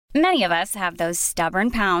Many of us have those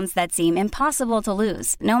stubborn pounds that seem impossible to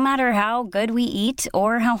lose, no matter how good we eat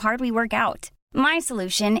or how hard we work out. My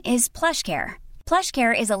solution is PlushCare.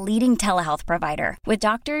 PlushCare is a leading telehealth provider with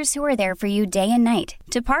doctors who are there for you day and night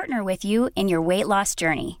to partner with you in your weight loss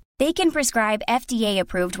journey. They can prescribe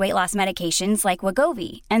FDA-approved weight loss medications like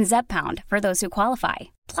Wegovy and Zepbound for those who qualify.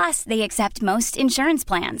 Plus, they accept most insurance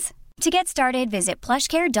plans. To get started, visit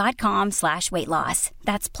plushcare.com/weightloss.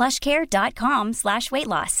 That's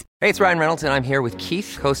plushcare.com/weightloss. Hey, it's Ryan Reynolds, and I'm here with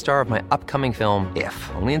Keith, co-star of my upcoming film, If,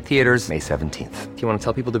 only in theaters May 17th. Do you want to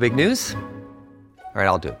tell people the big news? All right,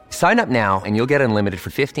 I'll do it. Sign up now and you'll get unlimited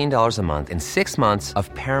for $15 a month and 6 months of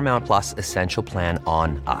Paramount Plus Essential Plan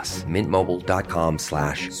on us.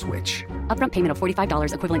 MintMobile.com/switch. Upfront payment of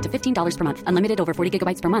 $45 equivalent to $15 per month. Unlimited over 40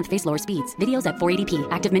 gigabytes per month. Face lower speeds. Videos at 480p.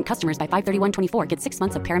 Active Mint customers by 531.24 get 6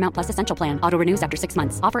 months of Paramount Plus Essential Plan. Auto renews after 6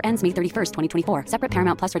 months. Offer ends May 31st, 2024. Separate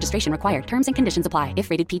Paramount Plus registration required. Terms and conditions apply if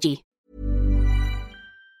rated PG.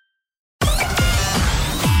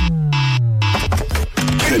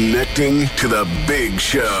 Connecting to the big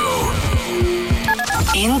show.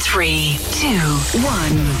 In 3, 2,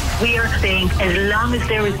 1. We are saying as long as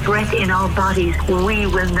there is breath in our bodies, we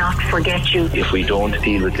will not forget you. If we don't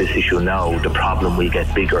deal with this issue now, the problem will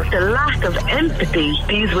get bigger. The lack of empathy,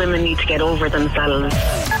 these women need to get over themselves.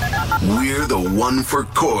 We're the one for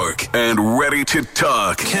Cork and ready to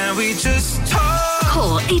talk. Can we just talk?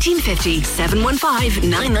 Call 1850 715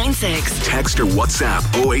 996. Text or WhatsApp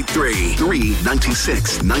 083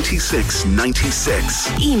 396 96 96.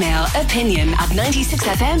 Email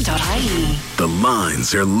opinion@96fm.ie. The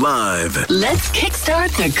lines are live. Let's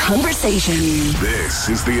kickstart the conversation. This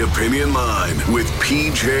is the Opinion Line with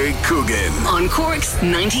PJ Coogan On Cork's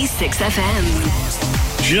 96 FM.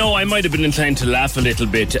 Do you know, I might have been inclined to laugh a little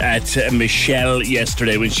bit at Michelle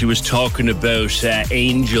yesterday when she was talking about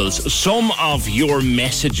angels. Some of your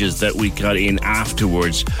messages that we got in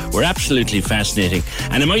afterwards were absolutely fascinating.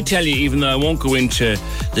 And I might tell you, even though I won't go into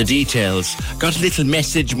the details, got a little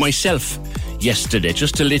message myself yesterday.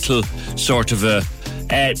 Just a little sort of a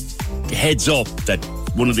heads up that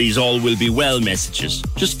one of these all will be well messages.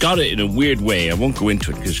 Just got it in a weird way. I won't go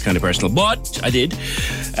into it because it's kind of personal, but I did.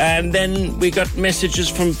 And then we got messages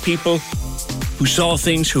from people who saw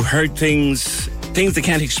things, who heard things they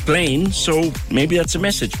can't explain, so maybe that's a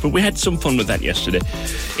message. But we had some fun with that yesterday.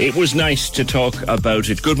 It was nice to talk about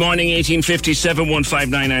it. Good morning, 1850 715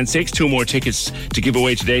 996. 2 more tickets to give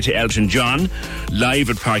away today to Elton John, live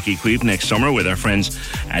at Park Equipe next summer with our friends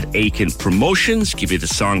at Aiken Promotions. Give you the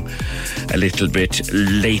song a little bit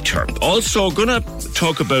later. Also, gonna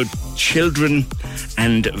talk about children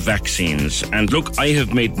and vaccines. And look, I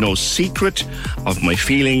have made no secret of my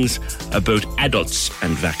feelings about adults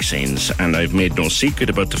and vaccines, and I've made no secret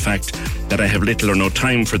about the fact that I have little or no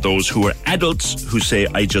time for those who are adults who say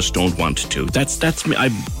I just don't want to. That's me.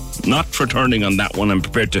 I'm not for turning on that one. I'm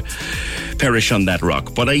prepared to perish on that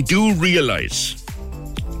rock. But I do realise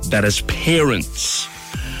that as parents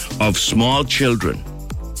of small children,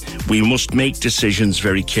 we must make decisions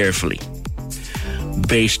very carefully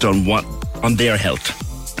based on their health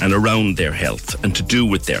and around their health and to do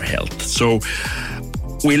with their health. So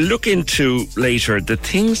we'll look into later the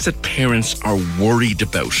things that parents are worried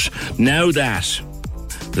about now that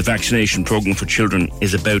the vaccination program for children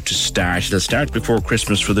is about to start. It'll start before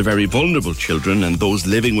Christmas for the very vulnerable children and those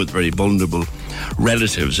living with very vulnerable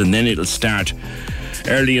relatives, and then it'll start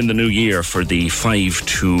early in the new year for the 5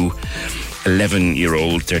 to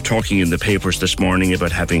 11-year-old. They're talking in the papers this morning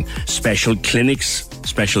about having special clinics,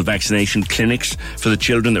 special vaccination clinics for the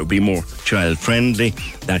children that would be more child-friendly,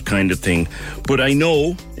 that kind of thing. But I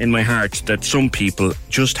know in my heart that some people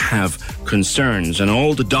just have concerns, and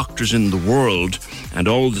all the doctors in the world and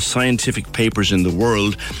all the scientific papers in the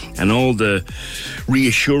world and all the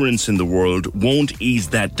reassurance in the world won't ease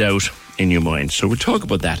that doubt in your mind. So we'll talk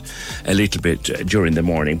about that a little bit during the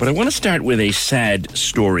morning. But I want to start with a sad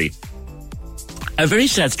story. A very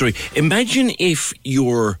sad story. Imagine if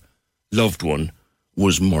your loved one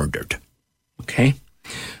was murdered. Okay?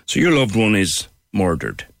 So your loved one is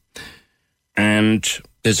murdered. And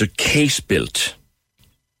there's a case built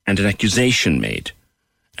and an accusation made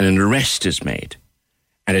and an arrest is made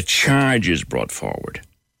and a charge is brought forward.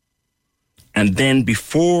 And then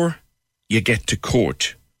before you get to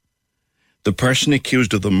court, the person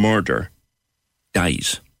accused of the murder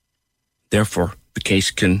dies. Therefore, the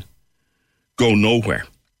case can go nowhere.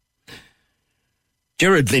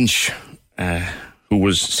 Gerard Lynch, who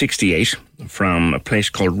was 68, from a place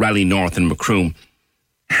called Raleigh North in Macroom,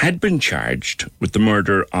 had been charged with the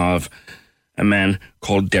murder of a man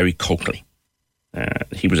called Derry Coakley.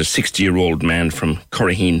 He was a 60-year-old man from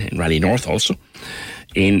Curraheen in Raleigh North also.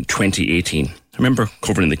 in 2018. I remember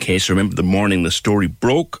covering the case. I remember the morning the story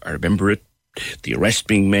broke. I remember it, the arrest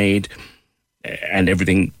being made, and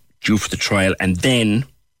everything due for the trial. And then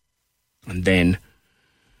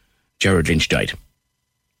Gerard Lynch died.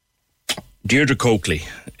 Deirdre Coakley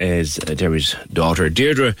is Derry's daughter.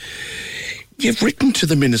 Deirdre, you've written to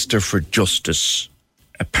the Minister for Justice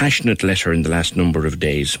a passionate letter in the last number of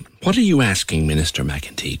days. What are you asking Minister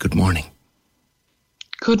McEntee? Good morning.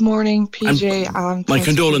 Good morning, PJ. My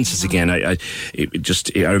condolences again. I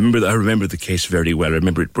remember the case very well. I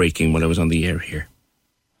remember it breaking when I was on the air here.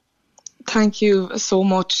 Thank you so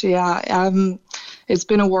much. Yeah, it's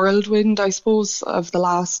been a whirlwind, I suppose, of the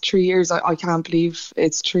last 3 years. I can't believe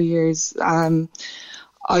it's 3 years.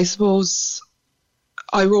 I suppose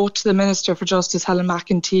I wrote to the Minister for Justice, Helen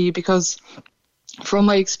McEntee, because from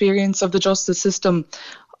my experience of the justice system,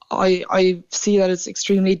 I see that it's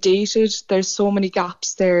extremely dated. There's so many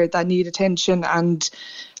gaps there that need attention, and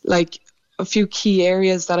like a few key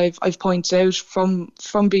areas that I've pointed out from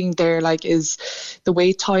being there, like, is the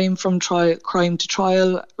wait time from crime to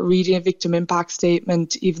trial, reading a victim impact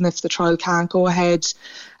statement even if the trial can't go ahead,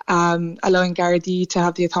 allowing Gardaí to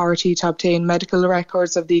have the authority to obtain medical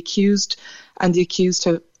records of the accused, and the accused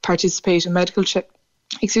to participate in medical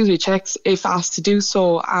checks if asked to do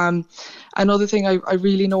so. Another thing I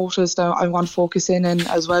really noticed, I want to focus in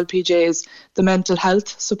as well, PJ, is the mental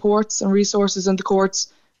health supports and resources in the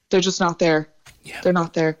courts. They're just not there. Yeah. They're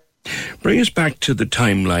not there. Bring us back to the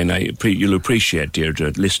timeline. You'll appreciate,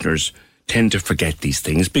 Deirdre, listeners tend to forget these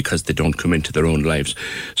things because they don't come into their own lives.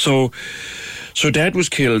 So Dad was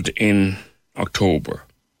killed in October,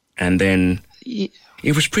 and then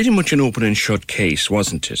it was pretty much an open and shut case,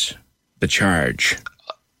 wasn't it? The charge.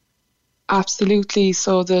 Absolutely.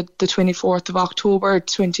 So the 24th of October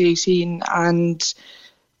 2018, and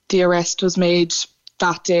the arrest was made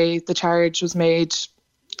that day. The charge was made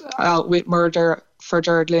with murder for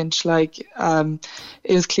Gerard Lynch. It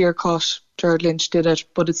was clear cut. Gerard Lynch did it,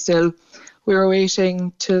 but it's still, we were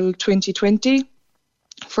waiting till 2020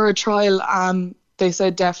 for a trial. They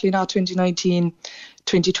said definitely not 2019,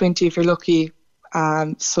 2020 if you're lucky.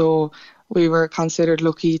 So we were considered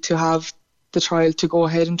lucky to have the trial to go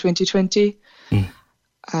ahead in 2020.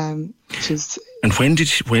 And when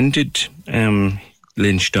did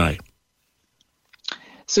Lynch die?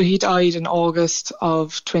 So he died in August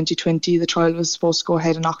of 2020. The trial was supposed to go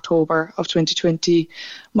ahead in October of 2020.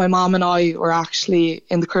 My mom and I were actually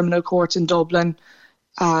in the criminal court in Dublin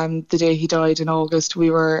the day he died in August.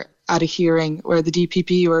 We were at a hearing where the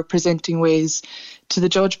DPP were presenting ways to the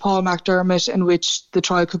judge, Paul McDermott, in which the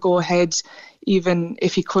trial could go ahead even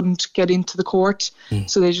if he couldn't get into the court.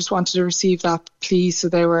 So they just wanted to receive that plea. So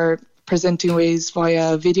they were presenting ways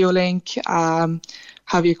via video link,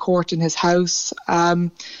 have a court in his house.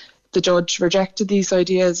 The judge rejected these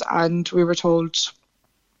ideas, and we were told,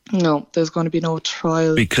 no, there's going to be no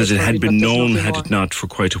trial. Because it had been known, had it not, for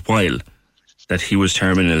quite a while, that he was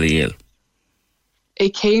terminally ill.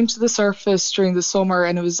 It came to the surface during the summer,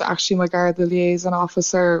 and it was actually my Garda liaison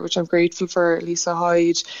officer, which I'm grateful for, Lisa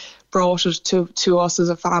Hyde, brought it to us as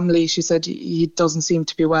a family. She said he doesn't seem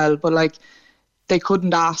to be well, but they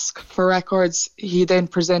couldn't ask for records. He then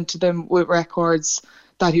presented them with records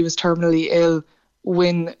that he was terminally ill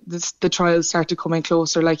when the trial started coming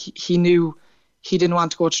closer. He knew he didn't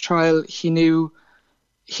want to go to trial. He knew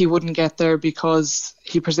he wouldn't get there because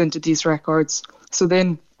he presented these records. So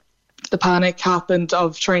then the panic happened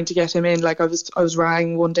of trying to get him in. I was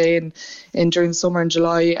rang one day in during the summer in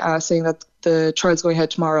July saying that the trial's going ahead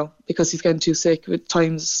tomorrow because he's getting too sick with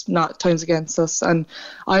times against us. And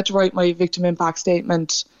I had to write my victim impact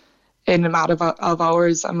statement in a matter of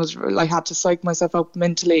hours, and had to psych myself up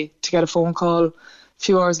mentally to get a phone call a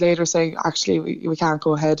few hours later saying, actually, we can't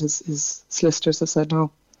go ahead. His solicitors have said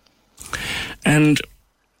no. And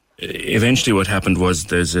eventually what happened was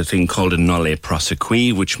there's a thing called a nolle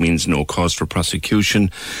prosequi, which means no cause for prosecution.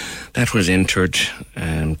 That was entered,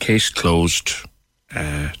 case closed.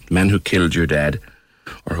 The man who killed your dad,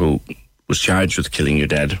 or who was charged with killing your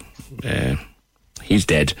dad, he's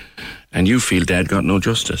dead, and you feel Dad got no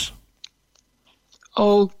justice.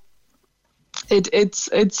 Oh,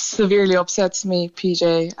 it severely upsets me,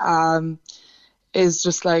 PJ. Is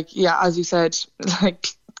just as you said,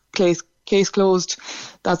 case closed,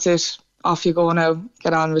 that's it, off you go now,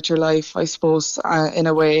 get on with your life, I suppose, in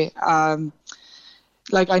a way. I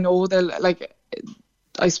know that,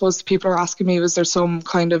 I suppose people are asking me, was there some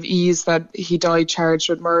kind of ease that he died charged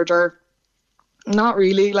with murder? Not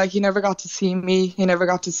really. He never got to see me. He never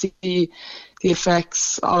got to see the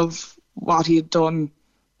effects of what he had done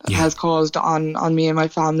has caused on me and my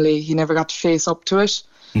family. He never got to face up to it.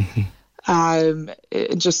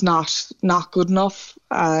 just not good enough.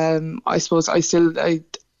 I suppose I feel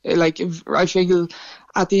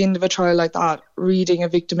at the end of a trial like that, reading a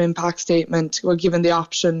victim impact statement, or given the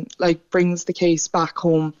option, like, brings the case back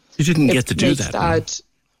home. You didn't get to do that?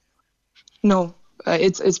 No,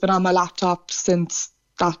 it's been on my laptop since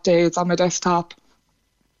that day. It's on my desktop.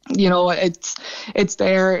 You know, it's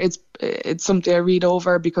there. It's something I read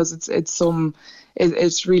over because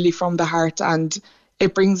it's really from the heart, and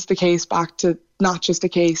it brings the case back to not just a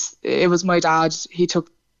case. It was my dad. He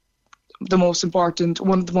took one of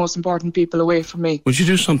the most important people away from me. Would you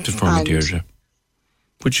do something for me, Deirdre?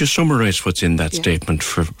 Would you summarise what's in that statement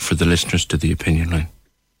for the listeners to the Opinion Line?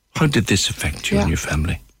 How did this affect you and your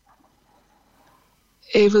family?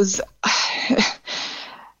 It was...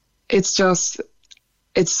 it's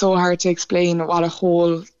so hard to explain what a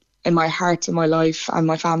hole in my heart and my life and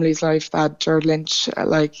my family's life that Gerard Lynch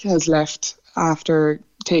has left after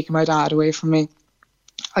taking my dad away from me.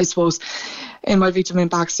 I suppose in my victim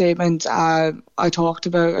impact statement, I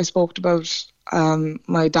spoke about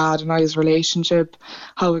my dad and I's relationship,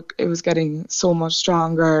 how it was getting so much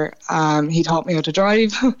stronger. He taught me how to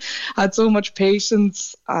drive, had so much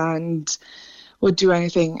patience, and would do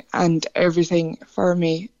anything and everything for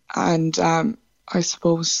me. And I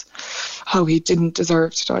suppose how he didn't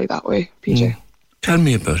deserve to die that way, PJ. Tell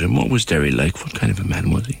me about him. What was Derry like? What kind of a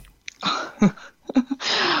man was he?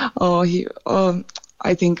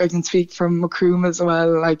 I think I can speak from Macroom as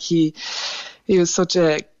well. Like, he was such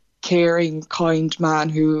a caring, kind man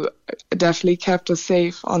who definitely kept us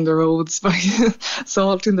safe on the roads by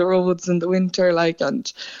salting the roads in the winter.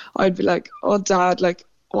 And I'd be like, "Oh, Dad,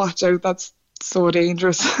 watch out, that's so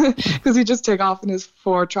dangerous," because he'd just take off in his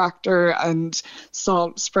Ford tractor and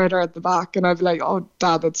salt spreader at the back, and I'd be like, "Oh,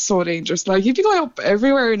 Dad, that's so dangerous." He'd be going up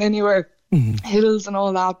everywhere and anywhere. Hills and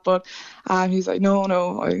all that, but he's like, no,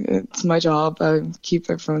 it's my job. I keep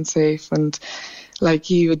everyone safe, and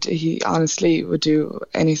he honestly would do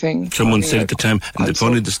anything. Someone said at the time, and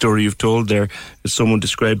the story you've told there is someone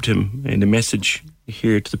described him in a message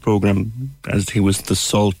here to the programme as he was the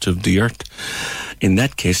salt of the earth. In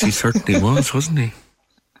that case, he certainly was, wasn't he?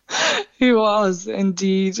 He was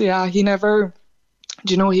indeed. Yeah, he never.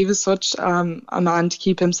 Do you know, he was such a man to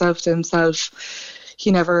keep himself to himself. He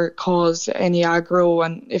never caused any aggro,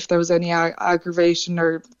 and if there was any aggravation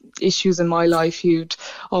or issues in my life, he'd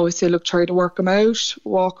always say, "Look, try to work them out,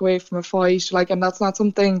 walk away from a fight." And that's not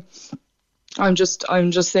something I'm just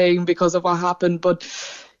saying because of what happened, but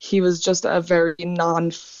he was just a very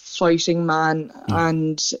non-fighting man,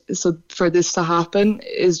 and so for this to happen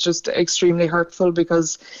is just extremely hurtful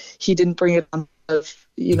because he didn't bring it on himself.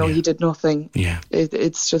 He did nothing. Yeah,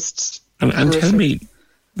 it's just. And tell me,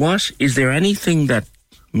 what is there anything that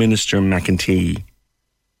Minister McEntee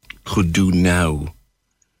could do now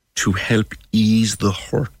to help ease the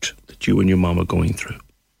hurt that you and your mum are going through?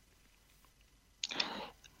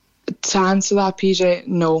 To answer that, PJ,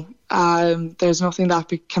 no. There's nothing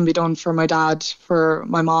that can be done for my dad, for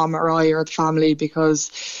my mum or I or the family, because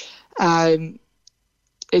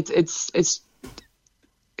it's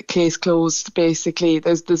case closed. Basically,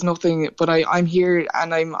 there's nothing. But I'm here,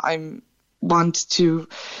 and I'm want to,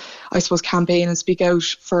 I suppose, campaign and speak out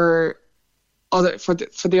for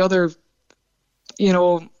the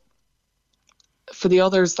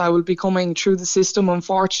others that will be coming through the system,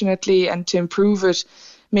 unfortunately, and to improve it,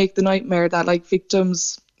 make the nightmare that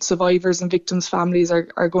victims, survivors and victims' families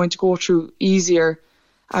are going to go through easier.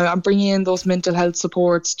 I'm bringing in those mental health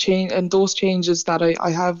supports, and those changes that I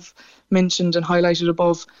have mentioned and highlighted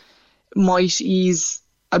above might ease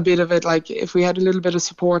a bit of it. If we had a little bit of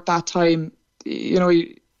support that time,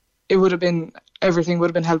 it would have been, everything would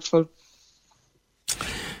have been helpful.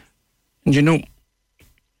 And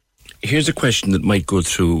here's a question that might go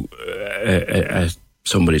through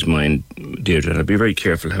somebody's mind, Deirdre, and I'll be very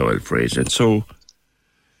careful how I'll phrase it. So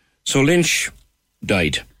Lynch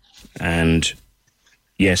died, and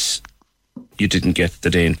yes, you didn't get the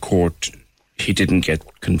day in court. He didn't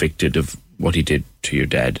get convicted of what he did to your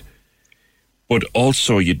dad. But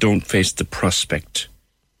also you don't face the prospect.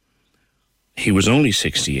 He was only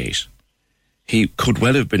 68. He could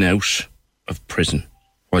well have been out of prison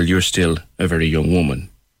while you're still a very young woman,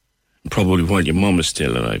 probably while your mum is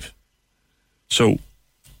still alive. So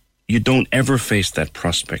you don't ever face that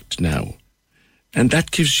prospect now. And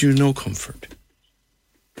that gives you no comfort.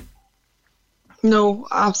 No,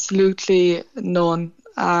 absolutely none.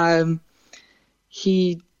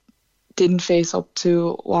 He didn't face up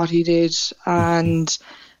to what he did, and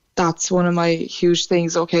that's one of my huge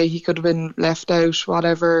things. Okay, he could have been left out,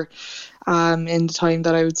 whatever, in the time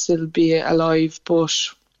that I would still be alive, but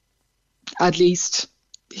at least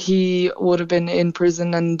he would have been in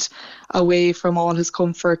prison and away from all his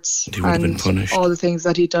comforts and all the things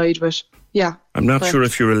that he died with. Yeah. I'm not sure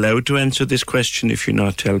if you're allowed to answer this question. If you're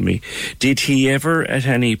not, tell me. Did he ever at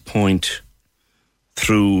any point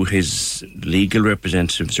through his legal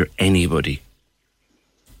representatives or anybody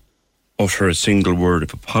utter a single word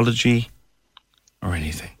of apology or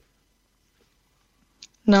anything?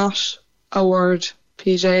 Not a word,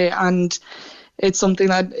 PJ, and it's something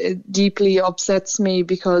that it deeply upsets me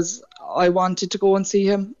because I wanted to go and see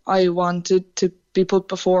him. I wanted to be put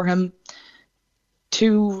before him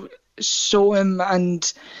to show him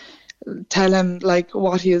and tell him like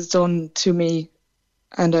what he has done to me,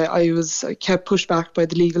 and I kept pushed back by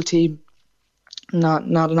the legal team. Not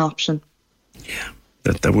an option. Yeah.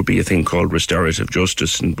 That would be a thing called restorative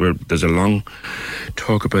justice, and there's a long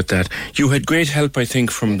talk about that. You had great help, I think,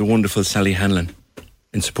 from the wonderful Sally Hanlon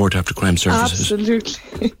in Support After Crime Services.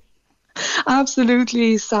 Absolutely.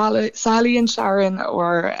 Absolutely. Sally and Sharon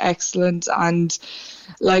were excellent, and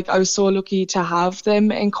like I was so lucky to have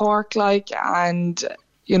them in Cork, and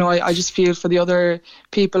you know, I just feel for the other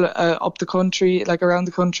people up the country, like around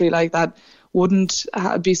the country, like that wouldn't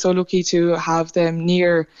be so lucky to have them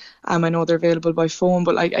near. I know they're available by phone,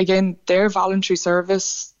 but like again, their voluntary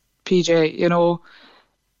service, PJ, you know,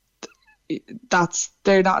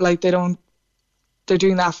 they're not like they're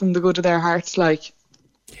doing that from the good of their hearts. Like,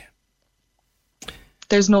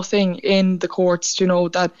 there's nothing in the courts, you know,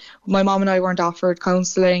 that my mom and I weren't offered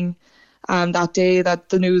counselling. That day that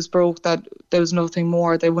the news broke that there was nothing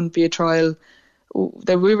more, there wouldn't be a trial.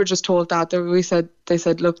 We were just told that. They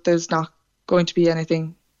said, look, there's not going to be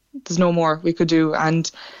anything. There's no more we could do. And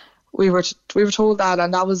we were told that,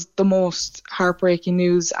 and that was the most heartbreaking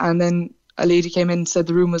news. And then a lady came in and said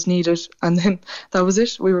the room was needed, and then that was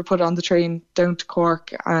it. We were put on the train down to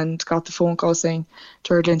Cork and got the phone call saying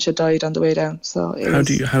Gerard Lynch had died on the way down. So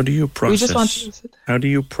how do you process? We just wanted. How do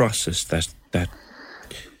you process that?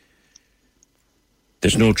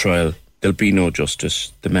 There's no trial. There'll be no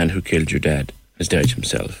justice. The man who killed your dad has died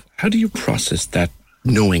himself. How do you process that,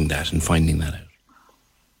 knowing that and finding that out?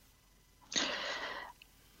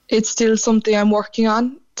 It's still something I'm working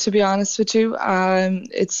on, to be honest with you.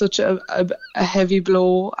 It's such a heavy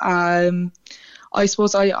blow. I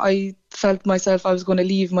suppose I felt myself I was going to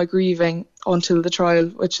leave my grieving until the trial,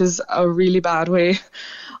 which is a really bad way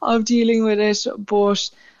of dealing with it. But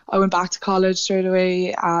I went back to college straight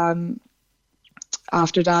away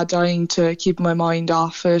after Dad dying to keep my mind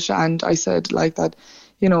off it. And I said like that,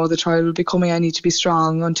 you know, the trial will be coming. I need to be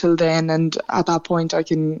strong until then. And at that point I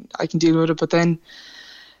can deal with it. But then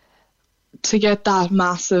to get that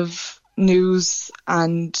massive news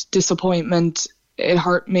and disappointment, it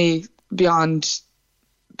hurt me beyond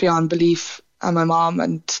belief, and my mom,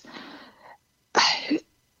 and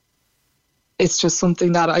it's just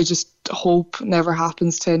something that I just hope never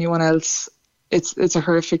happens to anyone else. It's a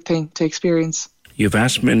horrific thing to experience. You've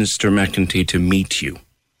asked Minister McEntee to meet you.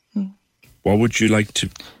 What would you like to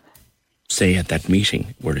say at that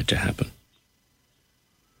meeting were it to happen?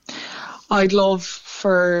 I'd love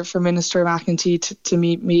for Minister McEntee to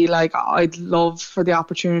meet me. Like, I'd love for the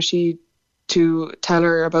opportunity to tell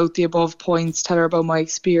her about the above points, tell her about my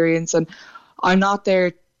experience. And I'm not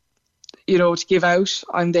there, you know, to give out.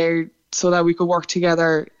 I'm there so that we could work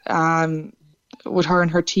together with her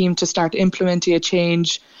and her team to start implementing a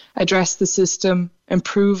change, address the system,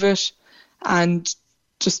 improve it, and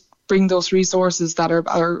just bring those resources that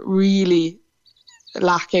are really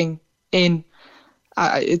lacking in.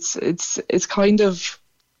 It's kind of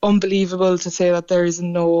unbelievable to say that there is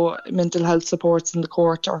no mental health supports in the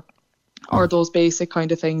court or those basic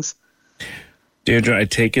kind of things. Deirdre, I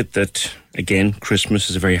take it that, again, Christmas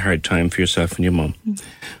is a very hard time for yourself and your mum.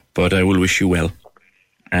 But I will wish you well,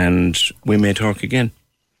 and we may talk again.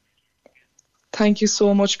 Thank you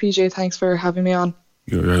so much, PJ. Thanks for having me on.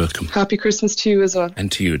 You're welcome. Happy Christmas to you as well.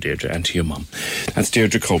 And to you, Deirdre, and to your mum. That's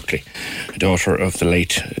Deirdre Coakley, daughter of the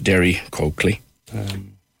late Derry Coakley.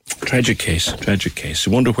 Tragic case.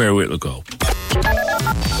 I wonder where it'll go.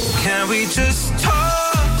 Can we just talk?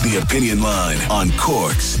 The Opinion Line on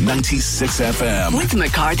Cork's 96 FM. With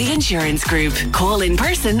McCarthy Insurance Group. Call in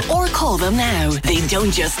person or call them now. They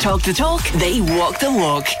don't just talk the talk, they walk the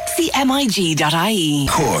walk. See MIG.ie.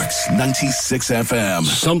 Cork's 96 FM.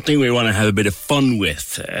 Something we want to have a bit of fun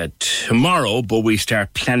with tomorrow, but we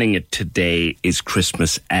start planning it today, is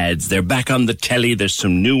Christmas ads. They're back on the telly. There's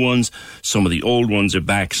some new ones. Some of the old ones are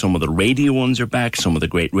back. Some of the radio ones are back. Some of the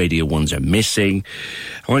great radio ones are missing.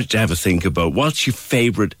 I want you to have a think about what's your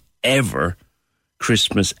favourite ever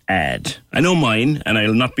Christmas ad. I know mine, and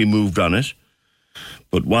I'll not be moved on it,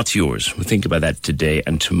 But what's yours? We'll think about that today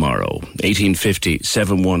and tomorrow. 1850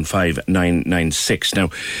 715 996. Now,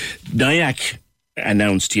 NIAC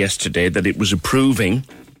announced yesterday that it was approving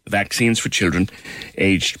vaccines for children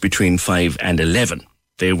aged between 5 and 11.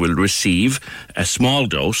 They will receive a small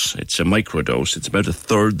dose. It's a microdose. It's about a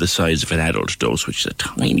third the size of an adult dose, which is a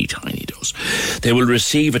tiny, tiny dose. They will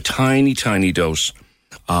receive a tiny, tiny dose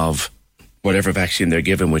of whatever vaccine they're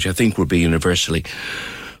given, which I think will be universally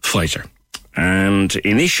Pfizer. And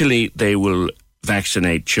initially, they will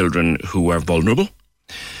vaccinate children who are vulnerable,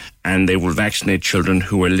 and they will vaccinate children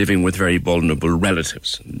who are living with very vulnerable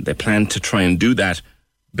relatives. They plan to try and do that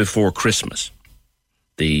before Christmas.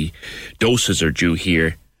 The doses are due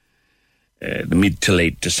here the mid to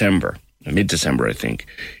late December, mid-December, I think.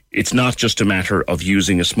 It's not just a matter of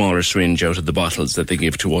using a smaller syringe out of the bottles that they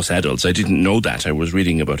give to us adults. I didn't know that. I was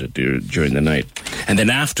reading about it during the night. And then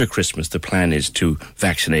after Christmas, the plan is to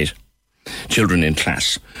vaccinate children in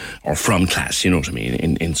class, or from class, you know what I mean,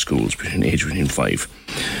 in schools between 5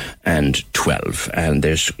 and 12. And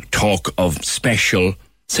there's talk of special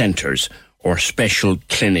centres or special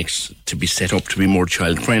clinics to be set up to be more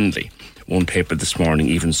child-friendly. One paper this morning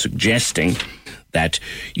even suggesting that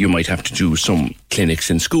you might have to do some clinics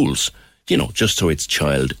in schools, you know, just so it's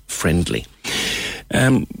child-friendly.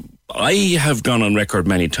 I have gone on record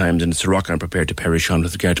many times, and it's a rock I'm prepared to perish on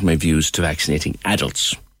with regard to my views to vaccinating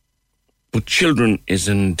adults. But children is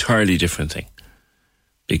an entirely different thing,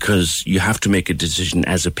 because you have to make a decision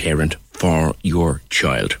as a parent for your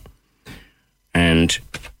child. And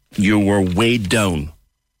you were weighed down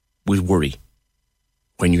with worry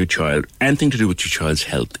when your child, anything to do with your child's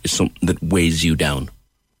health, is something that weighs you down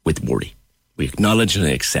with worry. We acknowledge and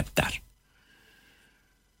accept that.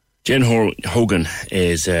 Jen Hogan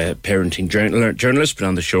is a parenting journalist, been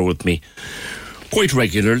on the show with me quite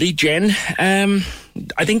regularly. Jen,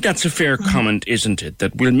 I think that's a fair comment, isn't it?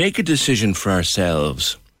 That we'll make a decision for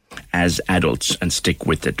ourselves as adults and stick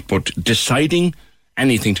with it. But deciding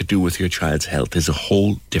anything to do with your child's health is a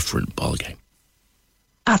whole different ballgame.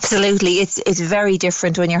 Absolutely. It's very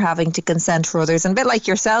different when you're having to consent for others. And a bit like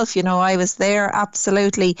yourself, you know, I was there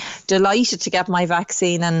absolutely delighted to get my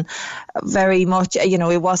vaccine, and very much, you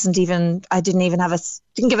know, it wasn't even, I didn't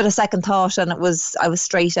give it a second thought, and I was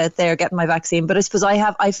straight out there getting my vaccine. But I suppose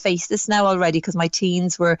I've faced this now already, because my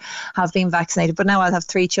teens have been vaccinated, but now I'll have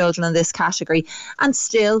 3 children in this category. And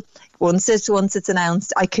still, once it's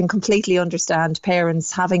announced, I can completely understand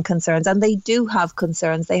parents having concerns, and they do have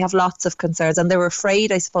concerns. They have lots of concerns, and they're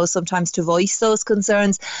afraid, I suppose, sometimes to voice those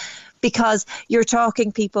concerns, because you're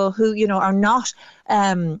talking people who, you know, are not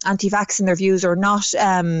anti-vax in their views, or not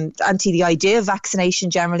anti the idea of vaccination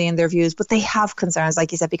generally in their views, but they have concerns,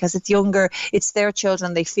 like you said, because it's younger, it's their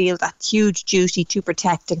children, they feel that huge duty to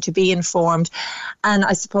protect and to be informed. And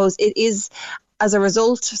I suppose it is, as a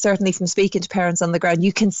result, certainly from speaking to parents on the ground,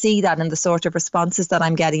 you can see that in the sort of responses that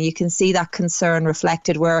I'm getting. You can see that concern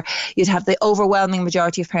reflected, where you'd have the overwhelming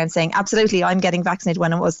majority of parents saying, absolutely, I'm getting vaccinated,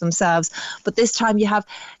 when it was themselves. But this time you have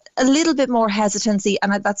a little bit more hesitancy,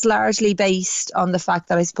 and that's largely based on the fact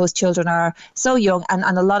that I suppose children are so young, and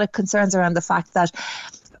a lot of concerns around the fact that,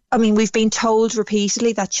 I mean, we've been told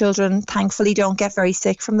repeatedly that children thankfully don't get very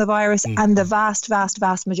sick from the virus, and the vast, vast,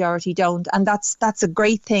 vast majority don't. And that's a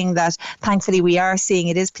great thing that thankfully we are seeing.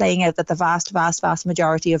 It is playing out that the vast, vast, vast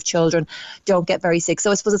majority of children don't get very sick.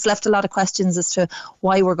 So I suppose it's left a lot of questions as to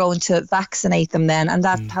why we're going to vaccinate them then. And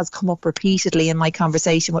that has come up repeatedly in my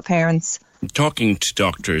conversation with parents. Talking to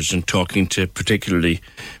doctors and talking to particularly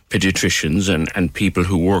paediatricians and people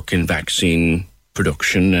who work in vaccine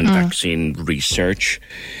production and vaccine research,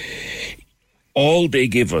 all they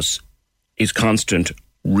give us is constant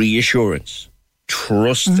reassurance.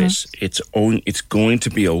 Trust this. It's going to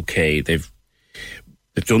be okay. They've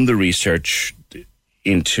done the research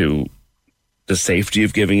into the safety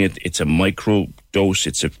of giving it. It's a micro dose.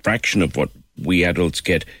 It's a fraction of what we adults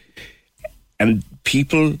get. And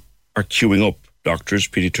people are queuing up, doctors,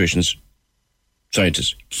 paediatricians,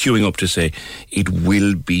 scientists, queuing up to say it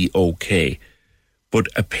will be okay. But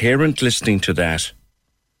a parent listening to that,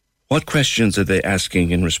 what questions are they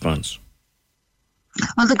asking in response?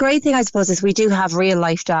 Well, the great thing, I suppose, is we do have real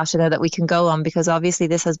life data now that we can go on, because obviously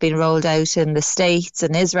this has been rolled out in the States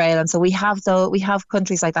and Israel. And so we have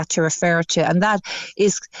countries like that to refer to. And that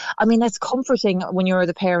is, I mean, it's comforting when you're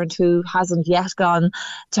the parent who hasn't yet gone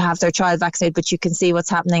to have their child vaccinated, but you can see what's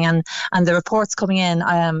happening. And the reports coming in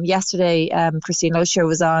yesterday, Christine Loescher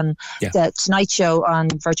was on the Tonight Show on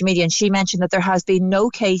Virgin Media, and she mentioned that there has been no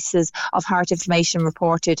cases of heart inflammation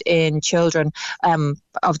reported in children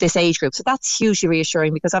of this age group. So that's hugely reassuring.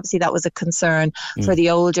 reassuring, because obviously that was a concern for the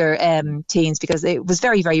older teens, because it was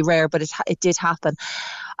very, very rare, but it did happen.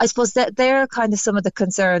 I suppose that they're kind of some of the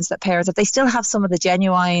concerns that parents have. They still have some of the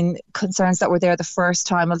genuine concerns that were there the first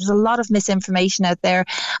time. There's a lot of misinformation out there,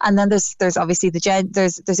 and then there's obviously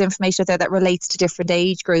there's information out there that relates to different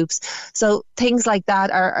age groups. So things like that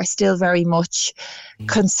are still very much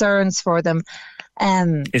concerns for them.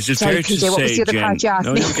 Is it fair to say,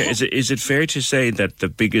 Jen? Is it fair to say that the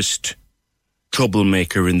biggest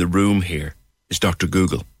troublemaker in the room here is Dr.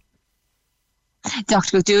 Google?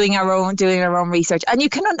 Dr. Google, doing our own research, and you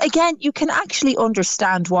can actually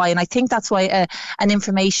understand why, and I think that's why an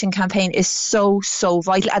information campaign is so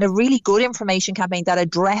vital, and a really good information campaign that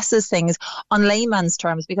addresses things on layman's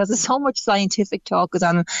terms, because there's so much scientific talk goes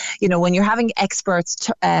on. When you're having experts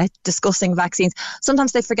discussing vaccines,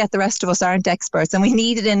 sometimes they forget the rest of us aren't experts, and we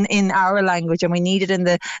need it in our language, and we need it in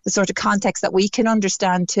the sort of context that we can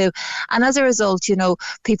understand too. And as a result,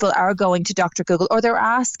 people are going to Dr. Google, or they're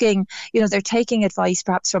asking, they're taking advice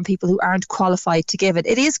perhaps from people who aren't qualified to give it.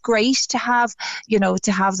 It is great to have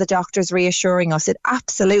the doctors reassuring us. It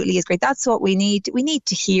absolutely is great. That's what we need. We need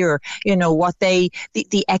to hear, what the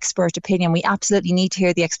expert opinion. We absolutely need to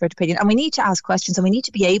hear the expert opinion, and we need to ask questions, and we need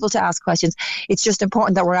to be able to ask questions. It's just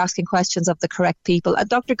important that we're asking questions of the correct people. And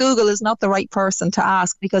Dr. Google is not the right person to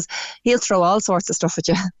ask, because he'll throw all sorts of stuff at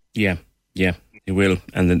you. Yeah. It will,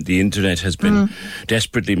 and the internet has been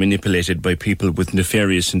desperately manipulated by people with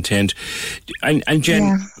nefarious intent. And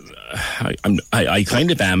Jen, I kind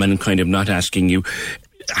of am and kind of not asking you,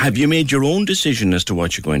 have you made your own decision as to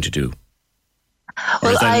what you're going to do?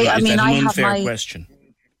 Well, I have my question.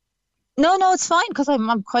 No, it's fine, because I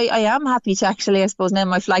am happy to actually, I suppose, nail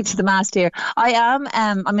my flag to the mast here. I am,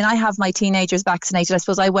 I have my teenagers vaccinated. I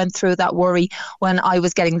suppose I went through that worry when I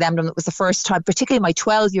was getting them. It was the first time, particularly my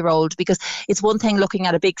 12-year-old, because it's one thing looking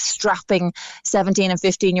at a big strapping 17 and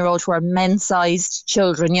 15-year-old who are men-sized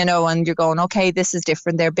children, and you're going, okay, this is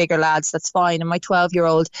different. They're bigger lads. That's fine. And my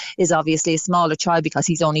 12-year-old is obviously a smaller child because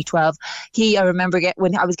he's only 12. I remember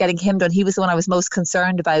when I was getting him done, he was the one I was most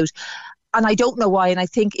concerned about. And I don't know why, and I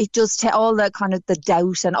think it does all the kind of the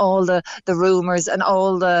doubt and all the rumours and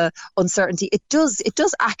all the uncertainty. It does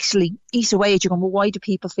actually eat away at you. Going, well, why do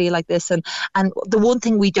people feel like this? And the one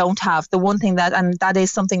thing we don't have, that is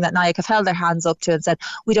something that NIAC have held their hands up to and said,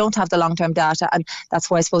 we don't have the long-term data, and that's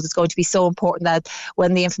why I suppose it's going to be so important that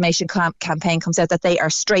when the information campaign comes out, that they are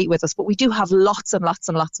straight with us. But we do have lots and lots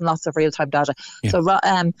and lots and lots of real-time data. Yeah. So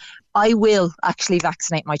I will actually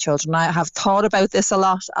vaccinate my children. I have thought about this a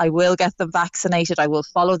lot. I will get them vaccinated. I will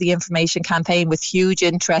follow the information campaign with huge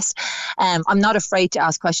interest. I'm not afraid to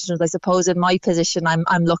ask questions. I suppose in my position,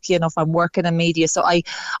 I'm lucky enough. I'm working in media, so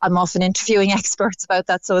I'm often interviewing experts about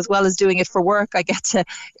that. So as well as doing it for work, I get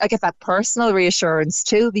that personal reassurance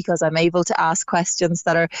too, because I'm able to ask questions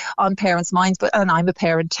that are on parents' minds. And I'm a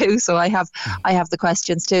parent too, so I have the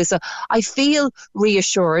questions too. So I feel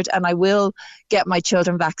reassured, and I will get my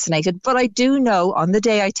children vaccinated. But I do know on the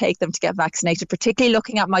day I take them to get vaccinated, particularly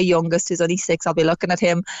looking at my youngest who's only 6, I'll be looking at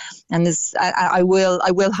him, and I will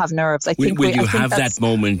have nerves. Will you have that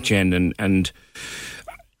moment, Jen, and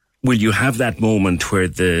will you have that moment where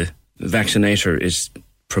the vaccinator is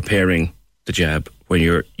preparing the jab, when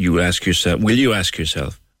will you ask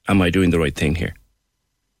yourself, am I doing the right thing here?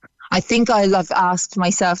 I think I'll have asked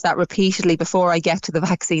myself that repeatedly before I get to the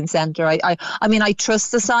vaccine centre. I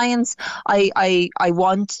trust the science. I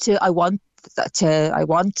want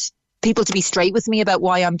people to be straight with me about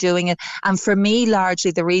why I'm doing it. And for me, largely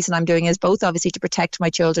the reason I'm doing it is both obviously to protect my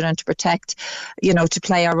children and to protect, to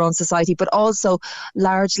play our own society, but also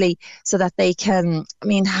largely so that they can,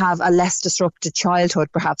 have a less disrupted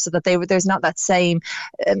childhood, perhaps, so that there's not that same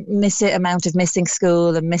amount of missing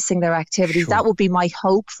school and missing their activities. Sure. That would be my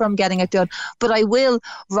hope from getting it done. But I will,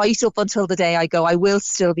 right up until the day I go, I will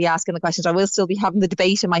still be asking the questions. I will still be having the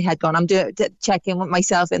debate in my head going, I'm checking with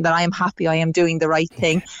myself in that I am happy I am doing the right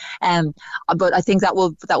thing. But I think that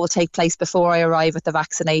will take place before I arrive at the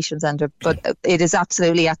vaccination centre. But it is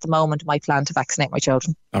absolutely at the moment my plan to vaccinate my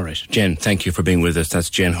children. All right. Jen, thank you for being with us. That's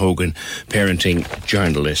Jen Hogan, parenting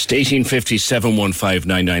journalist. 1850 715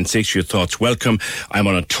 996. Your thoughts welcome. I'm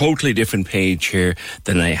on a totally different page here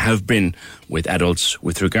than I have been with adults.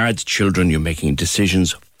 With regards to children, you're making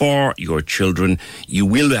decisions for your children. You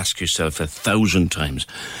will ask yourself 1,000 times,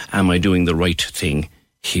 am I doing the right thing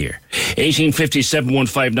here? 1850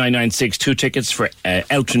 715 996. 2 tickets for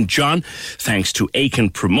Elton John, thanks to Aiken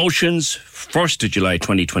Promotions, 1st of July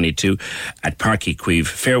 2022 at Park Equive,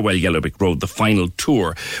 Farewell Yellowbrick Road, the final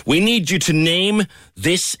tour. We need you to name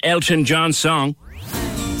this Elton John song.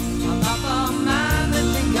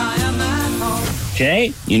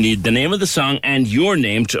 Okay, you need the name of the song and your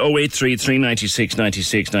name to 083 396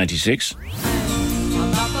 96 96.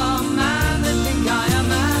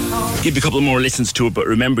 Give you a couple more listens to it, but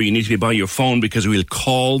remember, you need to be by your phone because we'll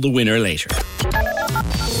call the winner later.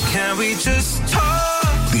 Can we just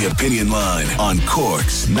talk? The Opinion Line on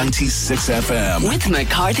Cork's 96 FM. With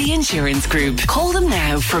McCarthy Insurance Group. Call them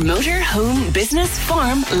now for motor, home, business,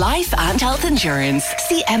 farm, life and health insurance.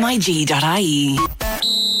 See MIG.ie.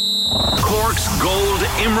 Cork's Gold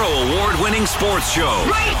IMRO award-winning sports show.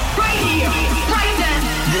 Right here, right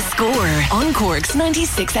then. The Score on Cork's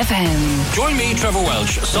 96 FM. Join me, Trevor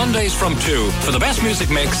Welch, Sundays from 2 for the best music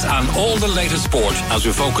mix and all the latest sport as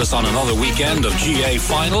we focus on another weekend of GA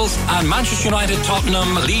finals, and Manchester United,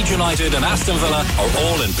 Tottenham, Leeds United and Aston Villa are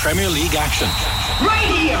all in Premier League action. Right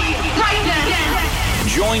here, right then.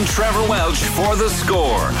 Join Trevor Welch for The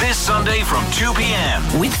Score this Sunday from 2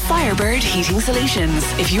 p.m. with Firebird Heating Solutions.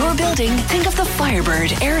 If you're building, think of the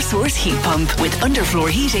Firebird air source heat pump with underfloor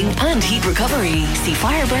heating and heat recovery. See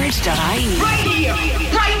firebird.ie. Right here,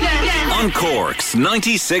 right then. On Cork's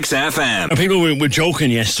 96 FM. People were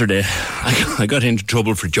joking yesterday. I got into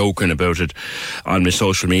trouble for joking about it on my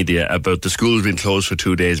social media about the schools being closed for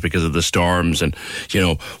 2 days because of the storms, and, you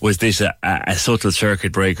know, was this a subtle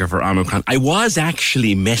circuit breaker for Omicron? I was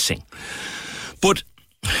actually messing. But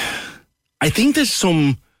I think there's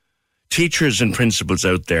some teachers and principals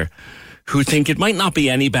out there who think it might not be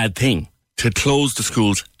any bad thing to close the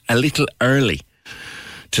schools a little early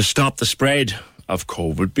to stop the spread of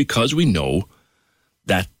COVID, because we know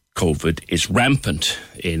that COVID is rampant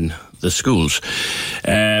in the schools.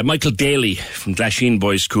 Michael Daly from Glasheen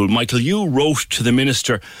Boys School. Michael, you wrote to the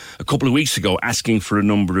Minister a couple of weeks ago asking for a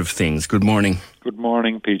number of things. Good morning. Good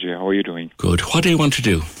morning, PJ. How are you doing? Good. What do you want to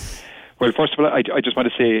do? Well, first of all, I just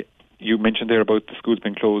want to say, you mentioned there about the schools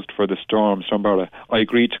being closed for the Storm Barra. I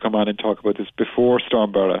agreed to come on and talk about this before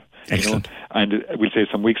Storm Barra. Excellent. And we'll say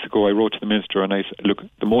some weeks ago I wrote to the Minister and I said, look,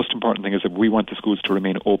 the most important thing is that we want the schools to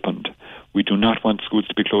remain opened. We do not want schools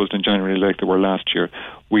to be closed in January like they were last year.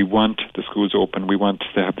 We want the schools open. We want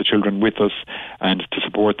to have the children with us and to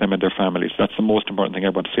support them and their families. That's the most important thing I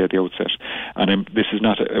want to say at the outset. And this is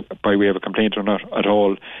not by way of a complaint or not at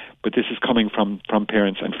all, but this is coming from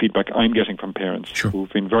parents and feedback I'm getting from parents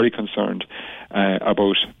who've been very concerned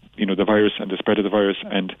about, you know, the virus and the spread of the virus.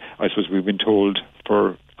 And I suppose we've been told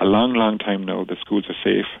for a long, long time now that schools are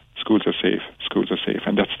safe. Schools are safe, schools are safe,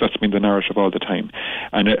 and that's been the narrative all the time.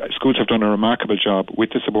 And schools have done a remarkable job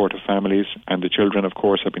with the support of families, and the children, of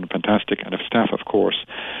course, have been fantastic, and of staff, of course.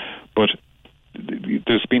 But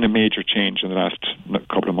there's been a major change in the last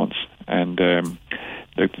couple of months, and the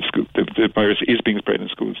virus is being spread in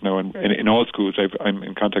schools now, and in all schools. I'm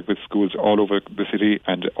in contact with schools all over the city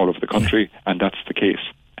and all over the country, and that's the case.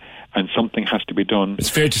 And something has to be done. It's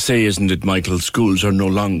fair to say, isn't it, Michael, schools are no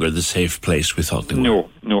longer the safe place we thought they were?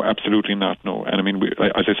 No, absolutely not, no. And I mean,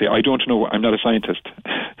 as I say, I don't know, I'm not a scientist,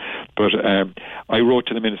 but I wrote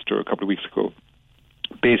to the Minister a couple of weeks ago,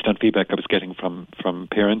 based on feedback I was getting from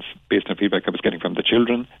parents, based on feedback I was getting from the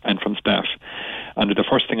children and from staff. And the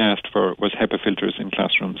first thing I asked for was HEPA filters in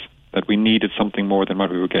classrooms, that we needed something more than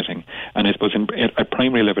what we were getting. And I suppose at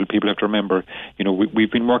primary level, people have to remember, you know,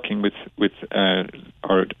 we've been working with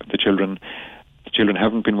the children. The children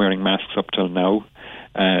haven't been wearing masks up till now.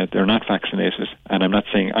 They're not vaccinated, and I'm not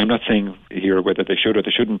saying here whether they should or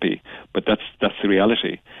they shouldn't be, but that's the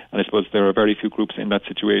reality. And I suppose there are very few groups in that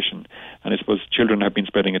situation. And I suppose children have been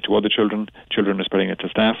spreading it to other children. Children are spreading it to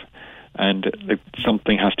staff. And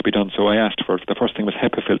something has to be done. So I asked for it. The first thing was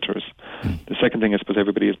HEPA filters. The second thing, I suppose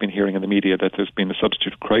everybody has been hearing in the media that there's been a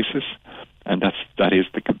substitute crisis, and that is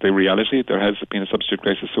the reality. There has been a substitute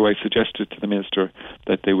crisis. So I suggested to the Minister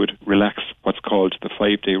that they would relax what's called the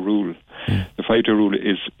 5-day rule. The 5-day rule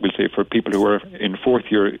is, we'll say, for people who are in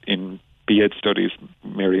fourth year in B.Ed studies,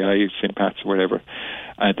 Mary I, St. Pat's, whatever,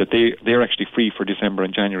 that they're actually free for December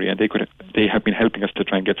and January, and they have been helping us to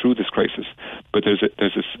try and get through this crisis. But there's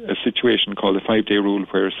a situation called the 5-day rule,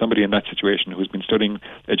 where somebody in that situation who's been studying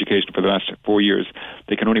education for the last 4 years,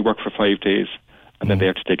 they can only work for 5 days, and then they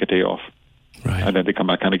have to take a day off. Right. And then they come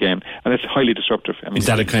back on again, and it's highly disruptive. I mean, is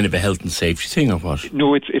that a kind of a health and safety thing, or what?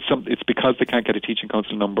 No, it's because they can't get a teaching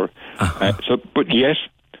council number. But yet,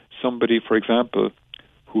 somebody, for example,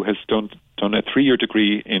 who has done a 3-year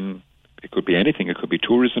degree in, it could be anything, it could be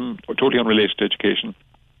tourism, or totally unrelated to education,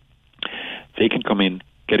 they can come in,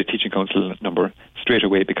 get a teaching council number straight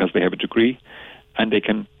away because they have a degree, and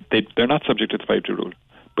they're not subject to the 5-day rule,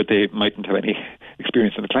 but they mightn't have any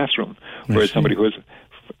experience in the classroom. Whereas somebody who has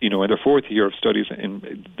in their fourth year of studies,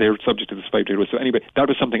 they're subject to this 5-day rule. So anyway, that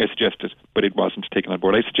was something I suggested, but it wasn't taken on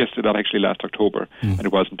board. I suggested that actually last October, and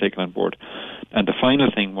it wasn't taken on board. And the final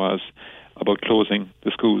thing was about closing the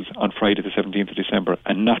schools on Friday the 17th of December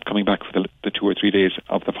and not coming back for the 2 or 3 days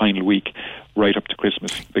of the final week right up to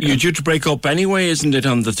Christmas. You're due to break up anyway, isn't it,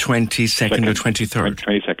 on the 22nd or 23rd?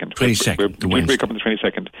 22nd. 22nd. We're due to break up on the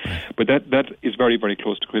 22nd. Right. But that is very, very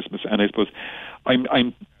close to Christmas. And I suppose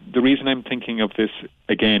the reason I'm thinking of this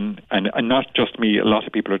again, and not just me, a lot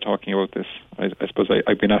of people are talking about this. I suppose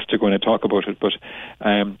I've been asked to go in and talk about it, but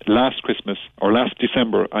last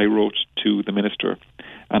December, I wrote to the Minister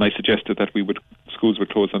and I suggested that schools would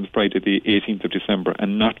close on Friday the 18th of December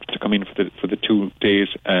and not to come in for the 2 days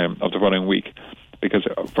of the following week. Because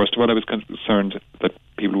first of all, I was concerned that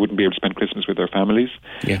people wouldn't be able to spend Christmas with their families.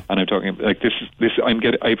 Yeah. And I'm talking like this.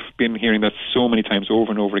 I've been hearing that so many times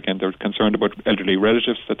over and over again. They're concerned about elderly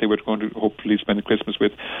relatives that they were going to hopefully spend Christmas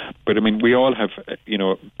with. But I mean, we all have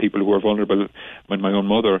people who are vulnerable. When my own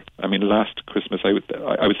mother, last Christmas I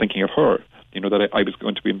was thinking of her. That I was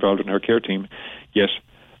going to be involved in her care team. Yet.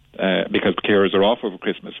 Because carers are off over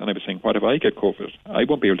Christmas, and I was saying, what if I get COVID? I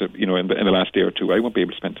won't be able to, in the last day or two, I won't be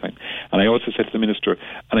able to spend time. And I also said to the Minister,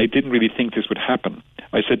 and I didn't really think this would happen,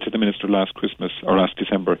 I said to the Minister last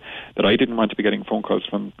December, that I didn't want to be getting phone calls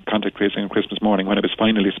from contact tracing on Christmas morning when I was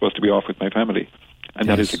finally supposed to be off with my family. And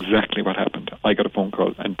that is exactly what happened. I got a phone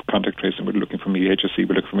call, and contact tracing were looking for me, HSC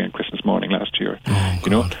were looking for me on Christmas morning last year.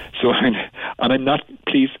 So, and I'm not,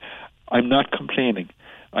 please, I'm not complaining.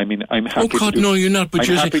 I'm happy. Oh God, no, you're not. But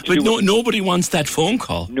nobody wants that phone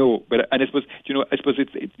call. No, I suppose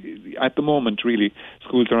it's at the moment really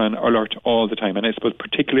schools are on alert all the time, and I suppose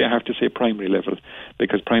particularly I have to say primary level,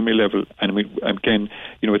 because primary level, and again,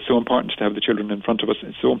 it's so important to have the children in front of us.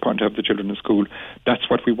 It's so important to have the children in school. That's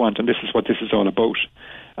what we want, and this is what this is all about,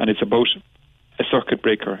 and it's about a circuit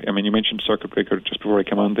breaker. You mentioned circuit breaker just before I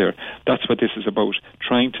came on there. That's what this is about.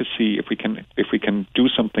 Trying to see if we can do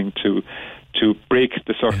something to break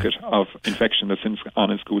the circuit of infection that's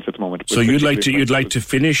on in schools at the moment. So you'd like to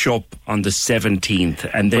finish up on the 17th,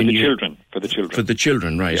 and then for the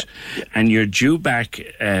children, right? Yeah. And you're due back.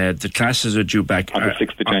 The classes are due back on the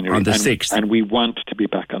 6th of January. On the 6th, and we want to be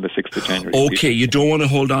back on the 6th of January. Okay, you don't want to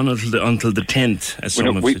hold on until the 10th, as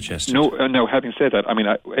some have suggested. No. Having said that,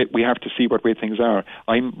 we have to see what way things are.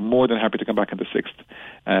 I'm more than happy to come back on the 6th.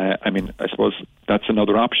 I suppose that's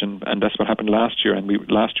another option, and that's what happened last year. And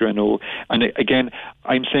last year, I know, and again,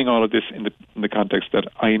 I'm saying all of this in the context that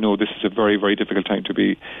I know this is a very, very difficult time to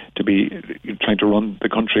be trying to run the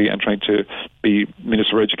country and trying to be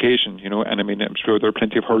Minister of Education, And I'm sure there are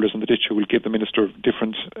plenty of hurlers in the ditch who will give the Minister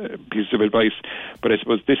different pieces of advice. But I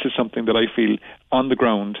suppose this is something that I feel on the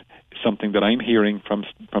ground, something that I'm hearing from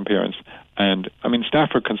parents. And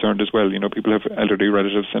staff are concerned as well. People have elderly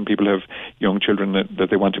relatives and people have young children that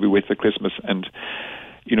they want to be with at Christmas. And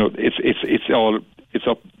it's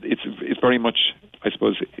very much, I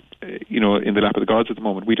suppose, in the lap of the gods at the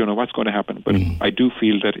moment. We don't know what's going to happen, but I do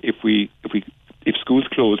feel that if schools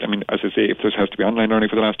close, as I say, if there has to be online learning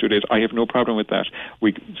for the last 2 days, I have no problem with that.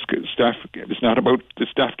 Staff, it's not about the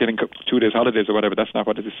staff getting 2 days holidays or whatever. That's not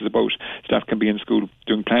what this is about. Staff can be in school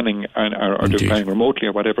doing planning or doing planning remotely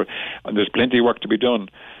or whatever, and there's plenty of work to be done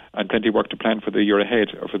and plenty of work to plan for the year ahead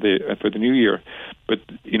or for the new year. But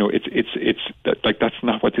that's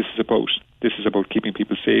not what this is about. This is about keeping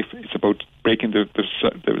people safe. It's about breaking the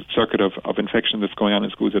circuit of infection that's going on in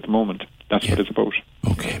schools at the moment. That's what it's about.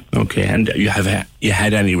 Okay. And you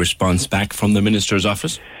had any response back from the Minister's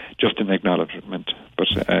office? Just an acknowledgement. But,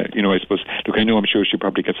 I suppose, look, I'm sure she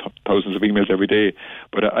probably gets thousands of emails every day,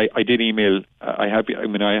 but I did email, I have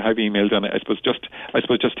emailed, and I suppose just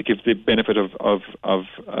to give the benefit of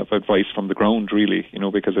advice from the ground, really,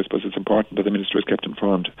 because I suppose it's important that the Minister is kept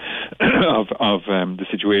informed of the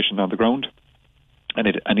situation on the ground.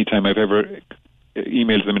 And any time I've ever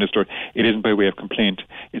emailed the Minister, it isn't by way of complaint,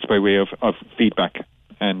 it's by way of feedback.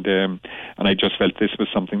 And I just felt this was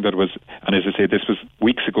something that was, and as I say, this was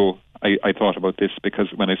weeks ago. I thought about this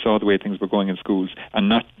because when I saw the way things were going in schools, and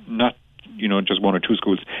not just one or two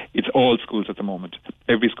schools, it's all schools at the moment.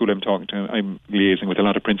 Every school I'm talking to, I'm liaising with a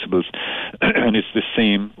lot of principals, and it's the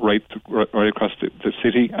same right across the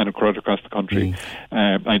city and right across the country.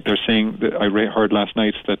 They're saying that I heard last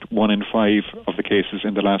night that 1 in 5 of the cases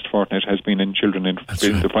in the last fortnight has been in children in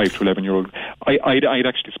the 5 to 11-year-old. I'd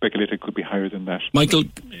actually speculate it could be higher than that. Michael,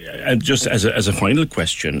 just as a final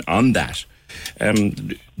question on that,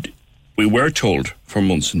 we were told for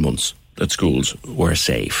months and months that schools were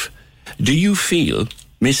safe. Do you feel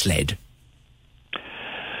misled?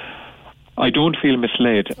 I don't feel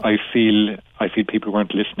misled. I feel people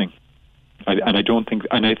weren't listening. I don't think,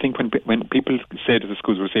 and I think when people say that the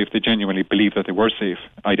schools were safe, they genuinely believe that they were safe.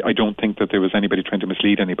 I don't think that there was anybody trying to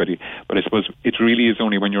mislead anybody. But I suppose it really is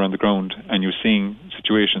only when you're on the ground and you're seeing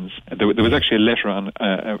situations. There was actually a letter on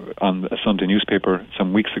a Sunday newspaper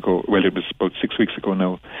some weeks ago. Well, it was about 6 weeks ago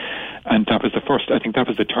now, and that was the first. I think that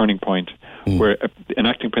was the turning point where an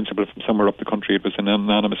acting principal from somewhere up the country. It was an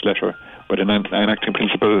anonymous letter, but an acting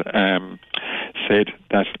principal said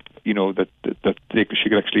that, you know, that she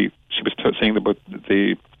could actually, she was saying about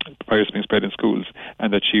the virus being spread in schools,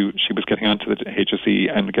 and that she was getting onto the HSE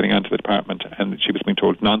and getting onto the department, and she was being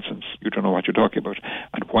told, nonsense, you don't know what you're talking about,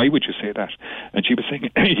 and why would you say that? And she was saying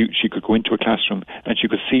she could go into a classroom and she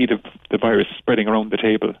could see the virus spreading around the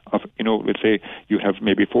table of, you know, let's say you have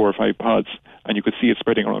maybe 4 or 5 pods, and you could see it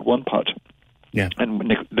spreading around one pod. Yeah. And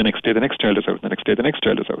the next day the next child is out, and the next day the next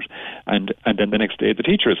child is out, and then the next day the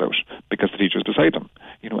teacher is out because the teacher is beside them,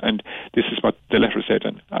 you know. And this is what the letter said,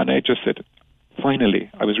 and I just said, finally,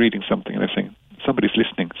 I was reading something and I was saying, somebody's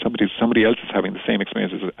listening, somebody else is having the same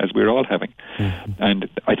experience as we're all having. And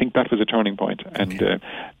I think that was a turning point, and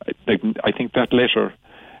I think that letter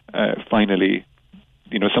finally,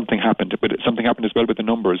 you know, something happened, but something happened as well with the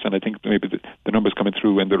numbers, and I think maybe the numbers coming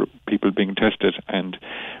through and the people being tested and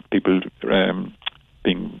people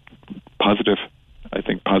being positive. I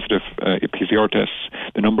think positive PCR tests,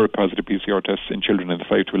 the number of positive PCR tests in children in the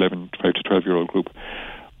 5 to 12-year-old group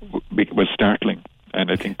was startling. And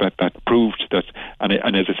I think that proved that, and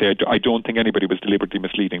as I say, I don't think anybody was deliberately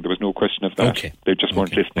misleading. There was no question of that. Okay. They just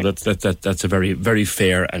weren't listening. Well, that's a very, very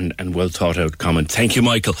fair and well thought out comment. Thank you,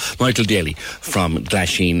 Michael. Michael Daly from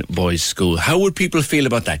Glasheen Boys School. How would people feel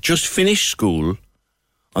about that? Just finish school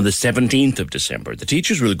on the 17th of December. The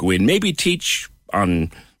teachers will go in, maybe teach on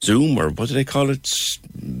Zoom, or what do they call it?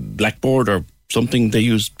 Blackboard or something they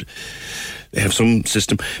use. They have some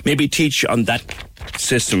system. Maybe teach on that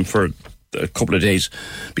system for a couple of days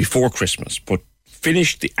before Christmas, but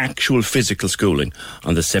finish the actual physical schooling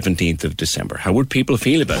on the 17th of December. How would people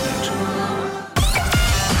feel about that?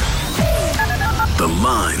 The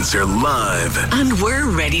lines are live. And we're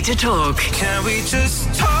ready to talk. Can we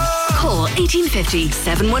just talk? Call 1850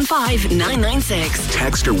 715 996.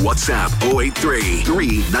 Text or WhatsApp 083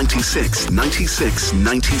 396 96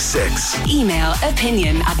 96. Email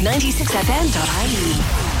opinion@96fm.ie.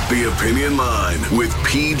 The Opinion Line with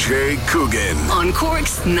PJ Coogan on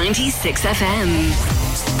Cork's 96 FM.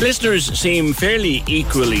 Listeners seem fairly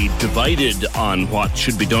equally divided on what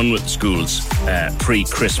should be done with schools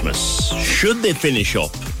pre-Christmas. Should they finish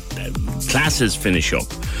up, classes finish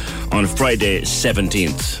up on Friday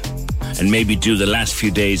 17th, and maybe do the last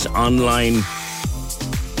few days online,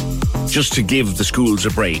 just to give the schools a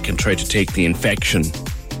break and try to take the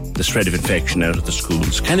spread of infection out of the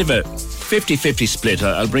schools? Kind of a 50-50 split.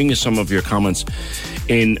 I'll bring you some of your comments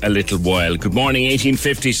in a little while. Good morning,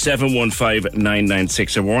 1850 715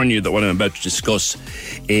 996. I warn you that what I'm about to discuss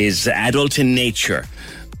is adult in nature,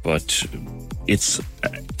 but it's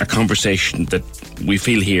a conversation that we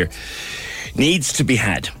feel here needs to be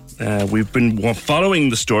had. We've been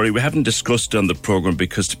following the story. We haven't discussed it on the programme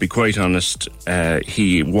because, to be quite honest,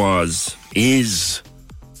 he is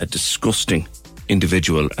a disgusting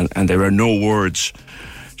individual, and there are no words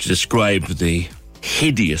to describe the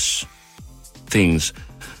hideous things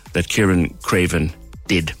that Kieran Craven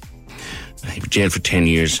did. He was jailed for 10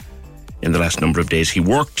 years in the last number of days. He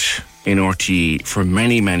worked in RTE for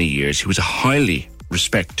many, many years. He was a highly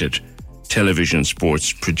respected television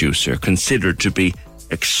sports producer, considered to be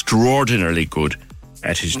extraordinarily good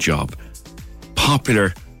at his job,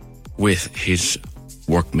 popular with his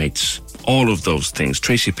workmates, all of those things.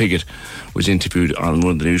 Tracy Piggott was interviewed on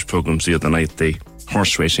one of the news programmes the other night, the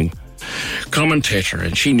horse racing commentator,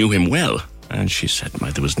 and she knew him well, and she said,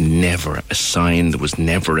 there was never a sign, there was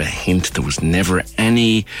never a hint, there was never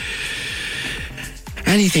anything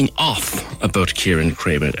off about Kieran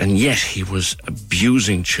Craven, and yet he was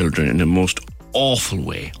abusing children in the most awful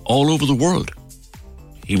way all over the world.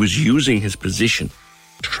 He was using his position,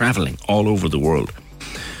 travelling all over the world,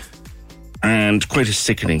 and quite a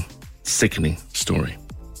sickening story.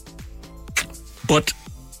 But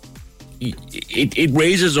it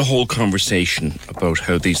raises a whole conversation about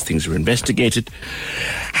how these things are investigated,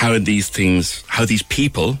 how these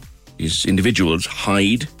people, these individuals,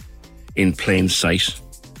 hide in plain sight,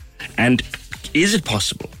 and is it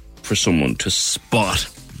possible for someone to spot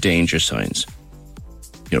danger signs?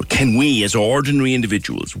 You know, can we, as ordinary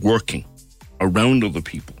individuals working around other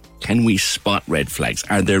people, can we spot red flags?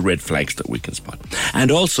 Are there red flags that we can spot?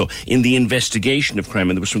 And also, in the investigation of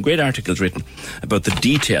crime, and there were some great articles written about the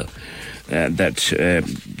detail the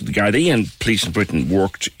Gardaí and police in Britain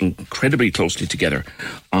worked incredibly closely together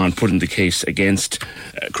on putting the case against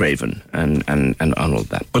Craven and all of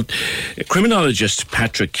that. But criminologist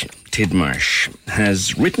Patrick Tidmarsh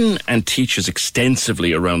has written and teaches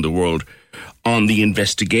extensively around the world on the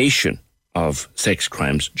investigation of sex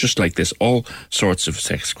crimes, just like this, all sorts of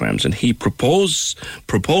sex crimes. And he proposes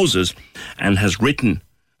and has written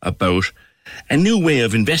about a new way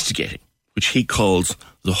of investigating, which he calls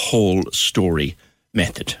the whole story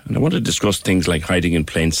method. And I want to discuss things like hiding in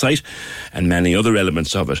plain sight and many other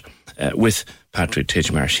elements of it with Patrick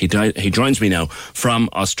Tidmarsh. He joins me now from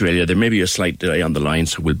Australia. There may be a slight delay on the line,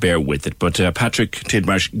 so we'll bear with it. But Patrick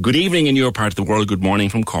Tidmarsh, good evening in your part of the world. Good morning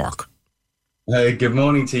from Cork. Good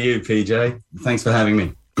morning to you, PJ. Thanks for having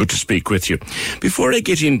me. Good to speak with you. Before I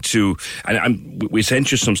get into, we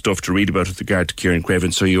sent you some stuff to read about with regard to Kieran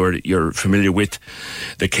Craven, so you're familiar with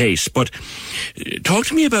the case. But talk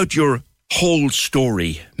to me about your whole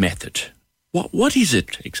story method. What is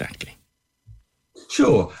it exactly?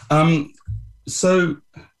 Sure. So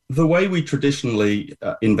the way we traditionally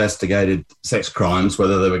investigated sex crimes,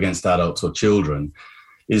 whether they were against adults or children,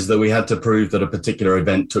 is that we had to prove that a particular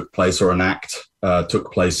event took place or an act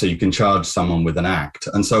took place, so you can charge someone with an act.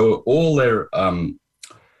 And so all their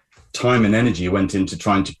time and energy went into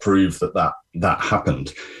trying to prove that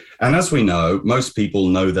happened. And as we know, most people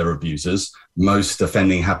know their abusers. Most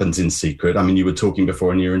offending happens in secret. I mean, you were talking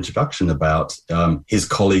before in your introduction about his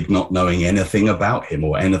colleague not knowing anything about him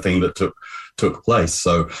or anything that took place.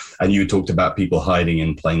 So, and you talked about people hiding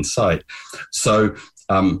in plain sight. So,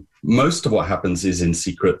 most of what happens is in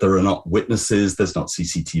secret. There are not witnesses. There's not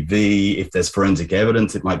CCTV. If there's forensic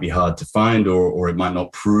evidence, it might be hard to find, or it might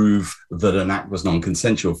not prove that an act was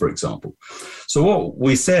non-consensual, for example. So what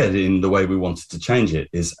we said in the way we wanted to change it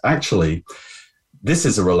is actually, this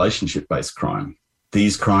is a relationship-based crime.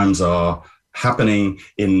 These crimes are happening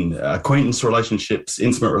in acquaintance relationships,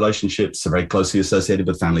 intimate relationships, are very closely associated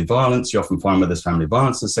with family violence. You often find where there's family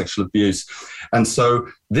violence and sexual abuse. And so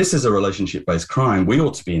this is a relationship-based crime. We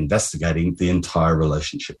ought to be investigating the entire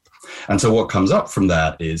relationship. And so what comes up from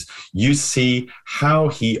that is you see how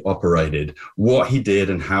he operated, what he did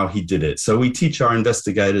and how he did it. So we teach our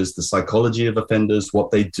investigators the psychology of offenders,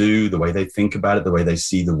 what they do, the way they think about it, the way they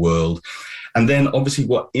see the world, and then obviously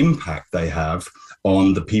what impact they have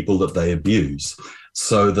on the people that they abuse,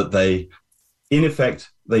 so that they, in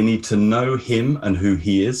effect, they need to know him and who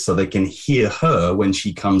he is so they can hear her when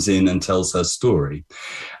she comes in and tells her story.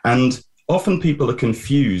 And often people are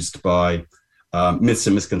confused by myths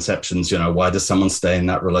and misconceptions. You know, why does someone stay in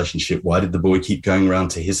that relationship? Why did the boy keep going around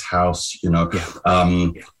to his house? You know,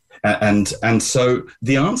 And so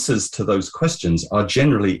the answers to those questions are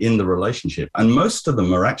generally in the relationship. And most of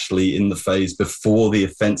them are actually in the phase before the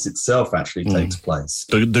offence itself actually takes place.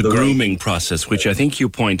 The grooming process, which I think you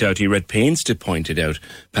point out, you read pains to point it out,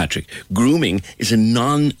 Patrick. Grooming is a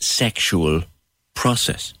non-sexual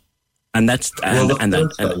process. And that's...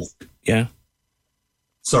 yeah.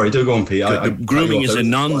 Sorry, do go on, P. Grooming is a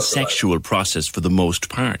non-sexual process for the most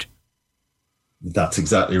part. That's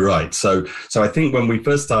exactly right. So I think when we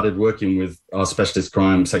first started working with our specialist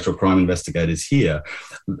sexual crime investigators here,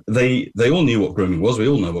 they all knew what grooming was. We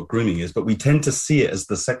all know what grooming is, but we tend to see it as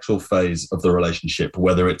the sexual phase of the relationship,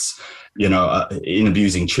 whether it's, in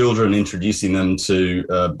abusing children, introducing them to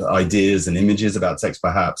ideas and images about sex,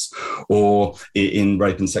 perhaps, or in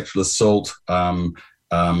rape and sexual assault,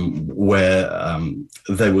 where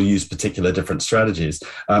they will use particular different strategies.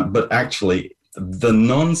 But actually, the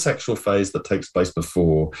non-sexual phase that takes place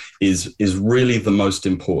before is really the most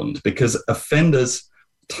important, because offenders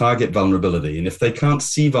target vulnerability. And if they can't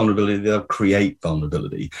see vulnerability, they'll create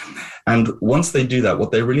vulnerability. And once they do that,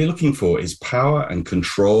 what they're really looking for is power and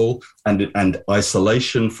control and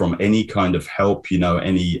isolation from any kind of help,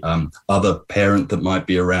 any other parent that might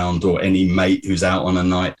be around or any mate who's out on a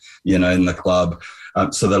night, in the club.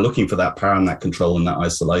 So they're looking for that power and that control and that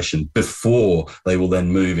isolation before they will then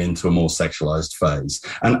move into a more sexualized phase.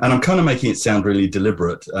 And I'm kind of making it sound really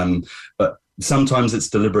deliberate, but sometimes it's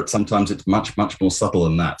deliberate, sometimes it's much, much more subtle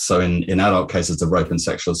than that. So in adult cases of rape and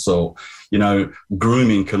sexual assault,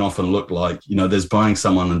 grooming can often look like, there's buying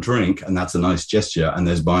someone a drink and that's a nice gesture. And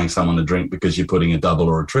there's buying someone a drink because you're putting a double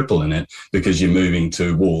or a triple in it because you're moving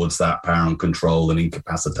towards that power and control and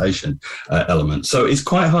incapacitation element. So it's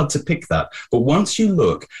quite hard to pick that. But once you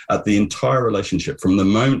look at the entire relationship from the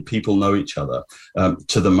moment people know each other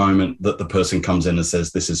to the moment that the person comes in and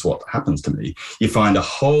says, this is what happens to me, you find a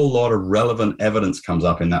whole lot of relevant evidence comes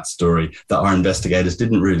up in that story that our investigators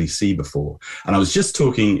didn't really see before. And I was just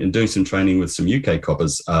talking and doing some training with some UK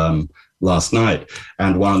coppers last night,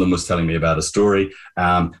 and one of them was telling me about a story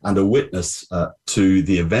and a witness to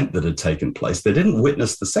the event that had taken place. They didn't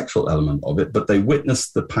witness the sexual element of it, but they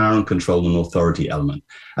witnessed the power and control and authority element.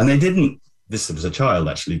 And they didn't, this was a child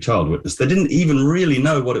witness, they didn't even really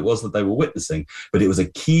know what it was that they were witnessing, but it was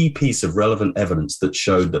a key piece of relevant evidence that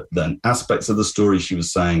showed that the aspects of the story she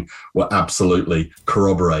was saying were absolutely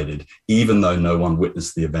corroborated, even though no one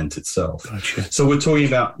witnessed the event itself. Gotcha. So we're talking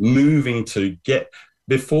about moving to get,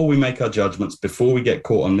 before we make our judgments, before we get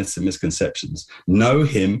caught on myths and misconceptions, know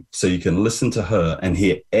him so you can listen to her and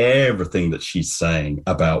hear everything that she's saying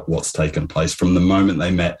about what's taken place from the moment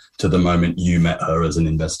they met to the moment you met her as an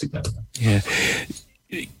investigator. Yeah.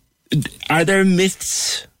 Are there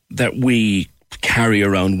myths that we carry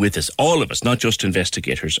around with us, all of us, not just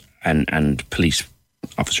investigators and police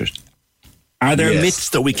officers? Are there myths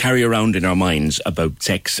that we carry around in our minds about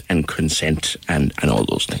sex and consent and all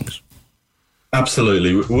those things?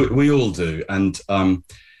 Absolutely. We all do. And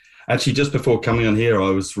actually, just before coming on here, I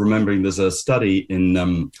was remembering there's a study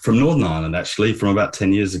from Northern Ireland, actually, from about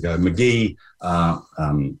 10 years ago, McGee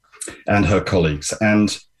and her colleagues.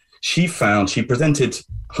 And she presented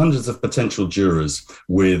hundreds of potential jurors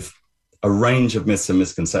with a range of myths and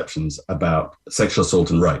misconceptions about sexual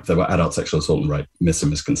assault and rape. They were adult sexual assault and rape, myths and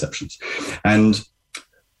misconceptions. And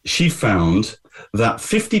she found that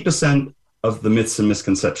 50% of the myths and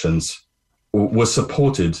misconceptions were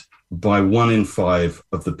supported by 1 in 5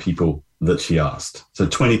 of the people that she asked. So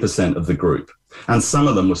 20% of the group. And some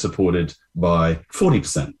of them were supported by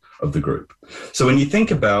 40% of the group. So when you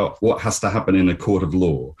think about what has to happen in a court of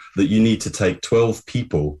law, that you need to take 12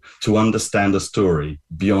 people to understand a story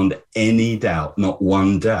beyond any doubt, not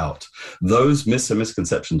one doubt, those myths and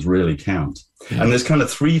misconceptions really count. Yeah. And there's kind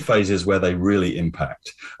of 3 phases where they really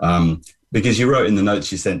impact. Because you wrote in the notes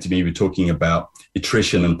you sent to me, you were talking about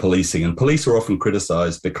attrition and policing. And police are often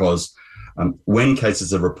criticized because when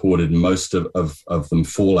cases are reported, most of them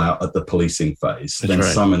fall out at the policing phase, then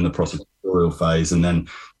right. Some in the prosecutorial phase. And then,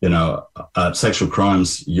 sexual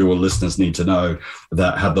crimes, your listeners need to know,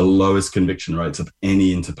 that have the lowest conviction rates of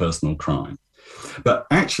any interpersonal crime. But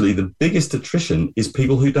actually, the biggest attrition is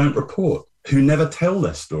people who don't report, who never tell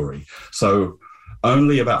their story. So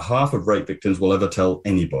only about half of rape victims will ever tell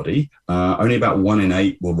anybody. Only about 1 in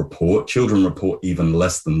 8 will report. Children report even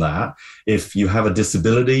less than that. If you have a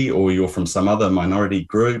disability or you're from some other minority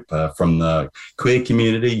group, from the queer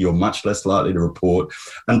community, you're much less likely to report.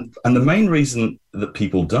 And the main reason that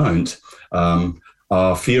people don't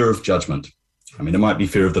are fear of judgment. I mean, there might be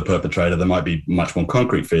fear of the perpetrator. There might be much more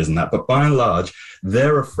concrete fears than that. But by and large,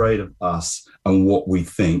 they're afraid of us and what we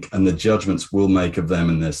think and the judgments we'll make of them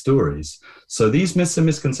and their stories. So these myths and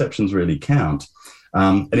misconceptions really count.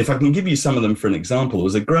 And if I can give you some of them for an example, there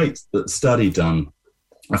was a great study done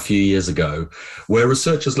a few years ago where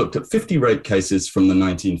researchers looked at 50 rape cases from the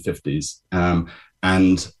 1950s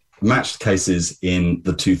and matched cases in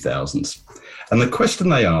the 2000s. And the question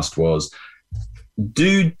they asked was,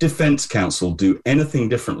 do defense counsel do anything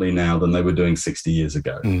differently now than they were doing 60 years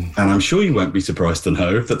ago? And I'm sure you won't be surprised to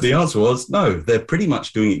know that the answer was no, they're pretty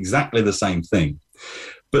much doing exactly the same thing.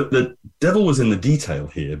 But the devil was in the detail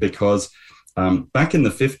here, because back in the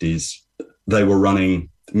 50s, they were running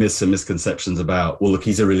myths and misconceptions about, well, look,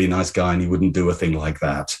 he's a really nice guy and he wouldn't do a thing like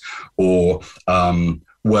that. Or,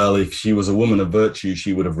 well, if she was a woman of virtue,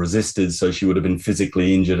 she would have resisted, so she would have been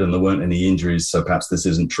physically injured and there weren't any injuries, so perhaps this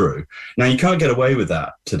isn't true. Now, you can't get away with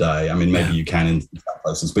that today. I mean, maybe you can in some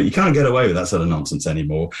places, but you can't get away with that sort of nonsense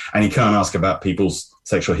anymore. And you can't ask about people's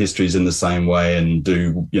sexual histories in the same way and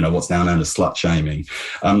do, what's now known as slut shaming.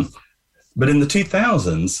 But in the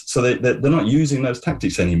 2000s, so they're not using those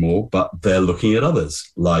tactics anymore, but they're looking at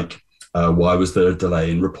others, like why was there a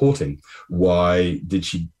delay in reporting? Why did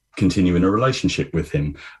she continue in a relationship with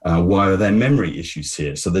him? Why are there memory issues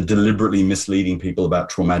here? So they're deliberately misleading people about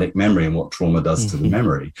traumatic memory and what trauma does to the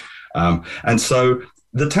memory. And so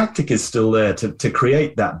the tactic is still there to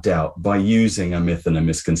create that doubt by using a myth and a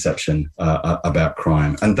misconception about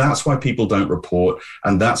crime. And that's why people don't report.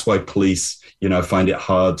 And that's why police, find it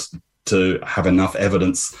hard to have enough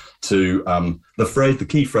evidence to, the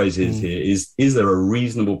key phrase is there a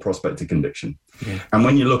reasonable prospect of conviction? Yeah. And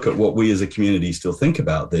when you look at what we as a community still think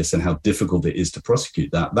about this and how difficult it is to prosecute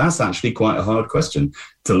that's actually quite a hard question,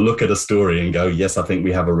 to look at a story and go, yes, I think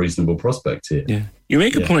we have a reasonable prospect here. Yeah. You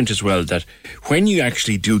make a point as well that when you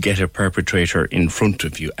actually do get a perpetrator in front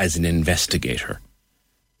of you as an investigator,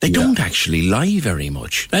 they don't actually lie very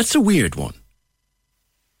much. That's a weird one.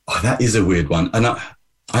 Oh, that is a weird one. And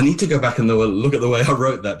I need to go back and look at the way I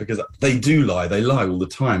wrote that, because they do lie. They lie all the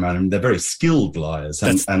time, and they're very skilled liars.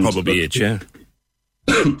 That's probably it, yeah.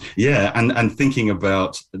 Yeah, and thinking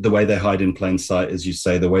about the way they hide in plain sight, as you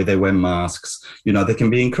say, the way they wear masks, they can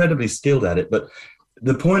be incredibly skilled at it. But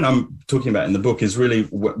the point I'm talking about in the book is really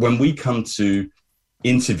when we come to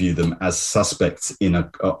interview them as suspects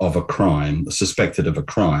of a crime, suspected of a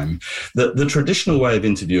crime, the traditional way of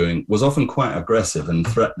interviewing was often quite aggressive and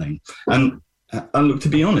threatening. And look, to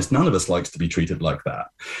be honest, none of us likes to be treated like that.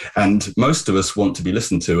 And most of us want to be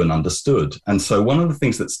listened to and understood. And so one of the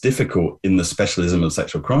things that's difficult in the specialism of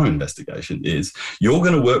sexual crime investigation is you're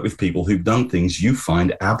going to work with people who've done things you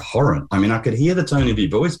find abhorrent. I mean, I could hear the tone of your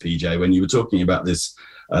voice, PJ, when you were talking about this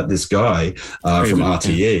guy from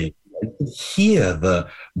RTE. I could hear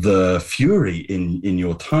the fury in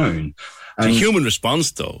your tone. It's a human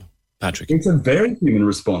response, though, Patrick. It's a very human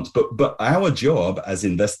response, but our job as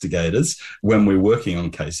investigators, when we're working on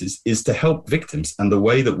cases, is to help victims. And the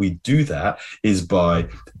way that we do that is by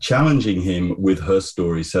challenging him with her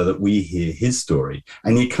story so that we hear his story.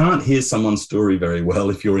 And you can't hear someone's story very well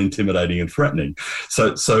if you're intimidating and threatening.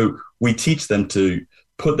 So we teach them to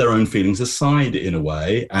put their own feelings aside in a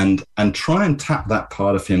way and try and tap that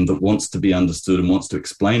part of him that wants to be understood and wants to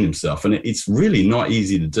explain himself. And it's really not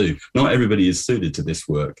easy to do. Not everybody is suited to this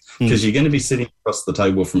work because you're going to be sitting across the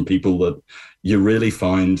table from people that you really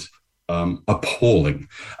find appalling.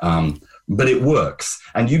 But it works.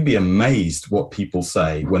 And you'd be amazed what people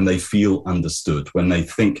say when they feel understood, when they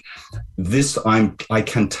think I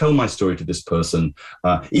can tell my story to this person,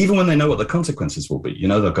 even when they know what the consequences will be.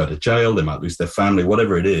 They'll go to jail, they might lose their family,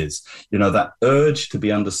 whatever it is. That urge to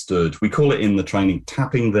be understood, we call it in the training,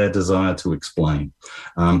 tapping their desire to explain.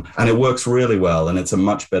 And it works really well. And it's a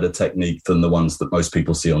much better technique than the ones that most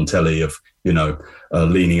people see on telly of,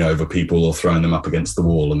 leaning over people or throwing them up against the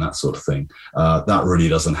wall and that sort of thing. That really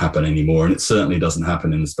doesn't happen anymore. And it certainly doesn't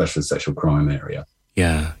happen in the specialist sexual crime area.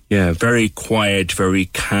 Yeah. Very quiet, very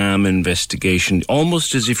calm investigation,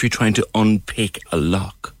 almost as if you're trying to unpick a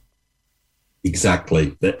lock.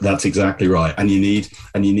 Exactly. That's exactly right. And you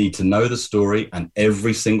need to know the story and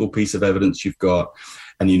every single piece of evidence you've got,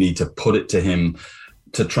 and you need to put it to him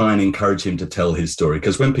to try and encourage him to tell his story.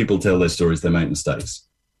 Because when people tell their stories, they make mistakes.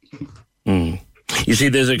 You see,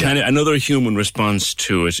 there's a kind of another human response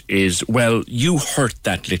to it is, well, you hurt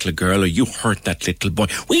that little girl or you hurt that little boy.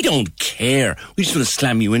 We don't care. We just want to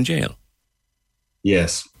slam you in jail.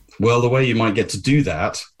 Yes. Well, the way you might get to do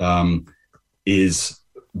that is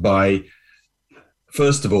by,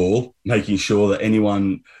 first of all, making sure that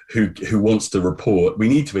anyone who wants to report, we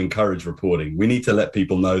need to encourage reporting. We need to let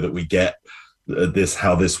people know that we get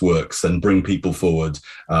how this works and bring people forward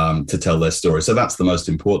to tell their story. So that's the most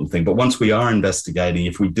important thing. But once we are investigating,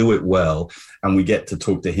 if we do it well and we get to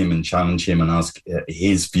talk to him and challenge him and ask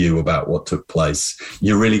his view about what took place,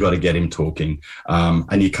 you really got to get him talking.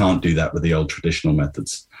 And you can't do that with the old traditional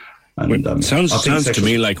methods. And sounds to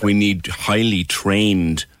me like we need highly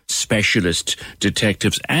trained specialist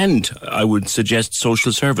detectives and, I would suggest,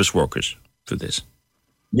 social service workers for this.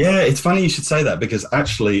 Yeah, it's funny you should say that because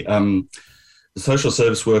actually social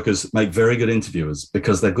service workers make very good interviewers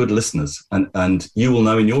because they're good listeners. And you will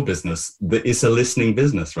know in your business that it's a listening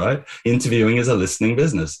business, right? Interviewing is a listening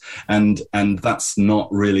business. And that's not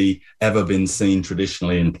really ever been seen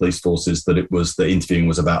traditionally in police forces that the interviewing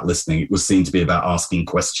was about listening. It was seen to be about asking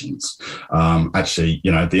questions. Actually,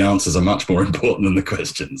 the answers are much more important than the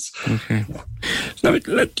questions. Okay. Now,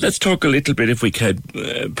 let's talk a little bit, if we could,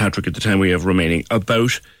 Patrick, at the time we have remaining,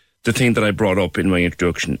 about the thing that I brought up in my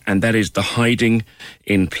introduction, and that is the hiding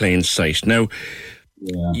in plain sight. Now,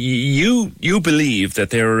 you believe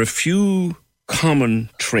that there are a few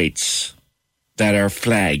common traits that are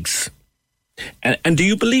flags. And do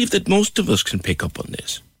you believe that most of us can pick up on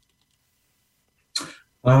this?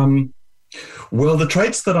 Well, the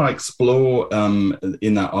traits that I explore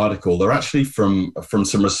in that article, they're actually from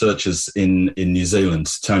some researchers in New Zealand,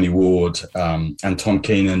 Tony Ward and Tom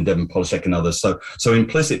Keenan, Devon Polishek and others. So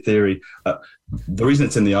implicit theory, the reason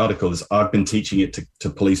it's in the article is I've been teaching it to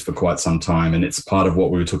police for quite some time, and it's part of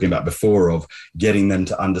what we were talking about before of getting them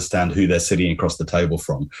to understand who they're sitting across the table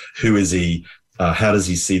from. Who is he? How does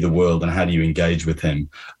he see the world, and how do you engage with him?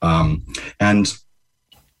 And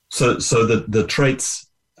so the traits...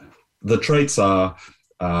 The traits are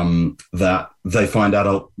that they find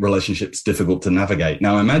adult relationships difficult to navigate.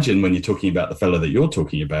 Now, imagine when you're talking about the fellow that you're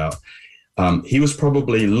talking about, he was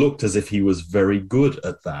probably looked as if he was very good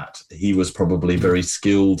at that. He was probably very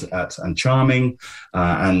skilled at and charming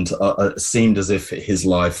and seemed as if his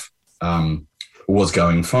life was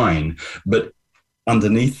going fine. But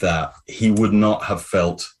underneath that, he would not have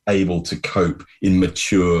felt able to cope in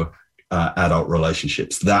mature adult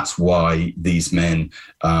relationships. That's why these men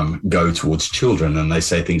go towards children, and they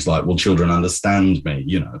say things like, well, children understand me,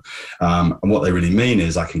 and what they really mean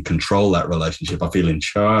is I can control that relationship. I feel in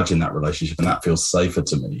charge in that relationship, and that feels safer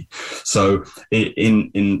to me. So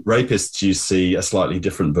in rapists, you see a slightly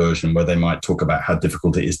different version where they might talk about how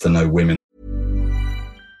difficult it is to know women.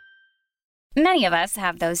 Many of us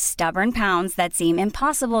have those stubborn pounds that seem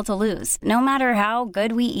impossible to lose, no matter how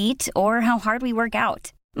good we eat or how hard we work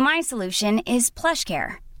out. My solution is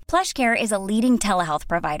PlushCare. PlushCare is a leading telehealth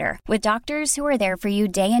provider with doctors who are there for you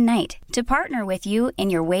day and night to partner with you in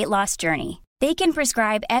your weight loss journey. They can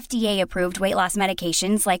prescribe FDA-approved weight loss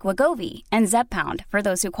medications like Wegovy and Zepbound for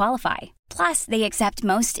those who qualify. Plus, they accept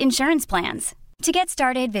most insurance plans. To get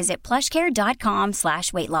started, visit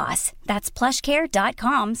plushcare.com/weightloss. That's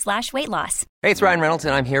plushcare.com/weightloss. Hey, it's Ryan Reynolds,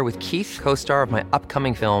 and I'm here with Keith, co-star of my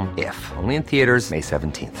upcoming film, If, only in theaters May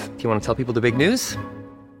 17th. Do you want to tell people the big news?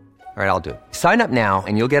 All right, I'll do it. Sign up now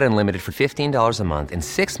and you'll get unlimited for $15 a month and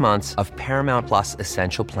 6 months of Paramount Plus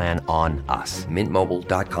Essential Plan on us.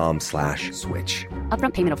 Mintmobile.com/switch.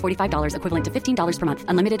 Upfront payment of $45 equivalent to $15 per month.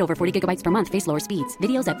 Unlimited over 40 gigabytes per month. Face lower speeds.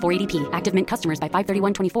 Videos at 480p. Active Mint customers by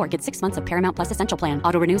 531.24 get 6 months of Paramount Plus Essential Plan.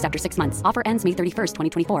 Auto renews after 6 months. Offer ends May 31st,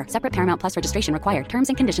 2024. Separate Paramount Plus registration required. Terms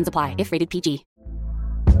and conditions apply if rated PG.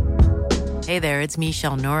 Hey there, it's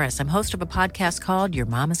Michelle Norris. I'm host of a podcast called Your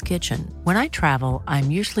Mama's Kitchen. When I travel, I'm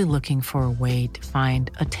usually looking for a way to find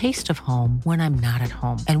a taste of home when I'm not at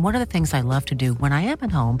home. And one of the things I love to do when I am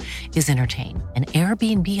at home is entertain. And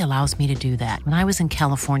Airbnb allows me to do that. When I was in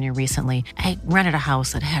California recently, I rented a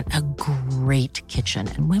house that had a great kitchen.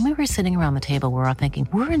 And when we were sitting around the table, we were all thinking,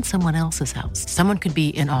 we're in someone else's house. Someone could be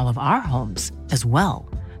in all of our homes as well.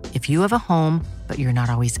 If you have a home, but you're not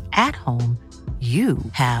always at home, you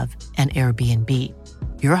have an Airbnb.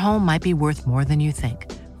 Your home might be worth more than you think.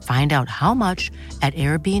 Find out how much at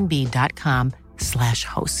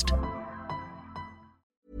airbnb.com/host.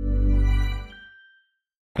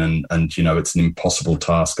 And it's an impossible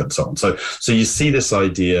task and so on. So you see this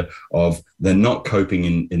idea of they're not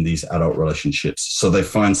coping in these adult relationships. So they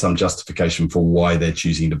find some justification for why they're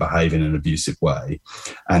choosing to behave in an abusive way.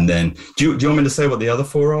 And then, do you want me to say what the other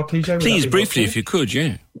four are, PJ? Please, briefly, if you could,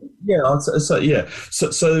 yeah. Yeah,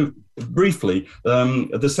 So briefly,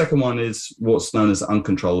 the second one is what's known as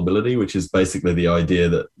uncontrollability, which is basically the idea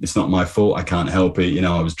that it's not my fault, I can't help it,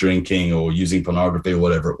 I was drinking or using pornography or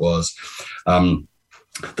whatever it was.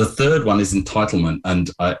 The third one is entitlement,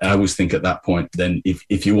 and I always think at that point, then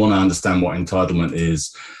if you want to understand what entitlement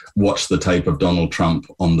is, watch the tape of Donald Trump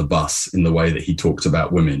on the bus in the way that he talks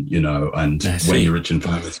about women, and when you're rich and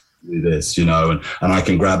famous, do this, and I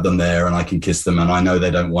can grab them there and I can kiss them and I know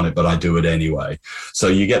they don't want it, but I do it anyway. So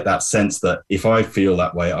you get that sense that if I feel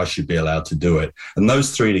that way, I should be allowed to do it. And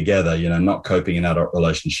those three together, not coping in adult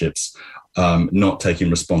relationships, not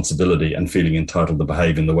taking responsibility and feeling entitled to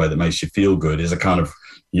behave in the way that makes you feel good is a kind of,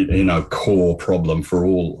 core problem for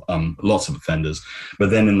all, lots of offenders.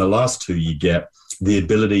 But then in the last two, you get the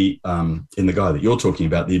ability, in the guy that you're talking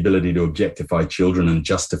about, the ability to objectify children and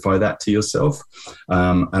justify that to yourself.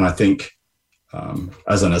 And I think,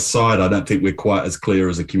 as an aside, I don't think we're quite as clear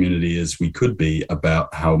as a community as we could be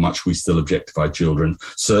about how much we still objectify children.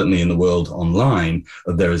 Certainly in the world online,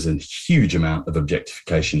 there is a huge amount of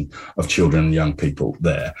objectification of children and young people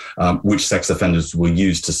there, which sex offenders will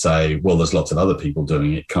use to say, well, there's lots of other people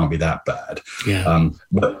doing it, can't be that bad. Yeah.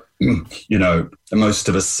 But most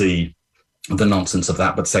of us see the nonsense of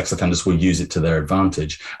that, but sex offenders will use it to their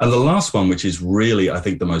advantage. And the last one, which is really, I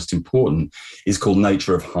think, the most important, is called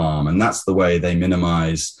nature of harm. And that's the way they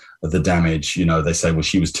minimize the damage. They say, well,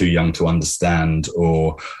 she was too young to understand,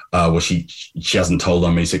 or, well, she hasn't told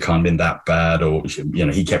on me, so it can't have been that bad, or,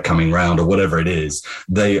 he kept coming round, or whatever it is.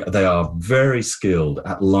 They are very skilled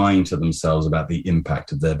at lying to themselves about the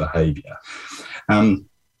impact of their behavior.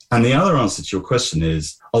 And the other answer to your question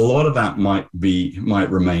is a lot of that might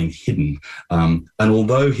remain hidden. And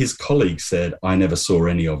although his colleague said, I never saw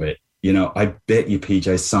any of it, I bet you,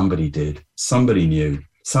 PJ, somebody did. Somebody knew.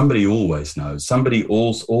 Somebody always knows. Somebody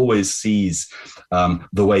always sees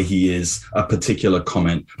the way he is, a particular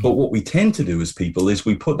comment. But what we tend to do as people is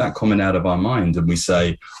we put that comment out of our mind and we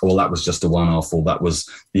say, oh, well, that was just a one-off, or that was,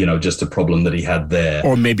 just a problem that he had there.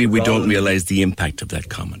 Or maybe we don't realize the impact of that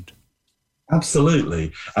comment.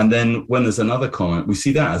 Absolutely. And then when there's another comment, we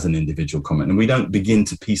see that as an individual comment, and we don't begin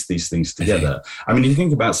to piece these things together. I mean, you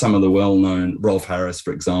think about some of the well-known, Rolf Harris,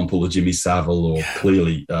 for example, or Jimmy Savile, or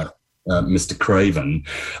clearly Mr. Craven.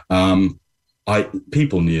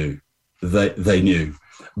 People knew. They knew.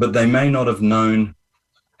 But they may not have known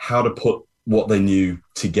how to put what they knew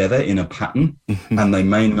together in a pattern, and they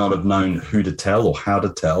may not have known who to tell or how to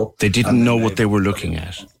tell. They didn't know what they were looking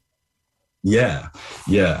at. Yeah.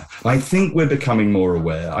 I think we're becoming more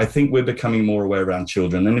aware. I think we're becoming more aware around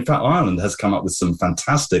children. And in fact, Ireland has come up with some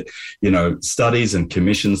fantastic, studies and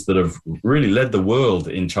commissions that have really led the world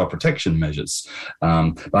in child protection measures.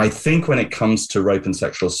 But I think when it comes to rape and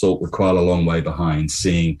sexual assault, we're quite a long way behind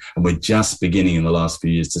and we're just beginning in the last few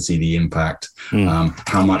years to see the impact,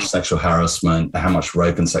 how much sexual harassment, how much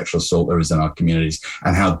rape and sexual assault there is in our communities,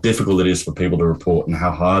 and how difficult it is for people to report and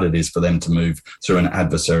how hard it is for them to move through an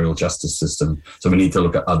adversarial justice system. So we need to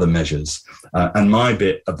look at other measures. And my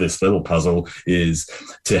bit of this little puzzle is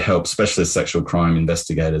to help specialist sexual crime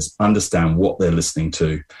investigators understand what they're listening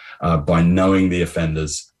to by knowing the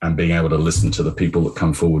offenders and being able to listen to the people that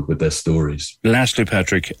come forward with their stories. Lastly,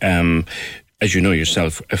 Patrick, as you know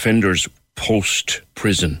yourself, offenders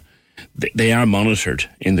post-prison, they are monitored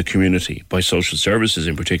in the community by social services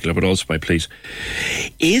in particular, but also by police.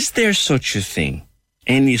 Is there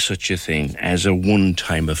any such a thing as a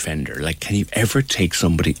one-time offender? Like, can you ever take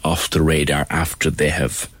somebody off the radar after they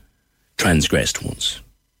have transgressed once?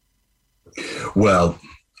 Well,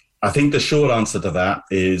 I think the short answer to that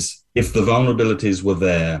is if the vulnerabilities were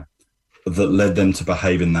there that led them to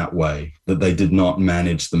behave in that way, that they did not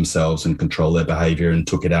manage themselves and control their behavior and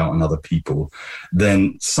took it out on other people,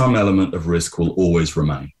 then some element of risk will always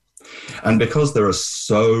remain. And because there are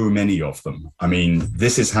so many of them, I mean,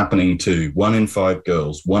 this is happening to 1 in 5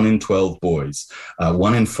 girls, 1 in 12 boys,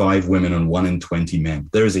 1 in 5 women, and 1 in 20 men.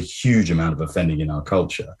 There is a huge amount of offending in our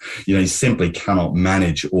culture. You simply cannot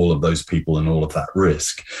manage all of those people and all of that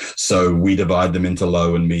risk. So we divide them into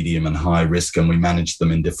low and medium and high risk, and we manage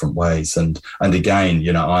them in different ways. And again,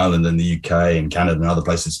 Ireland and the UK and Canada and other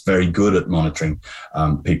places very good at monitoring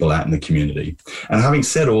people out in the community. And having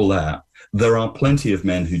said all that, there are plenty of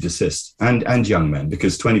men who desist, and young men,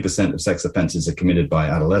 because 20% of sex offences are committed by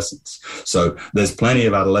adolescents. So there's plenty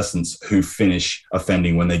of adolescents who finish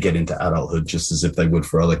offending when they get into adulthood, just as if they would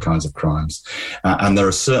for other kinds of crimes. And there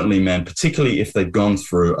are certainly men, particularly if they've gone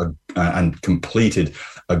through and completed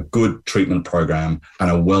a good treatment program and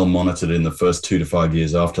are well monitored in the first 2 to 5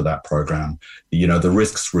 years after that program, the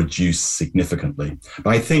risks reduce significantly.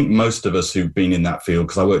 But I think most of us who've been in that field,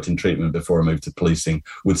 because I worked in treatment before I moved to policing,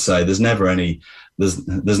 would say there's no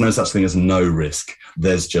such thing as no risk.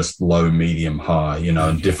 There's just low, medium, high,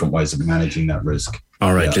 and different ways of managing that risk.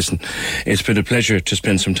 All right, Listen, it's been a pleasure to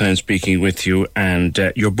spend some time speaking with you, and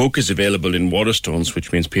your book is available in Waterstones,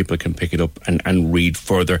 which means people can pick it up and read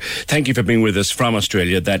further. Thank you for being with us from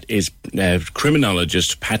Australia. That is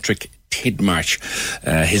criminologist Patrick Tidmarsh.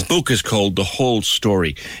 His book is called The Whole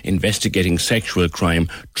Story, Investigating Sexual Crime,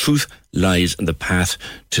 Truth, Lies and the Path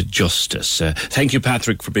to Justice. Thank you,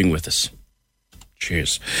 Patrick, for being with us.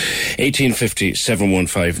 Cheers. 1850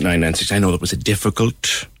 715 996. I know that was a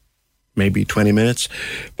difficult, maybe 20 minutes,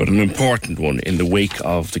 but an important one in the wake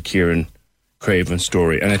of the Kieran Craven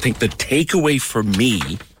story. And I think the takeaway for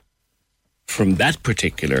me from that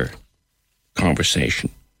particular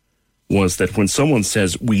conversation was that when someone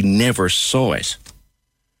says we never saw it,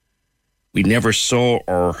 we never saw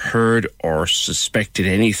or heard or suspected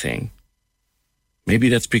anything, maybe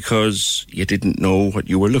that's because you didn't know what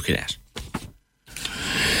you were looking at.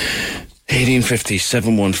 1850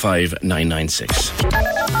 715 996.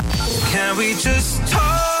 Can we just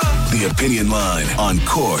talk? The Opinion Line on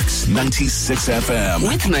Cork's 96 FM.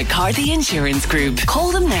 With McCarthy Insurance Group.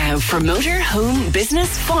 Call them now for motor, home,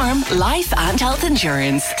 business, farm, life and health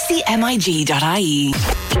insurance. See MIG.ie.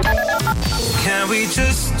 Can we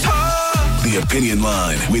just talk? The Opinion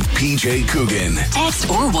Line with PJ Coogan. Text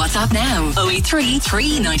or WhatsApp now. 083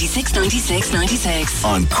 396 96 96.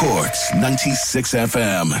 On Cork's 96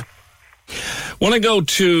 FM. Want to go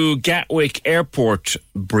to Gatwick Airport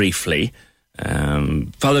briefly.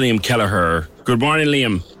 Father Liam Kelleher. Good morning,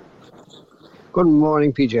 Liam. Good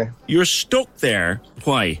morning, PJ. You're stuck there.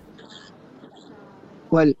 Why?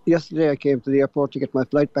 Well, yesterday I came to the airport to get my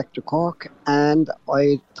flight back to Cork, and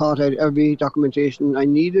I thought I had every documentation I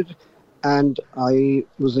needed, and I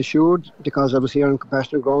was assured, because I was here on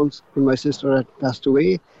compassionate grounds when my sister had passed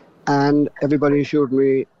away, and everybody assured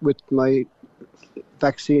me with my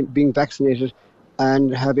vaccine, being vaccinated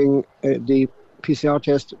and having the PCR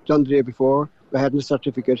test done the day before, I had a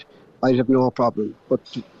certificate, I'd have no problem.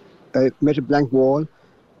 But I met a blank wall,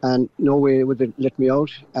 and no way would they let me out,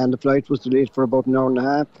 and the flight was delayed for about an hour and a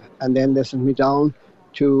half, and then they sent me down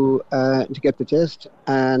to get the test,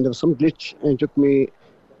 and there was some glitch, and it took me,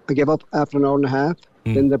 I gave up after an hour and a half.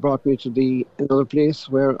 Then they brought me to another place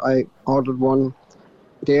where I ordered one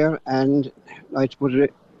there, and I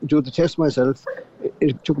would do the test myself,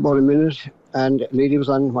 it took about a minute, and a lady was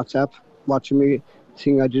on WhatsApp watching me,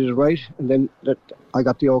 seeing I did it right, and then that I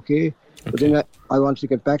got the okay. But then I wanted to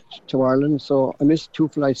get back to Ireland, so I missed 2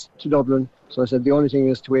 flights to Dublin. So I said the only thing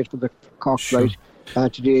is to wait for the Cork flight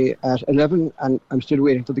today at 11, and I'm still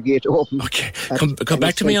waiting for the gate to open. Okay, come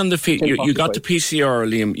back to me on the you got the PCR,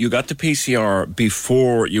 Liam. You got the PCR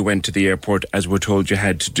before you went to the airport, as we're told you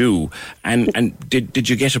had to do. And did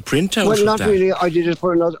you get a printout? Well, not that? really. I did it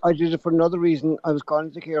for another reason. I was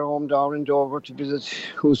calling the care home down in Dover to visit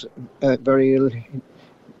who's very ill.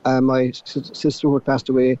 My sister who had passed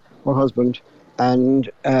away, her husband, and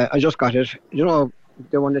I just got it. You know,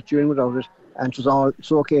 they won't let you in without it, and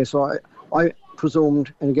it's okay. So I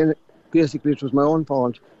presumed, and again, basically it was my own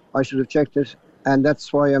fault. I should have checked it, and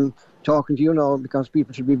that's why I'm talking to you now, because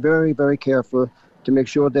people should be very, very careful to make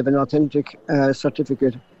sure they have an authentic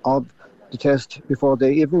certificate of the test before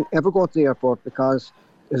they even ever go to the airport, because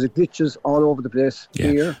there's glitches all over the place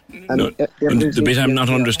here. And the bit I'm not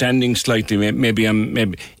understanding slightly,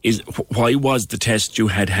 is why was the test you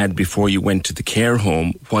had before you went to the care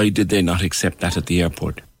home? Why did they not accept that at the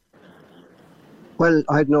airport? Well,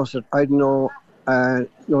 I had no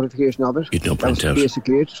notification of it. You'd no printout.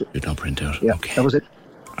 Basically it. You'd no printout. Yeah, okay. That was it.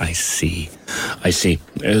 I see.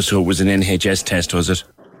 So it was an NHS test, was it?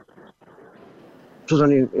 It was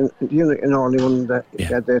only an only one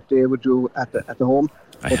that they would do at the home.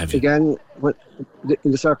 Again,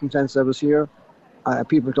 in the circumstances I was here,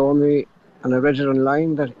 people told me, and I read it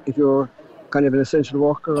online, that if you're kind of an essential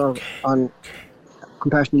worker or on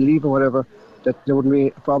compassionate leave or whatever, that there wouldn't be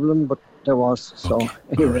a problem, but there was. So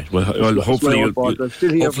anyway, right. Well, hopefully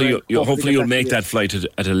you'll make that flight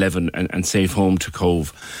at 11 and safe home to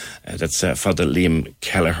Cove. That's Father Liam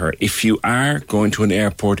Kelleher. If you are going to an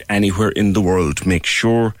airport anywhere in the world, make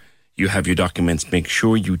sure you have your documents. Make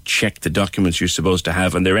sure you check the documents you're supposed to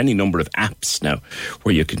have. And there are any number of apps now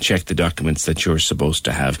where you can check the documents that you're supposed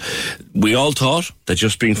to have. We all thought that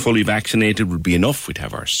just being fully vaccinated would be enough. We'd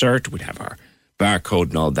have our cert, we'd have our barcode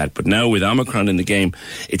and all that. But now with Omicron in the game,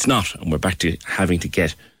 it's not. And we're back to having to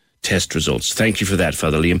get test results. Thank you for that,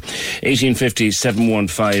 Father Liam. 1850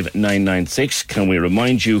 715 996. Can we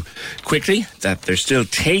remind you quickly that they're still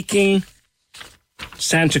taking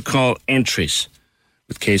Santa call entries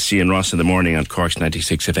with KC and Ross in the morning on Cork's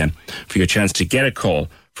 96 FM. For your chance to get a call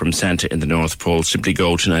from Santa in the North Pole, simply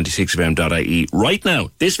go to 96fm.ie right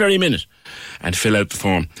now, this very minute, and fill out the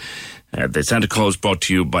form. The Santa Call is brought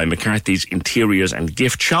to you by McCarthy's Interiors and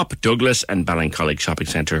Gift Shop, Douglas and Ballincollig Shopping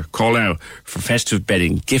Centre. Call now for festive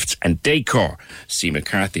bedding, gifts and decor. See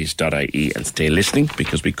mccarthys.ie and stay listening,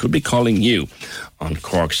 because we could be calling you on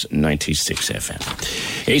Cork's 96 FM.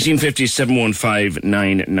 1850 715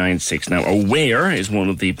 996. Now, Aware is one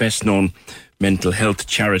of the best known mental health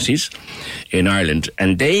charities in Ireland,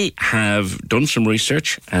 and they have done some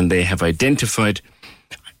research and they have identified,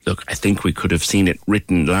 look, I think we could have seen it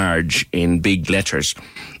written large in big letters,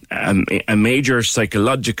 a major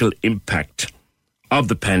psychological impact of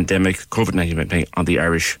the pandemic, COVID-19 pandemic, on the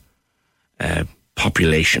Irish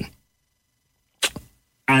population.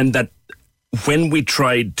 And that when we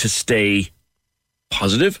tried to stay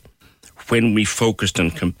positive, when we focused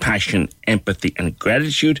on compassion, empathy and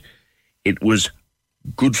gratitude, it was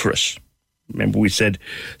good for us. Remember, we said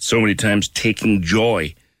so many times, taking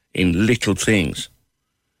joy in little things.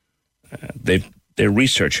 Their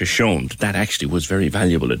research has shown that actually was very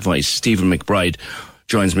valuable advice. Stephen McBride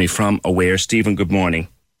joins me from Aware. Stephen, good morning.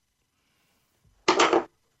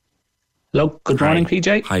 Hello, good morning,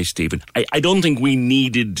 PJ. Hi, Stephen. I don't think we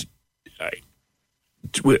needed...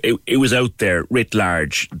 It was out there writ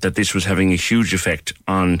large that this was having a huge effect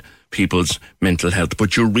on people's mental health,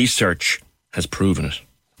 but your research has proven it.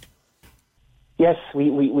 Yes,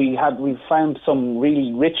 we've found some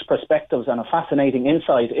really rich perspectives and a fascinating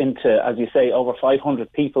insight into, as you say, over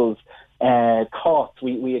 500 people's thoughts.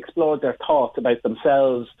 We explored their thoughts about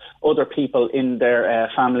themselves, other people in their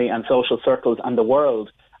family and social circles, and the world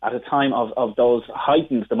at a time of those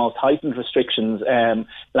the most heightened restrictions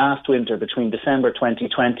last winter, between December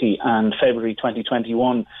 2020 and February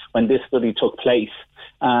 2021, when this study took place.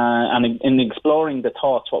 And in exploring the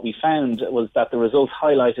thoughts, what we found was that the results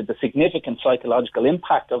highlighted the significant psychological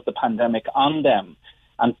impact of the pandemic on them.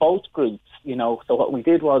 And both groups, so what we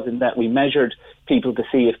did was in that we measured people to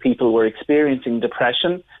see if people were experiencing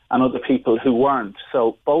depression and other people who weren't.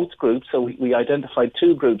 So both groups, we identified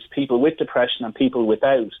two groups, people with depression and people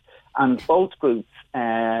without. And both groups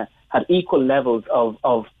had equal levels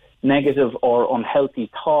of negative or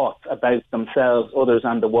unhealthy thoughts about themselves, others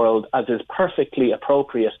and the world, as is perfectly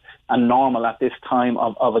appropriate and normal at this time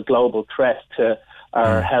of a global threat to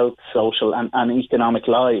our health, social and economic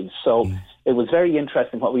lives. So it was very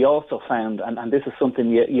interesting. What we also found, and this is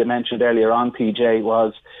something you mentioned earlier on, PJ,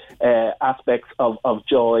 was aspects of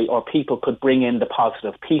joy, or people could bring in the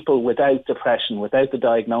positive. People without depression, without the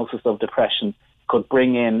diagnosis of depression, could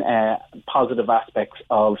bring in positive aspects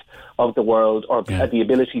of the world, or the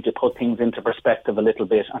ability to put things into perspective a little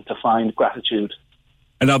bit and to find gratitude.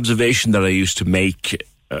 An observation that I used to make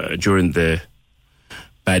during the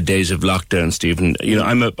bad days of lockdown, Stephen, you know,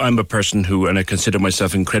 I'm a person who, and I consider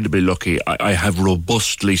myself incredibly lucky, I have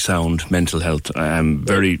robustly sound mental health.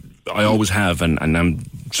 I always have, and I'm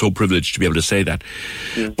so privileged to be able to say that.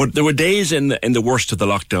 But there were days in the worst of the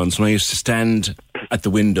lockdowns when I used to stand at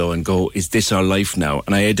the window and go, is this our life now?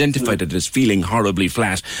 And I identified it as feeling horribly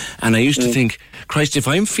flat. And I used to think, Christ, if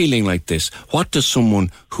I'm feeling like this, what does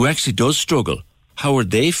someone who actually does struggle, how are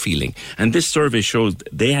they feeling? And this survey shows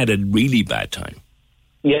they had a really bad time.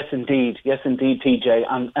 Yes, indeed,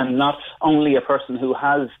 PJ, and not only a person who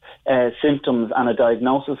has symptoms and a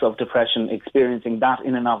diagnosis of depression experiencing that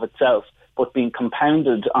in and of itself, but being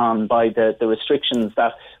compounded on by the restrictions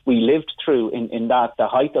that we lived through in the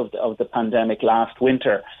height of the pandemic last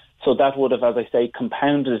winter. So that would have, as I say,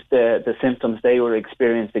 compounded the symptoms they were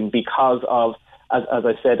experiencing because of, as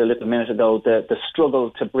I said a little minute ago, the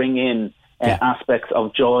struggle to bring in aspects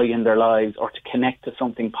of joy in their lives, or to connect to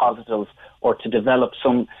something positive, or to develop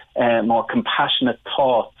some more compassionate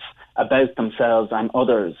thoughts about themselves and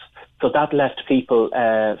others. So that left people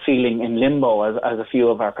feeling in limbo, as a few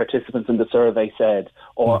of our participants in the survey said,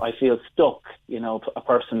 or I feel stuck, you know, a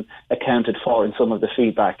person accounted for in some of the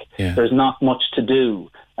feedback. There's not much to do.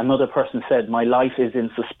 Another person said, my life is in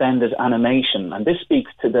suspended animation. And this speaks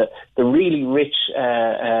to the really rich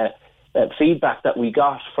feedback that we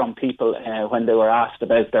got from people when they were asked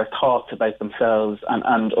about their thoughts about themselves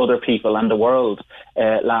and other people and the world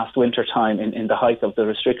last winter time in the height of the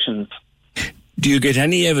restrictions. Do you get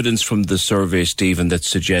any evidence from the survey, Stephen, that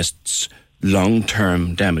suggests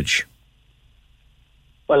long-term damage?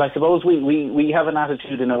 Well, I suppose we have an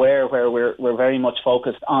attitude in Aware where we're very much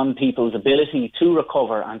focused on people's ability to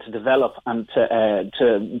recover and to develop and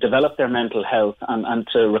to develop their mental health and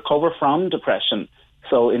to recover from depression.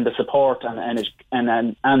 So in the support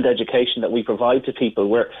and education that we provide to people,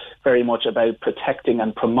 we're very much about protecting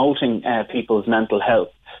and promoting people's mental health.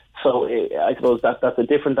 So I suppose that's a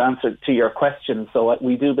different answer to your question. So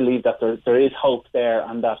we do believe that there is hope there,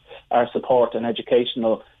 and that our support and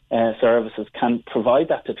educational services can provide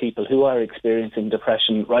that to people who are experiencing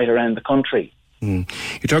depression right around the country. You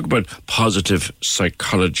talk about positive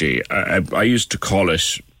psychology. I used to call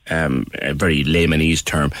it, a very laymanese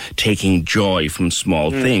term, taking joy from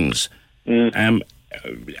small things.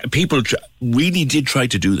 People really did try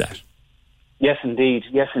to do that. Yes,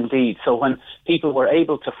 indeed. So when people were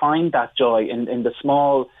able to find that joy in the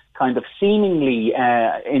small, kind of seemingly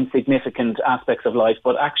insignificant aspects of life,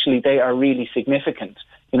 but actually they are really significant.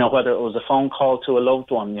 You know, whether it was a phone call to a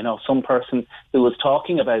loved one, you know, some person who was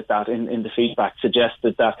talking about that in the feedback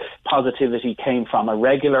suggested that positivity came from a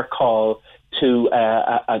regular call to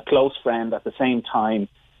a close friend at the same time,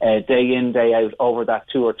 day in, day out, over that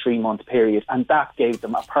 2 or 3 month period. And that gave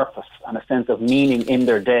them a purpose and a sense of meaning in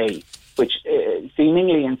their day, which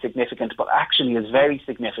seemingly insignificant, but actually is very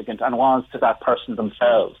significant and was to that person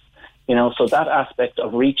themselves. You know, so that aspect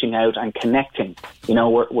of reaching out and connecting, you know,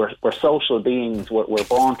 we're social beings, we're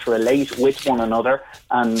born to relate with one another,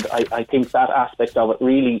 and I think that aspect of it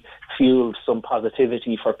really fueled some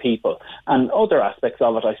positivity for people. And other aspects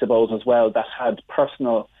of it, I suppose, as well, that had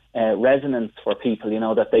personal resonance for people, you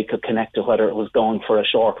know, that they could connect to, whether it was going for a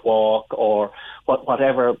short walk or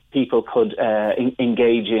whatever people could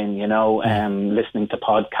engage in, you know, listening to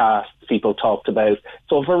podcasts people talked about.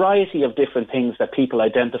 So a variety of different things that people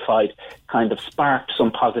identified kind of sparked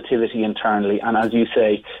some positivity internally, and as you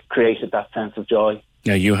say, created that sense of joy.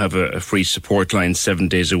 Now, you have a free support line 7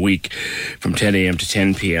 days a week from 10 a.m. to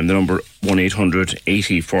 10 p.m. The number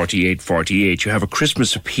 1-800-80-48-48. You have a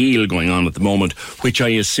Christmas appeal going on at the moment, which I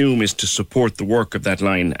assume is to support the work of that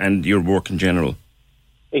line and your work in general.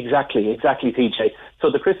 Exactly, PJ. So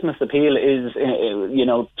the Christmas appeal is,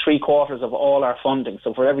 3/4 of all our funding.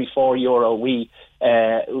 So for every €4 we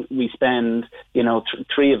spend,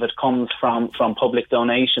 3 of it comes from public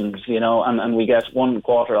donations, and we get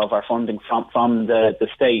 1/4 of our funding from the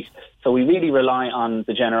state. So we really rely on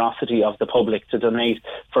the generosity of the public to donate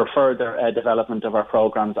for further development of our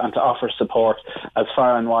programmes and to offer support as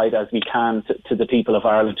far and wide as we can to the people of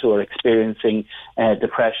Ireland who are experiencing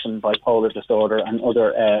depression, bipolar disorder and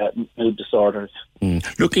other mood disorders.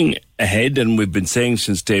 Looking ahead, and we've been saying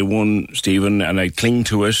since day one, Stephen, and I cling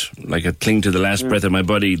to it, like I cling to the last breath of my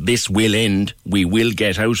body, this will end, we will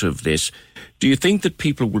get out of this. Do you think that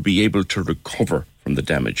people will be able to recover from the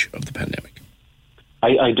damage of the pandemic?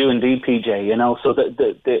 I do indeed, PJ. So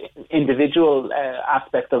the individual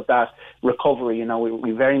aspect of that recovery,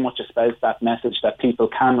 we very much espouse that message that people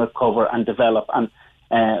can recover and develop and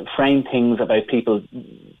frame things about people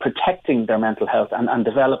protecting their mental health and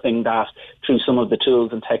developing that through some of the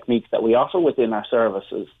tools and techniques that we offer within our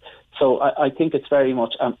services. So I think it's very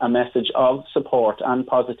much a message of support and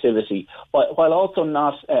positivity, while also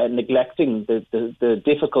not neglecting the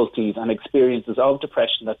difficulties and experiences of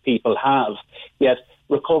depression that people have. Yet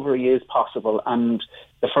recovery is possible, and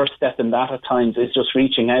the first step in that at times is just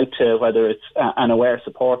reaching out to, whether it's an aware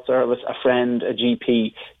support service, a friend, a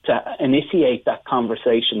GP, to initiate that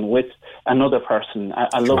conversation with another person,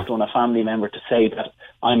 a loved one, a family member, to say that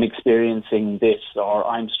I'm experiencing this or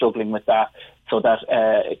I'm struggling with that, so that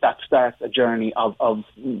that starts a journey of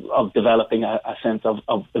developing a sense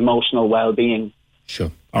of emotional well-being.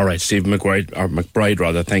 Sure. All right, Steve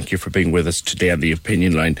McBride, thank you for being with us today on the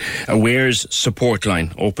Opinion Line. Aware's support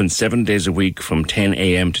line, open 7 days a week from 10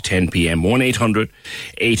 a.m. to 10 p.m. 1-800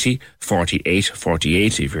 80 48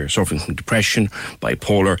 48. If you're suffering from depression,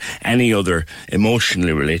 bipolar, any other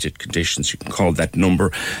emotionally related conditions, you can call that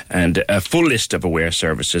number. And a full list of Aware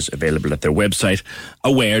services available at their website,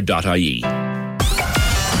 aware.ie.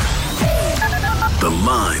 The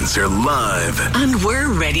lines are live. And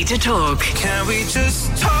we're ready to talk. Can we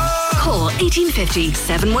just talk? Call 1850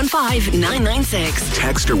 715 996.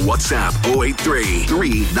 Text or WhatsApp 083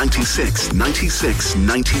 396 96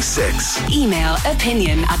 96. Email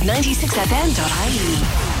opinion@96fm.ie.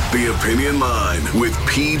 The Opinion Line with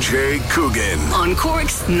PJ Coogan on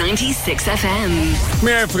Cork's 96 FM.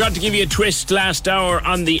 Mayor, I forgot to give you a twist last hour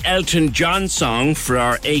on the Elton John song for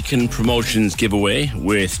our Aiken Promotions giveaway,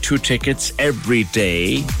 with 2 tickets every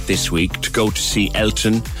day this week to go to see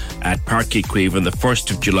Elton at Park Equive on the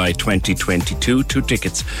 1st of July 2022. 2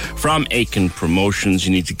 tickets from Aiken Promotions.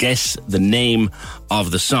 You need to guess the name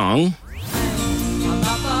of the song.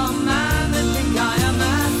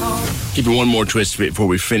 Give you one more twist before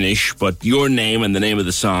we finish, but your name and the name of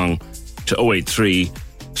the song to 083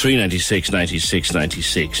 396 96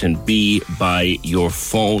 96, and be by your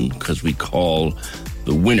phone because we call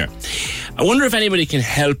the winner. I wonder if anybody can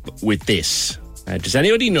help with this. Does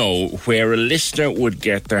anybody know where a listener would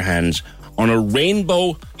get their hands on a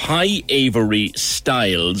Rainbow High Avery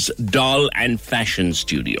Styles doll and fashion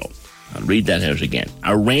studio? I'll read that out again.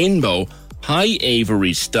 A Rainbow High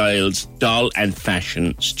Avery Styles doll and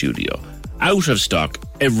fashion studio. Out of stock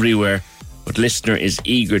everywhere, but listener is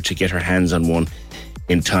eager to get her hands on one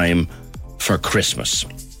in time for Christmas.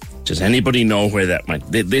 Does anybody know where that might?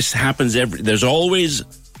 This happens there's always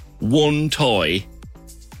one toy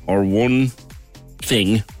or one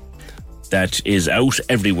thing that is out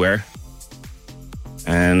everywhere,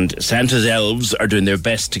 and Santa's elves are doing their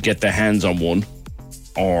best to get their hands on one,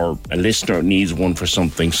 or a listener needs one for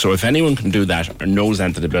something. So if anyone can do that or knows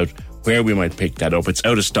anything about where we might pick that up, it's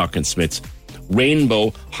out of stock in Smith's.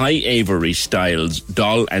 Rainbow High Avery Styles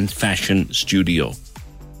doll and fashion studio.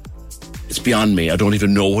 It's beyond me. I don't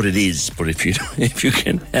even know what it is, but if you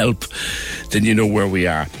can help, then you know where we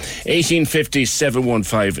are. 1850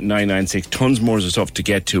 715 996. Tons more stuff to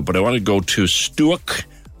get to, but I want to go to Stuart.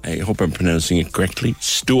 I hope I'm pronouncing it correctly.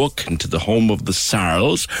 Stuart, into the home of the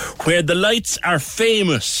Sarles, where the lights are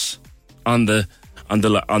famous on the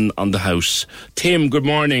house. Tim, good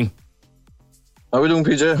morning. How are we doing,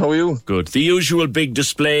 PJ? How are you? Good. The usual big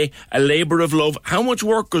display, a labour of love. How much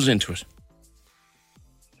work goes into it?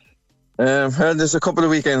 Well, there's a couple of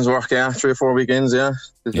weekends work, 3 or 4 weekends, yeah.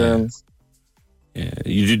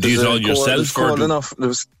 You do it all yourself? It was cold enough.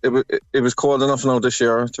 It was cold enough now this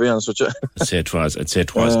year, to be honest with you. I'd say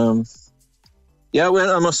it was. Yeah,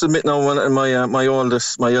 well, I must admit now, when my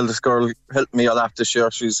eldest girl helped me a lot this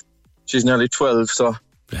year. She's nearly 12, so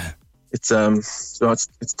it's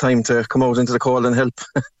time to come out into the cold and help.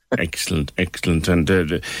 Excellent.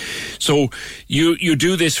 And so you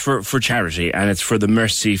do this for charity, and it's for the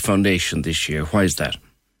Mercy Foundation this year. Why is that?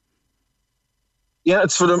 Yeah,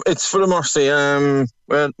 it's for the Mercy.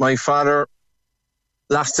 Well, my father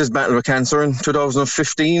lost his battle with cancer in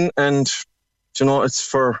 2015, and it's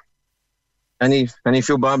for any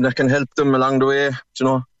few bob that can help them along the way.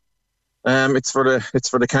 It's for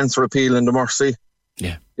the cancer appeal and the Mercy.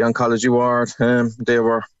 Yeah, the oncology ward. They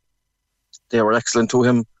were excellent to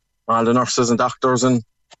him. All the nurses and doctors, and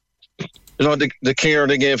the care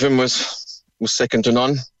they gave him was second to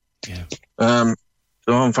none. Yeah. So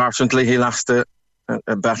unfortunately, he lost a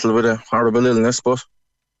battle with a horrible illness, but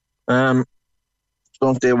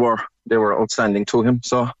they were outstanding to him.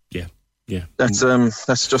 So yeah, Yeah, that's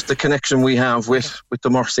just the connection we have with the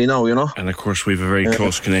Mercy now, you know. And of course, we have a very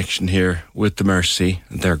close connection here with the Mercy.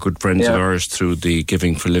 They're good friends of ours through the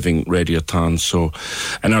Giving for Living Radiothon. So,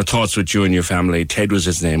 and our thoughts with you and your family. Ted was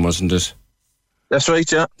his name, wasn't it? That's right.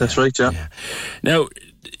 Yeah, that's right. Yeah. Now,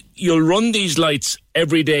 you'll run these lights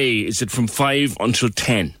every day. Is it from 5 until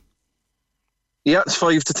 10? Yeah, it's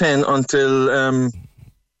 5 to 10 until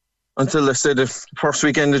let's say the first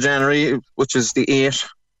weekend of January, which is the 8th.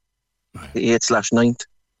 The 8/9th.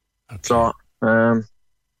 Okay. So, I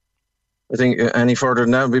think any further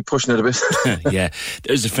than that would be pushing it a bit. Yeah.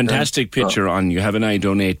 There's a fantastic picture on You Have an I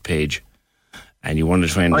Donate page, and you want to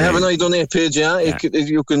find... I have an I Donate page, yeah. If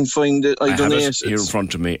you can find it, I Donate. Have it here in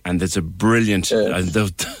front of me, and there's a brilliant...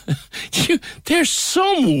 there's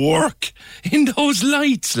some work in those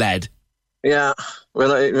lights, lad. Yeah.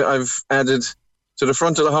 Well, I've added... To the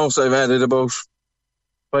front of the house, I've added about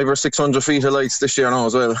 500 or 600 feet of lights this year now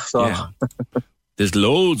as well. So. Yeah. There's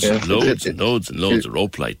loads of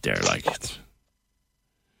rope light there, like it.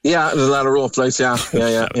 Yeah, there's a lot of rope lights. Yeah.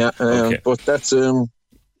 Okay. But that's now,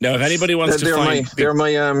 if anybody wants to find,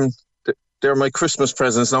 they're my Christmas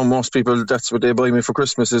presents now. Most people, that's what they buy me for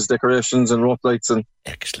Christmas is decorations and rope lights. And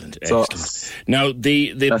excellent. Now,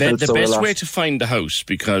 the best way to find the house,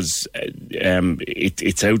 because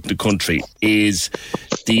it's out in the country, is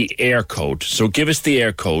the air code. So give us the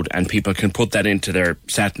air code, and people can put that into their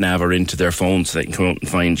sat nav or into their phone so they can come out and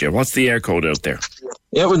find you. What's the air code out there?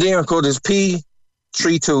 Yeah, well, the air code is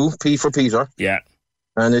P32, P for Peter. Yeah,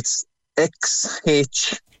 and it's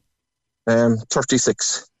XH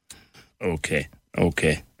 36. Okay.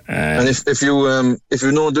 And if you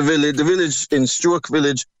know the village in Stuart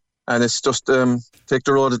Village, and it's just take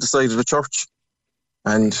the road at the side of the church,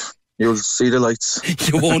 and you'll see the lights.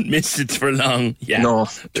 You won't miss it for long. Yeah. No.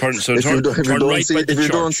 If you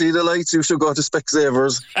don't see the lights, you should go to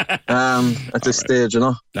Specsavers at this stage, you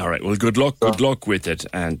know. All right. Well, good luck. Good luck with it,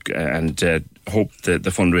 and hope that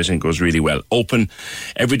the fundraising goes really well. Open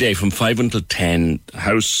every day from 5 until 10.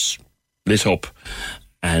 House lit up.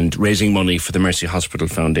 And raising money for the Mercy Hospital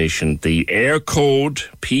Foundation. The air code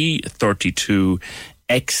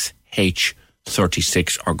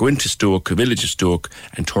P32XH36, or go into Stoke, the village of Stoke,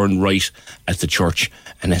 and turn right at the church.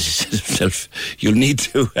 And as he said himself, you'll need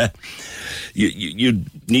to you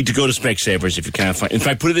need to go to Specsavers if you can't find. In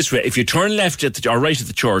fact, put it this way: if you turn left or right at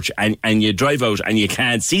the church and you drive out and you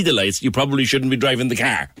can't see the lights, you probably shouldn't be driving the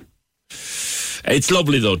car. It's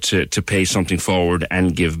lovely though to pay something forward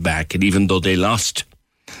and give back, and even though they lost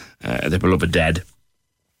their beloved dad,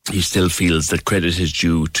 he still feels that credit is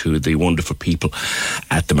due to the wonderful people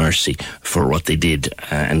at the Mercy for what they did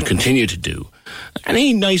and continue to do.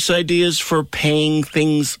 Any nice ideas for paying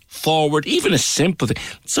things forward, even a simple thing?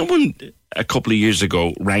 Someone a couple of years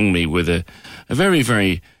ago rang me with a very,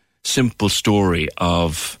 very simple story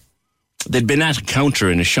of they'd been at a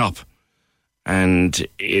counter in a shop, and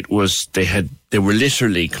it was they were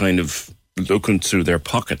literally kind of looking through their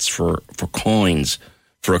pockets for coins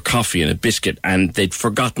for a coffee and a biscuit, and they'd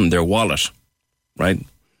forgotten their wallet, right?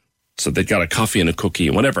 So they'd got a coffee and a cookie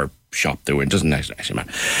in whatever shop they were in, doesn't actually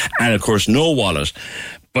matter. And of course, no wallet,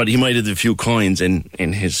 but he might have a few coins in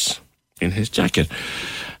his jacket.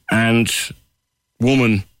 And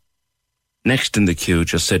woman next in the queue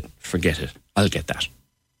just said, "Forget it, I'll get that."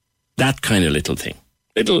 That kind of little thing.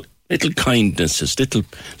 Little kindnesses,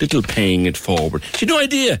 little paying it forward. She had no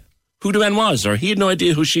idea who the man was, or he had no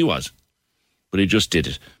idea who she was. But he just did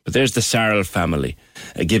it. But there's the Sarrell family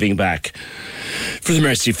giving back for the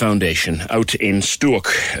Mercy Foundation out in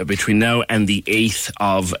Stoke between now and the 8th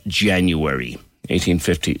of January.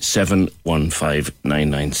 1850 715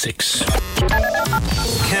 996.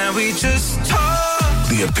 Can we just talk?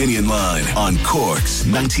 The Opinion Line on Cork's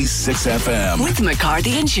 96 FM. With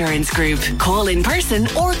McCarthy Insurance Group. Call in person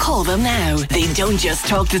or call them now. They don't just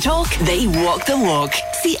talk the talk, they walk the walk.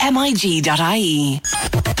 See MIG.ie.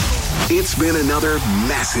 It's been another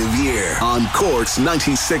massive year on Cork's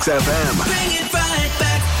 96 FM. Bring it right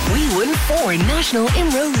back. We won 4 National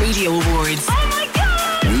IMRO Radio Awards. Oh my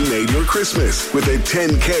God! We made your Christmas with a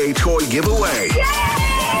 10K toy giveaway. Yay!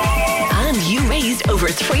 And you raised over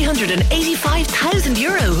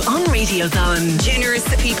 €385,000 on Radiothon. Generous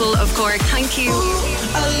people of Cork, thank you.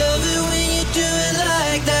 I love it when you do it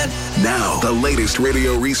like that. Now, the latest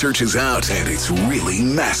radio research is out, and it's really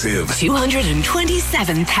massive.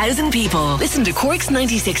 227,000 people listen to Cork's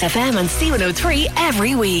 96 FM and C103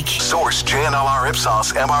 every week. Source JNLR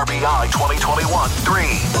Ipsos MRBI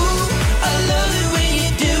 2021-3. I love it when you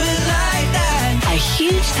do it like that. A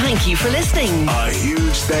huge thank you for listening. A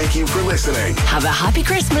huge thank you for listening. Have a happy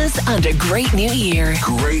Christmas and a great new year.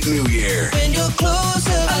 Great new year. When you're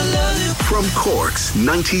closer, I love you. Cork's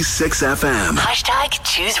 96 FM. Hashtag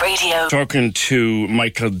Choose Radio. Talking to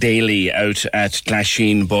Michael Daly out at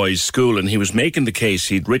Glasheen Boys School, and he was making the case.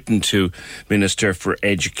 He'd written to Minister for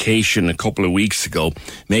Education a couple of weeks ago,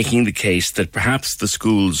 making the case that perhaps the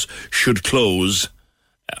schools should close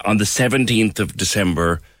on the 17th of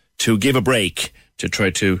December to give a break, to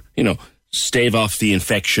try to, stave off the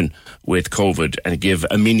infection with COVID and give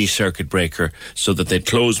a mini circuit breaker so that they'd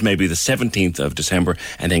close maybe the 17th of December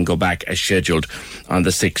and then go back as scheduled on the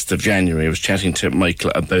 6th of January. I was chatting to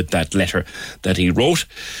Michael about that letter that he wrote.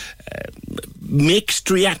 Mixed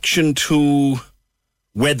reaction to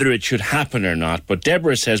whether it should happen or not, but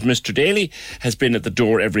Deborah says Mr. Daly has been at the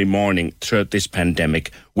door every morning throughout this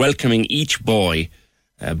pandemic, welcoming each boy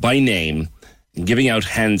by name and giving out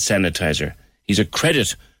hand sanitizer. He's a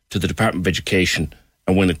credit to the Department of Education,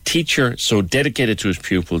 and when a teacher so dedicated to his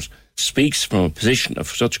pupils speaks from a position of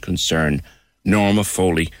such concern, Norma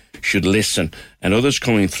Foley should listen. And others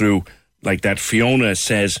coming through like that. Fiona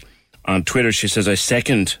says on Twitter, she says, I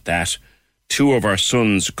second that. 2 of our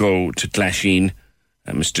sons go to Glasheen,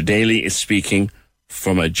 and Mr. Daly is speaking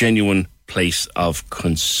from a genuine place of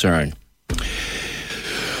concern.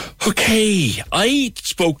 Okay, I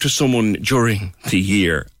spoke to someone during the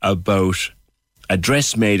year about a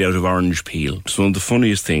dress made out of orange peel. It's one of the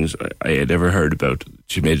funniest things I had ever heard about.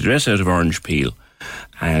 She made a dress out of orange peel,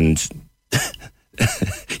 and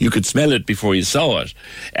you could smell it before you saw it.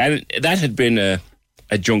 And that had been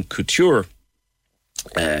a Junk Couture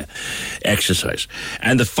exercise.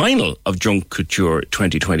 And the final of Junk Couture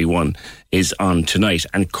 2021 is on tonight,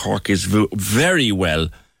 and Cork is very well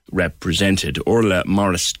represented. Orla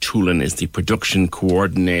Morris-Toolin is the production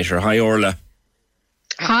coordinator. Hi, Orla.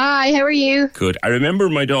 Hi, how are you? Good. I remember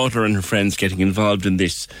my daughter and her friends getting involved in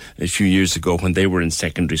this a few years ago when they were in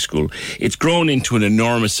secondary school. It's grown into an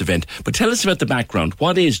enormous event. But tell us about the background.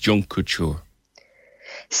 What is Junk Couture?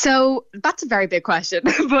 So that's a very big question,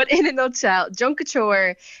 but in a nutshell, Junk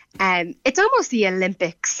Couture, it's almost the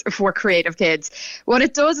Olympics for creative kids. What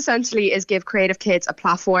it does essentially is give creative kids a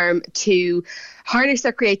platform to harness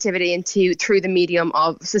their creativity through the medium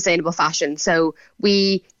of sustainable fashion. So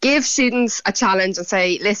we give students a challenge and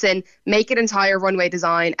say, listen, make an entire runway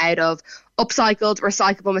design out of upcycled,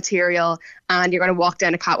 recyclable material, and you're going to walk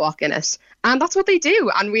down a catwalk in it. And that's what they do.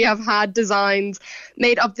 And we have had designs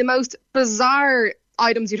made of the most bizarre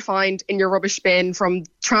items you'd find in your rubbish bin, from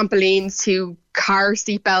trampolines to car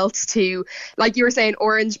seatbelts to, like you were saying,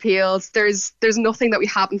 orange peels. There's nothing that we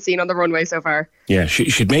haven't seen on the runway so far. Yeah,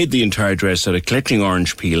 she'd made the entire dress out of collecting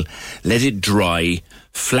orange peel, let it dry,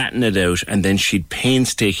 flatten it out, and then she'd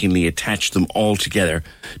painstakingly attach them all together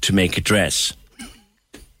to make a dress.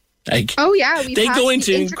 Like, oh yeah, they go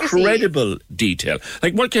into incredible detail.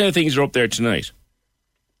 Like, what kind of things are up there tonight?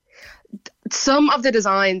 Some of the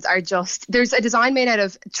designs are just, there's a design made out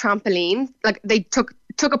of trampoline. Like, they took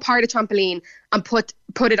apart a trampoline and put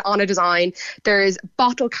it on a design. There's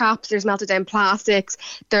bottle caps, there's melted down plastics,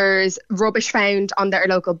 there's rubbish found on their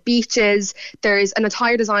local beaches. There's an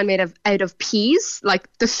entire design made out of peas, like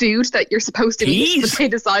the food that you're supposed to eat. But they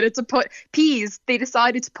decided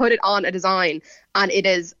to put it on a design, and it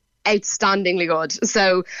is outstandingly good.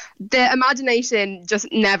 So the imagination just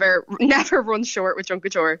never runs short with Junk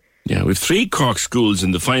Couture. Yeah, with 3 Cork schools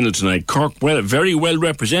in the final tonight. Cork very well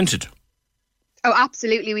represented. Oh,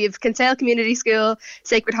 absolutely. We have Kinsale Community School,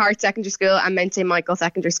 Sacred Heart Secondary School, and Mount St. Michael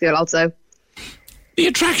Secondary School also. The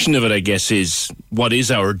attraction of it, I guess, is what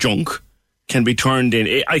is our junk can be turned in.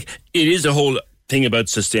 It is a whole thing about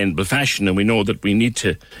sustainable fashion, and we know that we need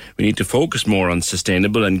to focus more on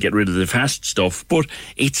sustainable and get rid of the fast stuff, but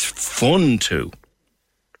it's fun too.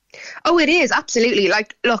 Oh, it is, absolutely.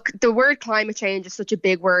 Like, look, the word climate change is such a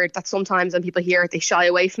big word that sometimes when people hear it, they shy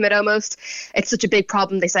away from it almost. It's such a big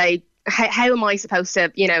problem. They say, how am I supposed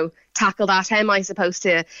to, tackle that? How am I supposed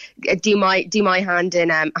to do my hand in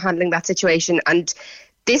handling that situation? And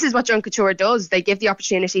this is what Junk Couture does. They give the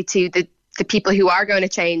opportunity to the people who are going to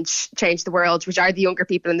change the world, which are the younger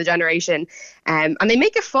people in the generation. And they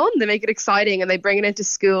make it fun, they make it exciting, and they bring it into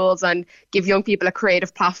schools and give young people a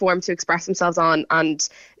creative platform to express themselves on. And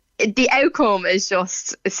the outcome is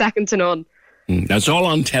just second to none. That's all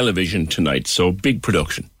on television tonight, so big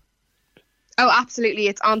production. Oh, absolutely.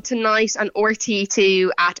 It's on tonight on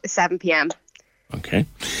RT2 at 7 p.m. Okay.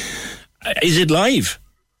 Is it live?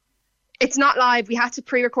 It's not live. We had to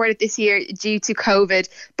pre-record it this year due to COVID,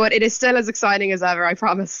 but it is still as exciting as ever, I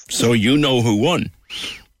promise. So you know who won?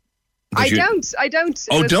 I don't.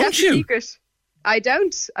 Oh, don't you? Secret. I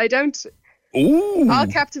don't. Ooh. All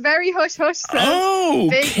kept very hush-hush. So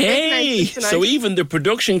okay. So even the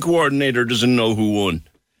production coordinator doesn't know who won.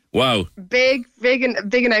 Wow. Big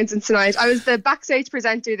announcement tonight. I was the backstage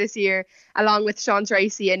presenter this year, along with Sean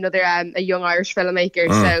Tracy, another a young Irish filmmaker.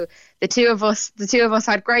 So the two of us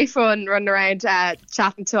had great fun running around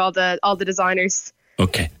chatting to all the designers.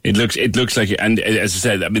 Okay, it looks like it, and as I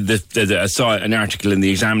said, I mean, I saw an article in the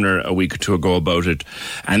Examiner a week or two ago about it,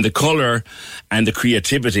 and the colour and the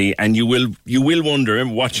creativity, and you will wonder,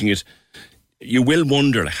 watching it, you will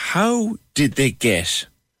wonder, how did they get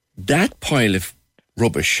that pile of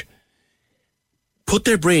rubbish, put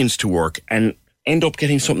their brains to work, and end up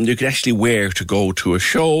getting something you could actually wear to go to a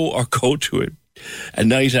show or go to a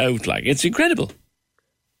night out? Like, it's incredible.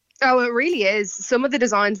 Oh, it really is. Some of the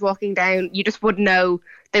designs walking down, you just wouldn't know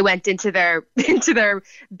they went into their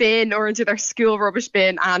bin or into their school rubbish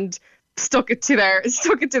bin and stuck it to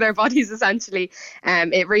their bodies, essentially.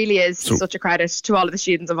 It really is such a credit to all of the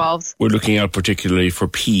students involved. We're looking out particularly for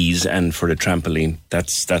peas and for the trampoline.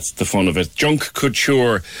 That's the fun of it. Junk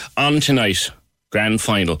Couture on tonight. Grand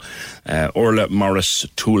final. Orla Morris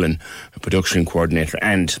Toolin, production coordinator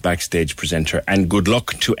and backstage presenter. And good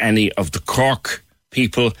luck to any of the Cork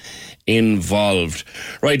people involved.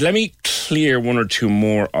 Right, let me clear one or two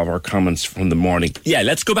more of our comments from the morning. Yeah,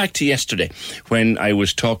 let's go back to yesterday when I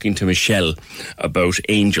was talking to Michelle about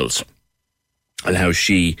angels and how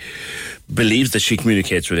she believes that she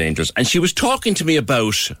communicates with angels. And she was talking to me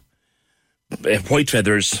about white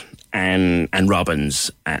feathers and robins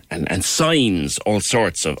and signs, all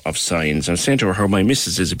sorts of signs. I'm saying to her, my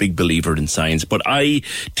missus is a big believer in signs, but I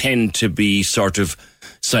tend to be sort of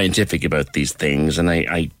scientific about these things, and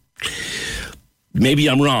I maybe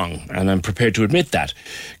I'm wrong, and I'm prepared to admit that.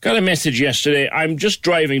 Got a message yesterday. I'm just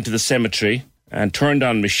driving to the cemetery and turned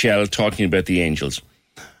on Michelle talking about the angels.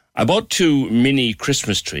 I bought 2 mini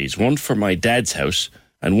Christmas trees, one for my dad's house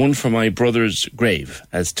and one for my brother's grave,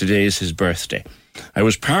 as today is his birthday. I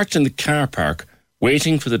was parked in the car park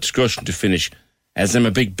waiting for the discussion to finish, as I'm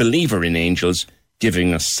a big believer in angels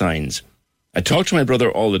giving us signs. I talk to my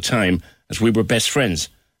brother all the time, as we were best friends,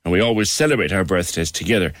 and we always celebrate our birthdays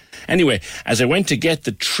together. Anyway, as I went to get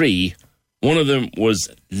the tree, one of them was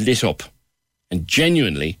lit up. And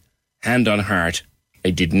genuinely, hand on heart,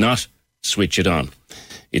 I did not switch it on.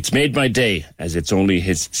 It's made my day, as it's only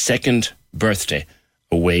his 2nd birthday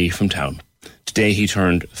away from town. Today he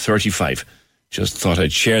turned 35. Just thought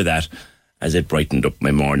I'd share that as it brightened up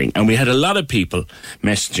my morning. And we had a lot of people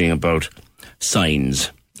messaging about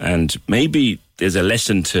signs. And maybe there's a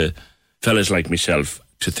lesson to fellas like myself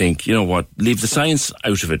to think, you know what, leave the science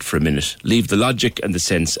out of it for a minute. Leave the logic and the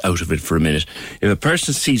sense out of it for a minute. If a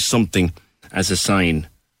person sees something as a sign,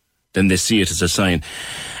 then they see it as a sign.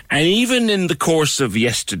 And even in the course of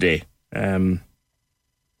yesterday, I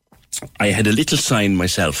had a little sign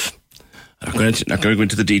myself. I'm not going to go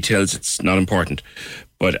into the details, it's not important.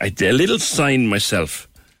 But I did a little sign myself.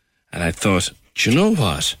 And I thought, do you know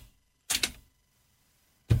what?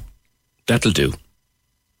 That'll do.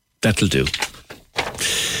 That'll do.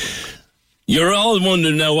 You're all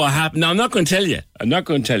wondering now what happened. Now, I'm not going to tell you.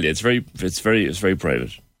 It's very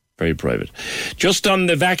private. Very private. Just on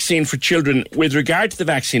the vaccine for children, with regard to the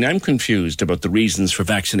vaccine, I'm confused about the reasons for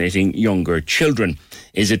vaccinating younger children.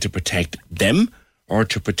 Is it to protect them or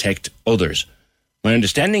to protect others? My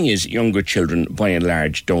understanding is younger children, by and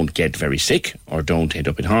large, don't get very sick or don't end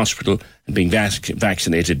up in hospital, and being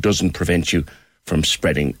vaccinated doesn't prevent you from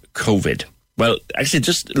spreading COVID. Well, actually,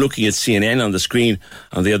 just looking at CNN on the screen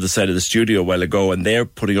on the other side of the studio a while ago, and they're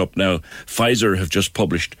putting up now, Pfizer have just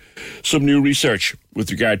published some new research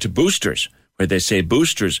with regard to boosters, where they say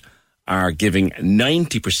boosters are giving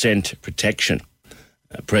 90% protection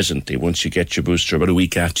presently once you get your booster, about a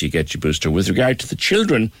week after you get your booster. With regard to the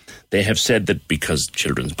children, they have said that because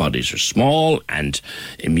children's bodies are small and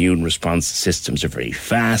immune response systems are very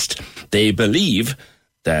fast, they believe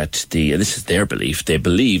that this is their belief, they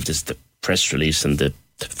believe this is the press release and the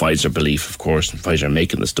Pfizer belief, of course, and Pfizer are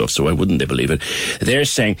making the stuff, so why wouldn't they believe it? They're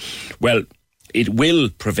saying, well, it will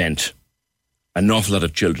prevent an awful lot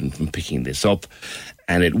of children from picking this up,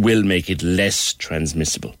 and it will make it less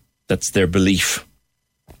transmissible. That's their belief.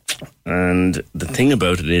 And the thing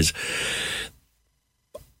about it is,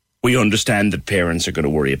 we understand that parents are going to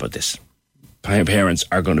worry about this. Parents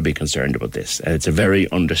are going to be concerned about this, and it's a very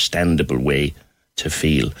understandable way to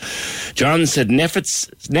feel. John said,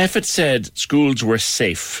 Neffet said schools were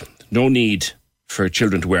safe. No need for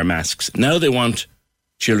children to wear masks. Now they want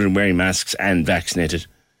children wearing masks and vaccinated.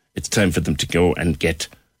 It's time for them to go and get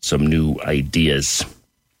some new ideas.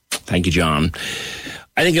 Thank you, John.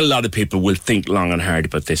 I think a lot of people will think long and hard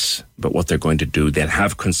about this, about what they're going to do. They'll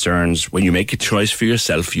have concerns. When you make a choice for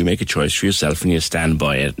yourself, you make a choice for yourself and you stand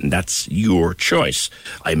by it, and that's your choice.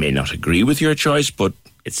 I may not agree with your choice, but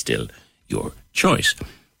it's still your choice.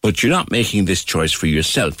 But you're not making this choice for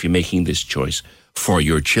yourself. You're making this choice for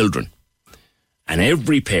your children. And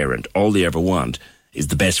every parent, all they ever want is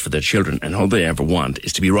the best for their children, and all they ever want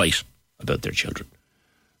is to be right about their children.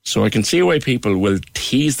 So I can see why people will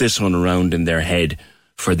tease this one around in their head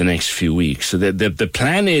for the next few weeks. So the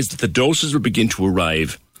plan is that the doses will begin to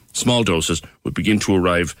arrive, small doses will begin to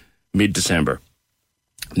arrive mid-December,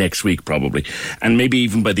 next week probably, and maybe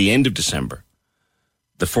even by the end of December.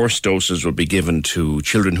 The first doses will be given to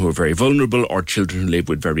children who are very vulnerable, or children who live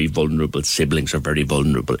with very vulnerable siblings or very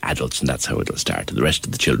vulnerable adults, and that's how it'll start. The rest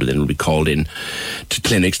of the children then will be called in to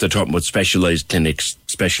clinics. They're talking about specialised clinics,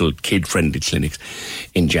 special kid-friendly clinics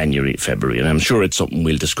in January, February, and I'm sure it's something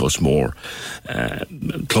we'll discuss more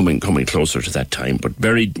coming closer to that time. But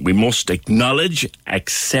we must acknowledge,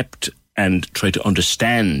 accept, and try to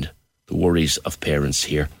understand the worries of parents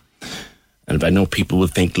here. And I know people will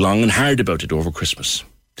think long and hard about it over Christmas.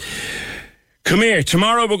 Come here,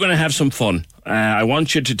 tomorrow we're going to have some fun. I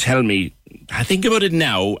want you to tell me, think about it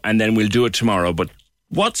now and then we'll do it tomorrow, but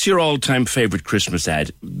what's your all-time favourite Christmas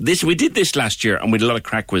ad? We did this last year and we had a lot of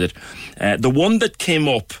crack with it. The one that came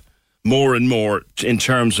up more and more in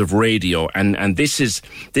terms of radio, and this is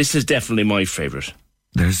definitely my favourite.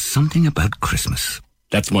 There's something about Christmas.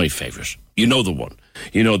 That's my favourite. You know the one.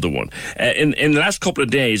 In the last couple of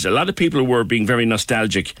days, a lot of people were being very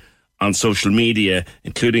nostalgic on social media,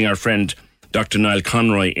 including our friend Dr. Niall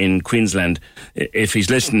Conroy in Queensland. If he's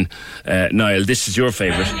listening, Niall, this is your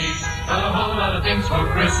favourite. A whole lot of things for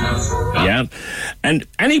Christmas. Yeah. And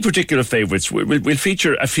any particular favourites, we'll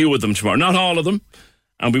feature a few of them tomorrow. Not all of them,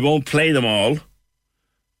 and we won't play them all.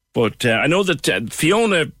 But I know that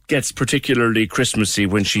Fiona gets particularly Christmassy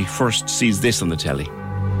when she first sees this on the telly.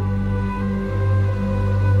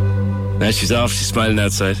 Now she's off, she's smiling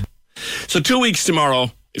outside. So 2 weeks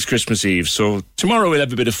tomorrow is Christmas Eve. So tomorrow we'll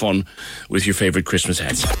have a bit of fun with your favourite Christmas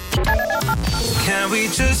ads. Can we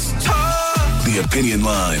just talk? The Opinion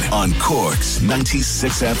Line on Cork's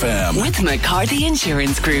 96 FM. With McCarthy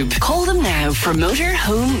Insurance Group. Call them now for motor,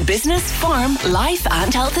 home, business, farm, life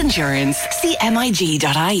and health insurance. See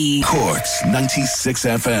mig.ie. Cork's 96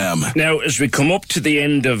 FM. Now, as we come up to the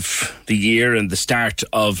end of the year and the start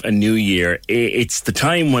of a new year, it's the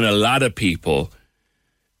time when a lot of people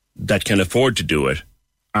that can afford to do it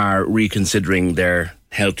are reconsidering their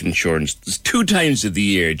health insurance. There's 2 times of the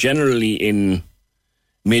year, generally in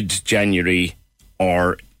mid-January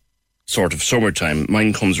or sort of summertime.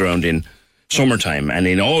 Mine comes around in summertime, and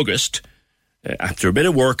in August, after a bit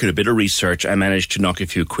of work and a bit of research, I managed to knock a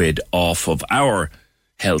few quid off of our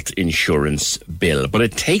health insurance bill. But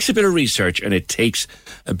it takes a bit of research and it takes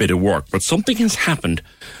a bit of work. But something has happened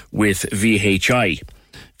with VHI.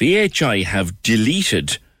 VHI have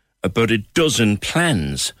deleted about a dozen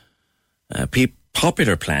plans,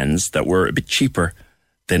 popular plans that were a bit cheaper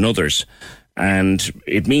than others. And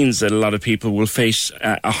it means that a lot of people will face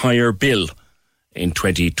a higher bill in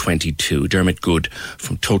 2022. Dermot Good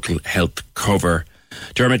from Total Health Cover.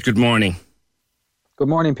 Dermot, good morning. Good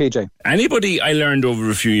morning, PJ. Anybody, I learned over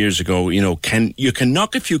a few years ago, you can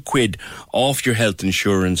knock a few quid off your health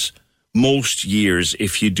insurance most years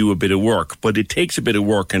if you do a bit of work, but it takes a bit of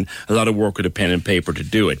work and a lot of work with a pen and paper to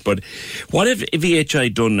do it. But what have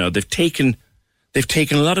VHI done now? They've taken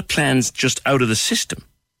a lot of plans just out of the system.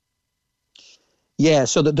 Yeah,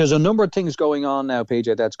 so there's a number of things going on now,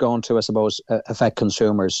 PJ, that's going to, I suppose, affect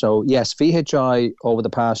consumers. So yes, VHI over the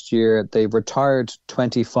past year, they've retired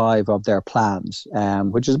 25 of their plans,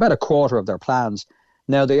 which is about a quarter of their plans.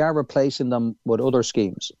 Now they are replacing them with other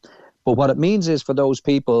schemes. But what it means is for those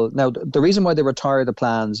people, now the reason why they retire the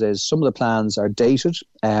plans is some of the plans are dated.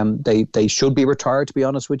 They should be retired, to be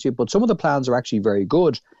honest with you, but some of the plans are actually very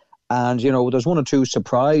good. And, there's 1 or 2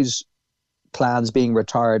 surprise plans being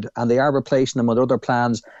retired, and they are replacing them with other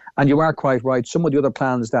plans. And you are quite right, some of the other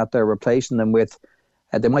plans that they're replacing them with,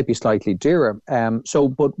 they might be slightly dearer.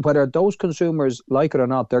 But whether those consumers like it or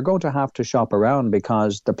not, they're going to have to shop around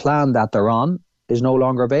because the plan that they're on is no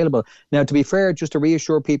longer available. Now, to be fair, just to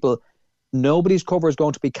reassure people, nobody's cover is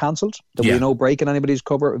going to be cancelled. There'll be no break in anybody's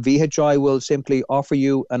cover. VHI will simply offer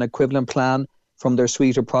you an equivalent plan from their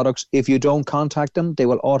suite of products. If you don't contact them, they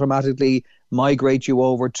will automatically migrate you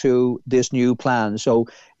over to this new plan. So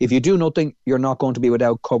if you do nothing, you're not going to be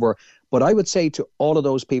without cover. But I would say to all of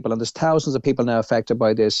those people, and there's thousands of people now affected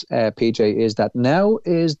by this, PJ, is that now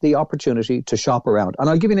is the opportunity to shop around. And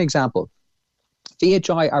I'll give you an example.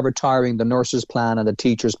 VHI are retiring the nurses plan and the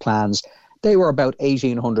teachers plans. They were about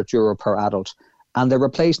 €1,800 per adult. And they're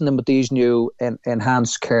replacing them with these new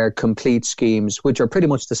enhanced care complete schemes, which are pretty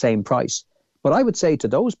much the same price. But I would say to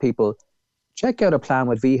those people, check out a plan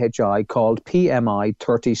with VHI called PMI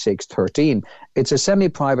 3613. It's a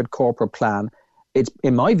semi-private corporate plan. It's,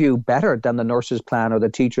 in my view, better than the nurses' plan or the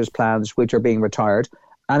teachers' plans, which are being retired.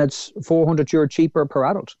 And it's €400 cheaper per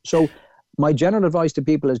adult. So my general advice to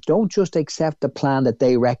people is don't just accept the plan that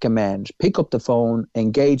they recommend. Pick up the phone,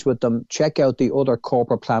 engage with them, check out the other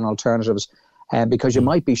corporate plan alternatives, because you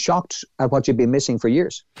might be shocked at what you've been missing for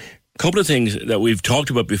years. A couple of things that we've talked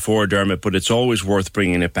about before, Dermot, but it's always worth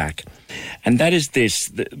bringing it back. And that is this,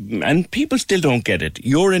 and people still don't get it.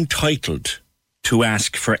 You're entitled to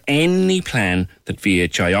ask for any plan that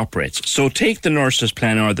VHI operates. So take the nurse's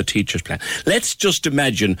plan or the teacher's plan. Let's just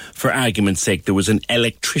imagine, for argument's sake, there was an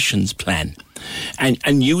electrician's plan,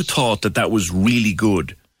 and you thought that was really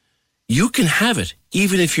good. You can have it,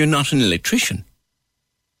 even if you're not an electrician.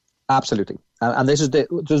 Absolutely. And this is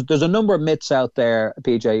there's a number of myths out there,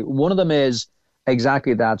 PJ. One of them is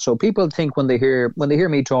exactly that. So people think when they hear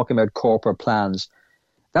me talking about corporate plans,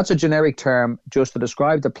 that's a generic term just to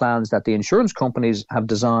describe the plans that the insurance companies have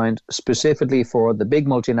designed specifically for the big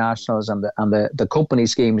multinationals and the company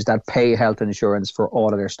schemes that pay health insurance for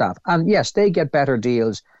all of their staff. And yes, they get better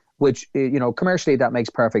deals, which, commercially that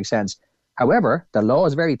makes perfect sense. However, the law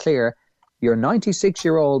is very clear. Your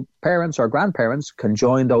 96-year-old parents or grandparents can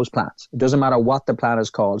join those plans. It doesn't matter what the plan is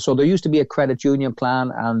called. So there used to be a credit union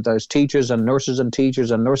plan, and there's teachers and nurses and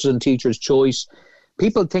teachers' choice.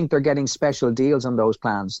 People think they're getting special deals on those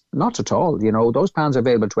plans. Not at all. Those plans are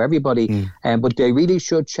available to everybody, but they really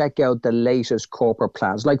should check out the latest corporate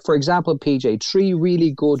plans. Like, for example, PJ, 3 really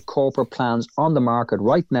good corporate plans on the market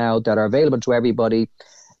right now that are available to everybody.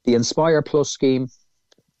 The Inspire Plus scheme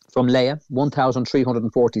from Leia,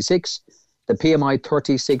 1,346. The PMI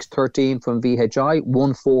 3613 from VHI,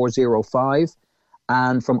 1405.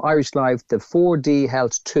 And from Irish Life, the 4D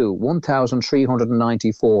Health 2,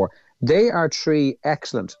 1,394. They are 3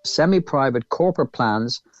 excellent semi-private corporate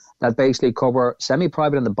plans that basically cover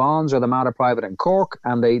semi-private in the Bonds or the Mater Private in Cork,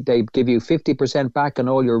 and they give you 50% back on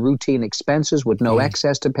all your routine expenses with no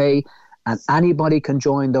excess to pay, and anybody can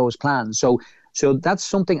join those plans. So that's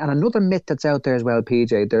something. And another myth that's out there as well,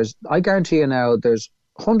 PJ, I guarantee you now, there's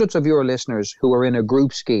hundreds of your listeners who are in a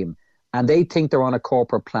group scheme and they think they're on a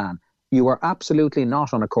corporate plan. You are absolutely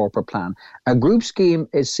not on a corporate plan. A group scheme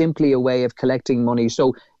is simply a way of collecting money.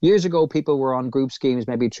 So years ago, people were on group schemes,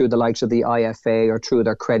 maybe through the likes of the IFA or through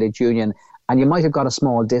their credit union, and you might have got a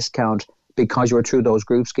small discount because you were through those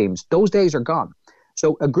group schemes. Those days are gone.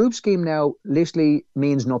 So a group scheme now literally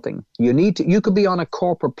means nothing. You could be on a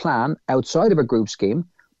corporate plan outside of a group scheme,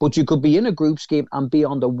 but you could be in a group scheme and be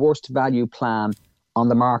on the worst value plan on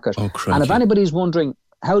the market. Oh, and if anybody's wondering,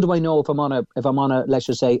 how do I know if I'm on a, let's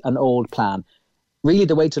just say, an old plan? Really,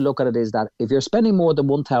 the way to look at it is that if you're spending more than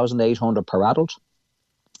 $1,800 per adult,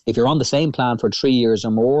 if you're on the same plan for 3 years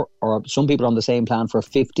or more, or some people are on the same plan for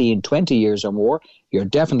 15, 20 years or more, you're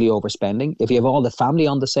definitely overspending. If you have all the family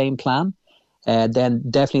on the same plan, then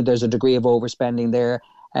definitely there's a degree of overspending there.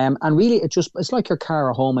 And really, it's like your car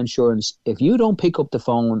or home insurance. If you don't pick up the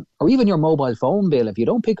phone, or even your mobile phone bill, if you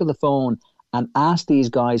don't pick up the phone and ask these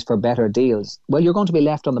guys for better deals, well, you're going to be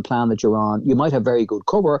left on the plan that you're on. You might have very good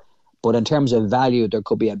cover, but in terms of value, there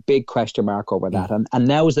could be a big question mark over that. And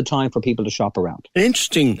now is the time for people to shop around. An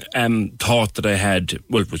interesting thought that I had,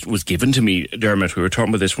 was given to me, Dermot. We were talking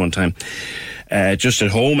about this one time, just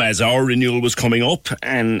at home as our renewal was coming up,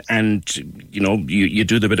 and you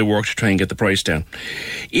do the bit of work to try and get the price down.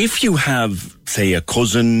 If you have, say, a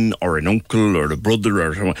cousin or an uncle or a brother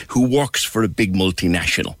or someone who works for a big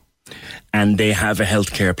multinational, and they have a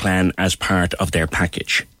healthcare plan as part of their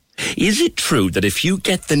package, is it true that if you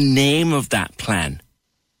get the name of that plan,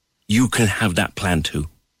 you can have that plan too?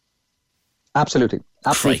 Absolutely.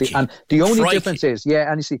 Crikey. And the only difference is,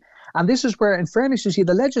 and you see, and this is where, in fairness, you see,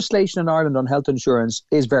 the legislation in Ireland on health insurance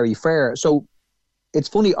is very fair. So it's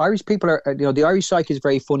funny, Irish people are, the Irish psyche is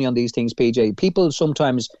very funny on these things, PJ. People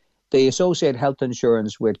sometimes, they associate health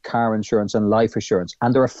insurance with car insurance and life insurance,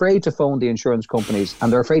 and they're afraid to phone the insurance companies,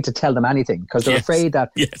 and they're afraid to tell them anything because they're afraid that,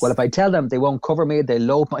 well, if I tell them, they won't cover me, they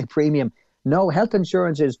lower my premium. No, health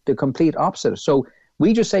insurance is the complete opposite. So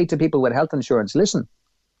we just say to people with health insurance, listen,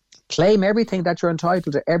 claim everything that you're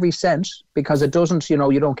entitled to, every cent, because it doesn't, you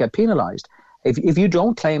don't get penalised. If you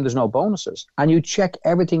don't claim, there's no bonuses, and you check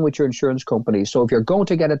everything with your insurance company. So if you're going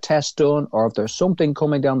to get a test done, or if there's something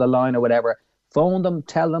coming down the line or whatever, phone them,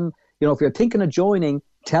 tell them. If you're thinking of joining,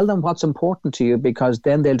 tell them what's important to you, because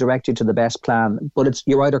then they'll direct you to the best plan. But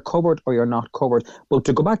you're either covered or you're not covered. But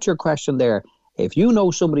to go back to your question there, if you know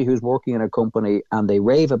somebody who's working in a company and they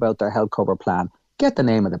rave about their health cover plan, get the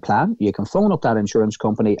name of the plan. You can phone up that insurance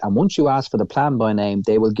company, and once you ask for the plan by name,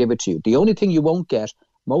 they will give it to you. The only thing you won't get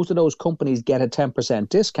most of those companies get a 10%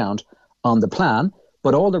 discount on the plan,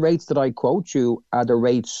 but all the rates that I quote you are the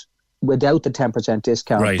rates without the 10%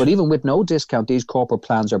 discount. Right. But even with no discount, these corporate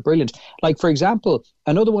plans are brilliant. Like, for example,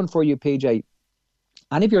 another one for you, PJ,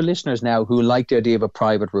 any of your listeners now who like the idea of a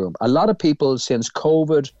private room, a lot of people since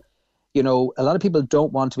COVID, a lot of people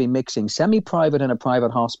don't want to be mixing. Semi-private in a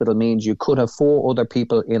private hospital means you could have 4 other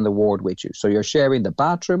people in the ward with you. So you're sharing the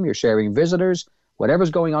bathroom, you're sharing visitors, whatever's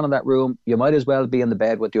going on in that room, you might as well be in the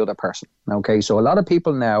bed with the other person. Okay, so a lot of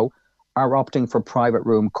people now are opting for private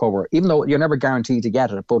room cover, even though you're never guaranteed to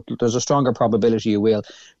get it, but there's a stronger probability you will.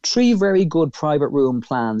 3 very good private room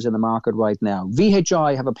plans in the market right now.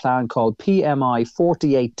 VHI have a plan called PMI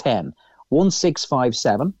 4810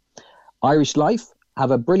 1657. Irish Life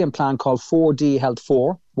have a brilliant plan called 4D Health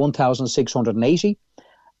 4 1680.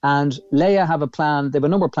 And Leia have a plan, they have a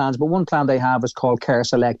number of plans, but one plan they have is called Care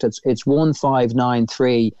Select. It's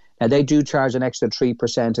 1593. Now they do charge an extra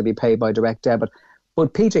 3% to be paid by direct debit.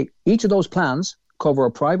 But PJ, each of those plans cover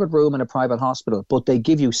a private room in a private hospital, but they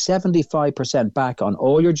give you 75% back on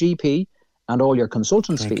all your GP and all your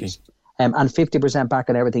consultants' fees, and 50% back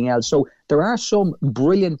on everything else. So there are some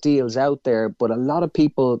brilliant deals out there, but a lot of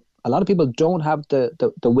people don't have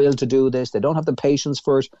the will to do this. They don't have the patience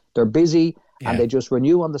for it. They're busy and they just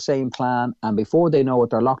renew on the same plan. And before they know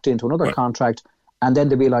it, they're locked into another contract. And then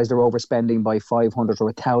they realise they're overspending by 500 or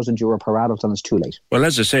 1,000 euro per adult, and it's too late. Well,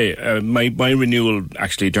 as I say, my renewal,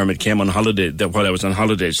 actually, Dermot, came on holiday while I was on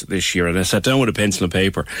holidays this year, and I sat down with a pencil and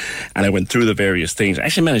paper, and I went through the various things. I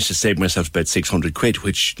actually managed to save myself about 600 quid,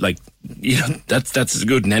 which, that's as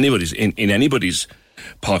good in anybody's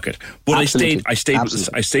pocket. But absolutely. I stayed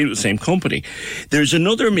with the same company. There's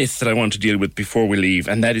another myth that I want to deal with before we leave,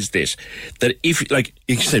 and that is this: that if, like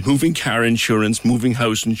you said, moving car insurance, moving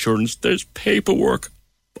house insurance, there's paperwork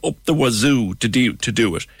up the wazoo to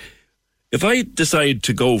do it. If I decide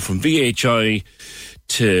to go from VHI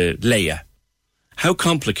to Leia, how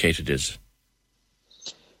complicated is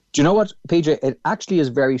it? Do you know what, PJ? It actually is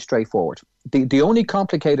very straightforward. The only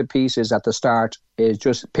complicated piece is at the start is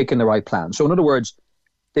just picking the right plan. So in other words,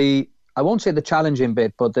 I won't say the challenging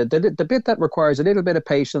bit, but the bit that requires a little bit of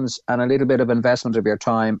patience and a little bit of investment of your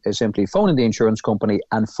time is simply phoning the insurance company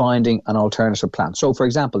and finding an alternative plan. So, for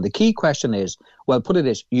example, the key question is, well, put it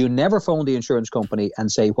this, you never phone the insurance company and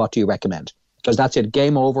say, what do you recommend? Because that's it,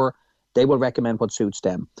 game over. They will recommend what suits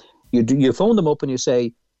them. You phone them up and you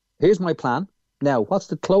say, here's my plan. Now, what's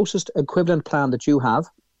the closest equivalent plan that you have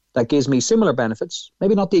that gives me similar benefits,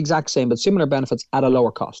 maybe not the exact same, but similar benefits at a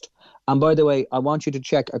lower cost? And by the way, I want you to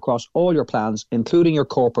check across all your plans, including your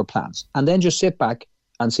corporate plans, and then just sit back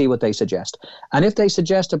and see what they suggest. And if they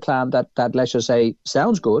suggest a plan that let's just say,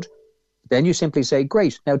 sounds good, then you simply say,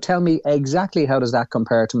 great, now tell me exactly how does that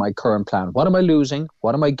compare to my current plan? What am I losing?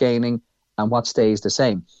 What am I gaining? And what stays the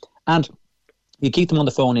same? And you keep them on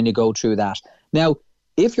the phone and you go through that. Now,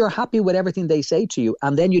 if you're happy with everything they say to you,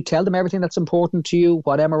 and then you tell them everything that's important to you,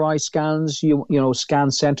 what MRI scans,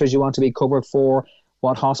 scan centres you want to be covered for,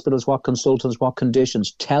 what hospitals, what consultants, what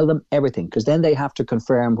conditions, tell them everything, because then they have to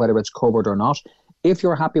confirm whether it's covered or not. If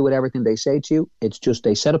you're happy with everything they say to you, it's just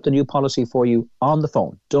they set up the new policy for you on the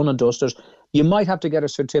phone, done and dusted. You might have to get a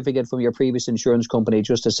certificate from your previous insurance company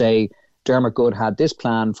just to say, Dermot Good had this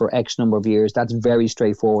plan for X number of years. That's very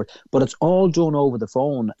straightforward, but it's all done over the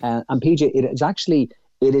phone. And PJ,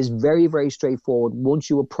 it is very, very straightforward once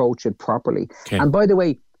you approach it properly. Okay. And by the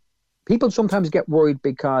way, people sometimes get worried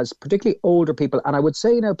because particularly older people, and I would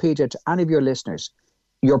say now, PJ, to any of your listeners,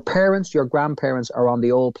 your parents, your grandparents are on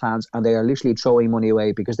the old plans and they are literally throwing money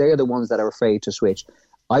away because they are the ones that are afraid to switch.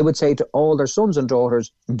 I would say to all their sons and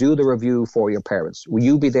daughters, do the review for your parents. Will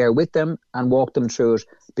you be there with them and walk them through it,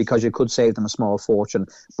 because you could save them a small fortune.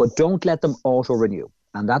 But don't let them auto-renew.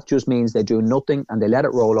 And that just means they do nothing and they let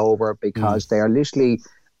it roll over, because they are literally,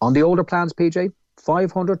 on the older plans, PJ,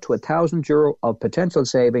 500 to 1,000 euro of potential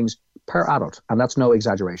savings per adult, and that's no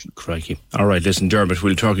exaggeration. Crikey. All right, listen, Dermot,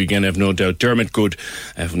 we'll talk again, I've no doubt. Dermot Good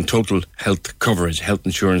from Total Health Coverage, health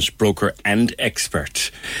insurance broker and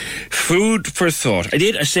expert. Food for thought.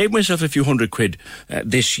 I saved myself a few £100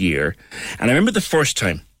 this year, and I remember the first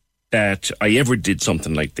time that I ever did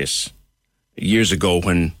something like this, years ago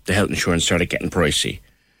when the health insurance started getting pricey.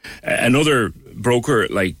 Another broker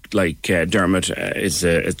like Dermot is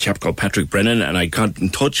a chap called Patrick Brennan, and I got in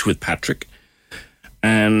touch with Patrick,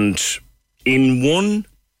 and in one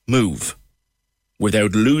move,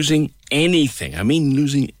 without losing anything,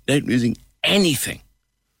 without losing anything,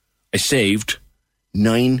 I saved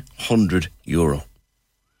 €900.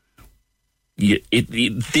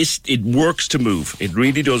 It works to move. It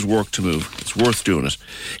really does work to move. It's worth doing it.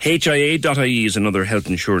 HIA.ie is another health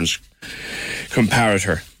insurance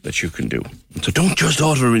comparator that you can do. So don't just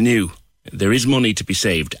auto-renew. There is money to be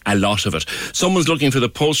saved, a lot of it. Someone's looking for the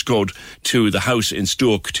postcode to the house in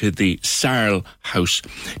Stoke, to the Sarl house.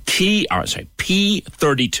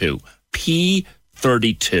 P32.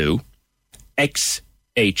 P32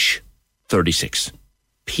 XH36.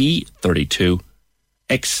 P32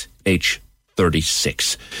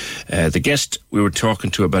 XH36. The guest we were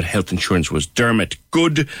talking to about health insurance was Dermot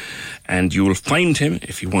Good, and you will find him,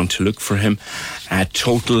 if you want to look for him, at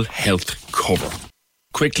Total Health Cover.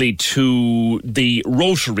 Quickly to the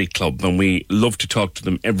Rotary Club, and we love to talk to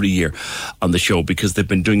them every year on the show because they've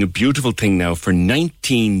been doing a beautiful thing now for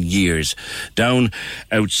 19 years down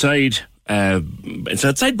outside, it's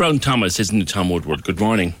outside Brown Thomas, isn't it, Tom Woodward? Good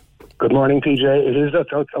morning. Good morning, PJ. It is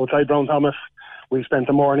outside Brown Thomas. We spent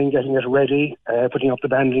the morning getting it ready, putting up the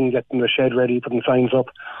banding, getting the shed ready, putting signs up,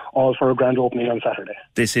 all for a grand opening on Saturday.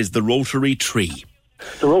 This is the Rotary Tree.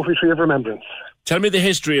 The Rotary Tree of Remembrance. Tell me the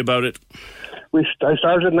history about it. I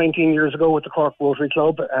started 19 years ago with the Cork Rotary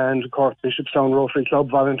Club and Cork Bishopstown Rotary Club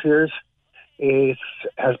volunteers. It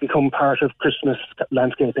has become part of Christmas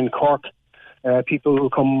landscape in Cork. People who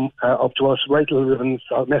come up to us, write little ribbons,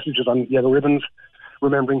 messages on yellow ribbons,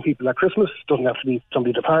 remembering people at Christmas. It doesn't have to be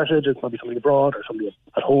somebody departed, it might be somebody abroad or somebody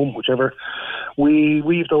at home, whichever. We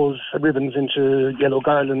weave those ribbons into yellow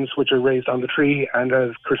garlands which are raised on the tree, and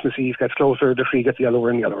as Christmas Eve gets closer, the tree gets yellower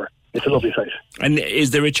and yellower. It's a lovely sight. And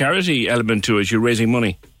is there a charity element to it? You're raising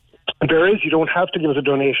money? There is. You don't have to give us a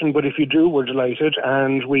donation, but if you do, we're delighted,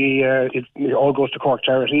 and it all goes to Cork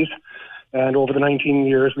charities. And over the 19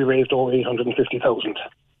 years, we raised over 850,000.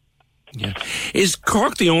 Yeah. Is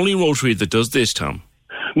Cork the only Rotary that does this, Tom?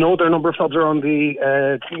 No, there are a number of clubs around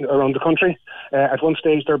the country. At one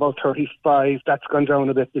stage, there are about 35. That's gone down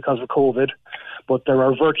a bit because of COVID. But there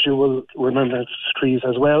are virtual remembrance trees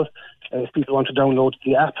as well. If people want to download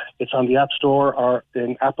the app, it's on the App Store or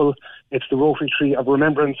in Apple. It's the Rotary Tree of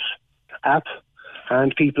Remembrance app.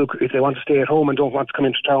 And people, if they want to stay at home and don't want to come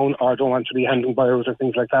into town or don't want to be handing bios or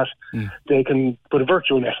things like that, they can put a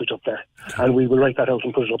virtual message up there. And we will write that out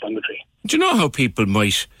and put it up on the tree. Do you know how people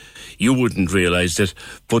you wouldn't realise it,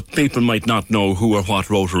 but people might not know who or what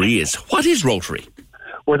Rotary is. What is Rotary?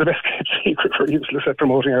 We're the best kept secret. We're useless at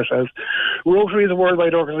promoting ourselves. Rotary is a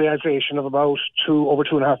worldwide organisation of about over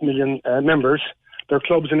 2.5 million members. There are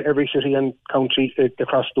clubs in every city and county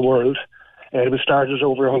across the world. It was started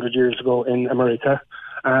over 100 years ago in America,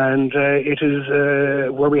 and it is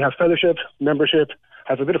where we have fellowship, membership,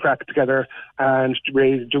 have a bit of crack together, and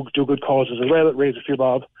do good causes as well, raise a few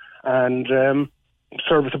bob, and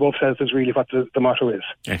service above self is really what the motto is.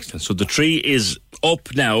 Excellent. So the tree is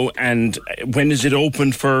up now, and when is it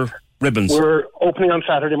open for ribbons? We're opening on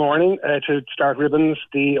Saturday morning to start ribbons.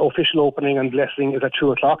 The official opening and blessing is at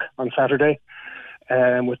 2:00 on Saturday,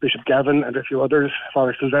 with Bishop Gavin and a few others,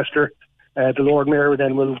 Father Sylvester. The Lord Mayor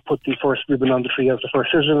then will put the first ribbon on the tree as the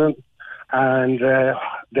first citizen, and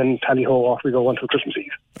then tally-ho, off we go until Christmas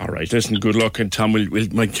Eve. All right, listen, good luck, and Tom, we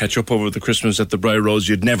might catch up over the Christmas at the Briar Rose.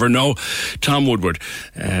 You'd never know. Tom Woodward,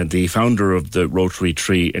 the founder of the Rotary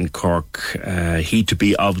Tree in Cork, he to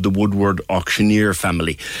be of the Woodward auctioneer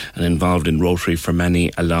family and involved in Rotary for many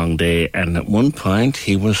a long day, and at one point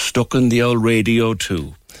he was stuck in the old radio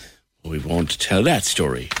too. We won't tell that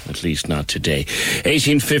story, at least not today.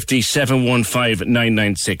 1850 715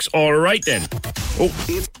 996. All right then. Oh,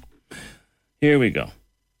 here we go.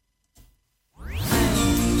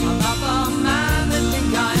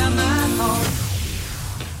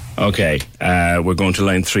 Okay, we're going to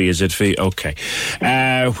line 3, is it, Fee? Okay.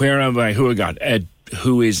 Where am I? Who I got?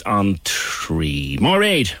 Who is on 3?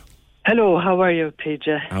 Maureen. Hello, how are you,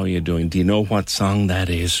 PJ? How are you doing? Do you know what song that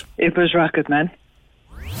is? It was Rocket Man.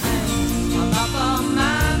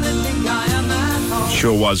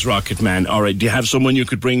 Sure was Rocket Man. All right, do you have someone you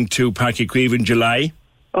could bring to Páirc Uí Chaoimh in July?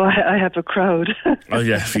 Oh, I have a crowd. Oh,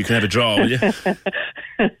 yeah, if you can have a draw, will you?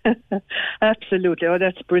 Absolutely. Oh,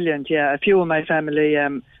 that's brilliant, yeah. A few of my family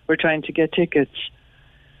were trying to get tickets.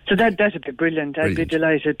 So that'd be brilliant. I'd be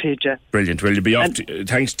delighted, PJ. Brilliant. Well, you'll be off,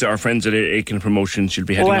 thanks to our friends at Aiken Promotions, you'll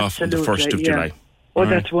be heading off on the 1st of July. Oh,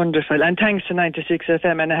 that's wonderful. And thanks to 96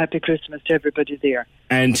 FM, and a happy Christmas to everybody there.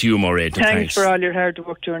 And to you, Maureen. Thanks for all your hard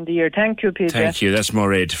work during the year. Thank you, PJ. Thank you. That's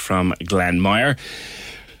Maureen from Glanmire.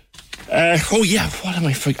 What am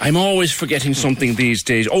I forgetting? I'm always forgetting something these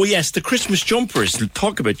days. Oh, yes, the Christmas jumpers.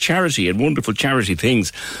 Talk about charity and wonderful charity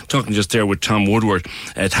things. Talking just there with Tom Woodward.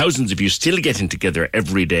 Thousands of you still getting together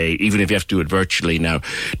every day, even if you have to do it virtually now,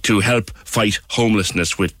 to help fight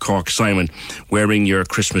homelessness with Cork Simon, wearing your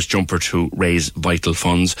Christmas jumper to raise vital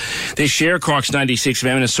funds. They share Cork's 96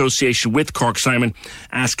 FM in association with Cork Simon,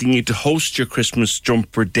 asking you to host your Christmas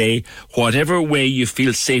jumper day, whatever way you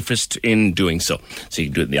feel safest in doing so. So you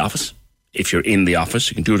can do it in the office. If you're in the office,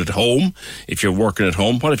 you can do it at home. If you're working at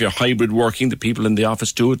home, what if you're hybrid working? The people in the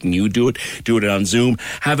office do it and you do it on Zoom.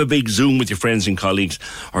 Have a big Zoom with your friends and colleagues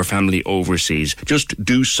or family overseas. Just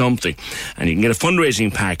do something. And you can get a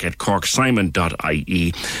fundraising pack at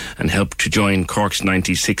corksimon.ie and help to join Cork's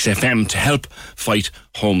 96 FM to help fight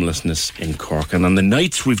homelessness in Cork. And on the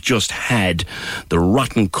nights we've just had, the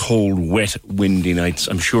rotten, cold, wet, windy nights,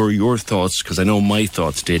 I'm sure your thoughts, because I know my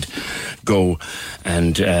thoughts did, go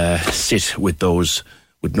and sit with those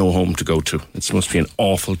with no home to go to. It must be an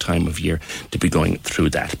awful time of year to be going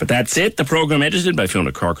through that. But that's it. The programme edited by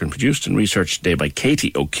Fiona Corcoran, produced and researched today by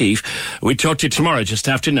Katie O'Keefe. We talk to you tomorrow just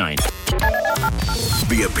after 9.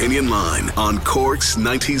 The Opinion Line on Cork's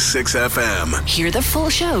 96 FM. Hear the full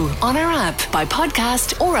show on our app, by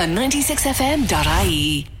podcast, or on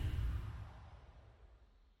 96fm.ie.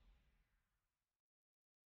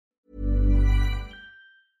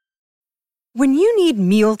 When you need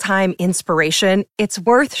mealtime inspiration, it's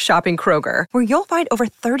worth shopping Kroger, where you'll find over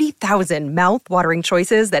 30,000 mouth-watering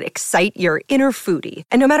choices that excite your inner foodie.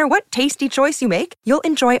 And no matter what tasty choice you make, you'll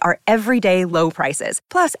enjoy our everyday low prices,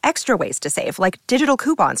 plus extra ways to save, like digital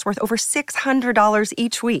coupons worth over $600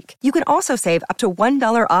 each week. You can also save up to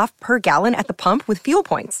 $1 off per gallon at the pump with fuel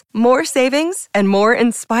points. More savings and more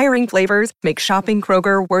inspiring flavors make shopping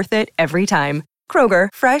Kroger worth it every time. Kroger,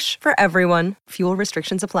 fresh for everyone. Fuel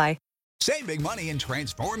restrictions apply. Save big money and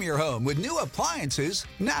transform your home with new appliances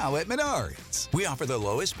now at Menards. We offer the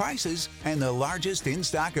lowest prices and the largest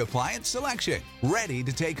in-stock appliance selection. Ready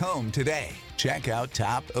to take home today. Check out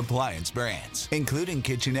top appliance brands, including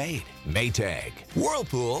KitchenAid, Maytag,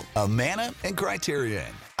 Whirlpool, Amana, and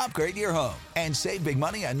Criterion. Upgrade your home and save big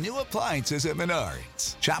money on new appliances at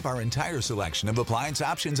Menards. Shop our entire selection of appliance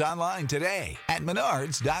options online today at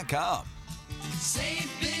menards.com. Save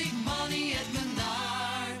big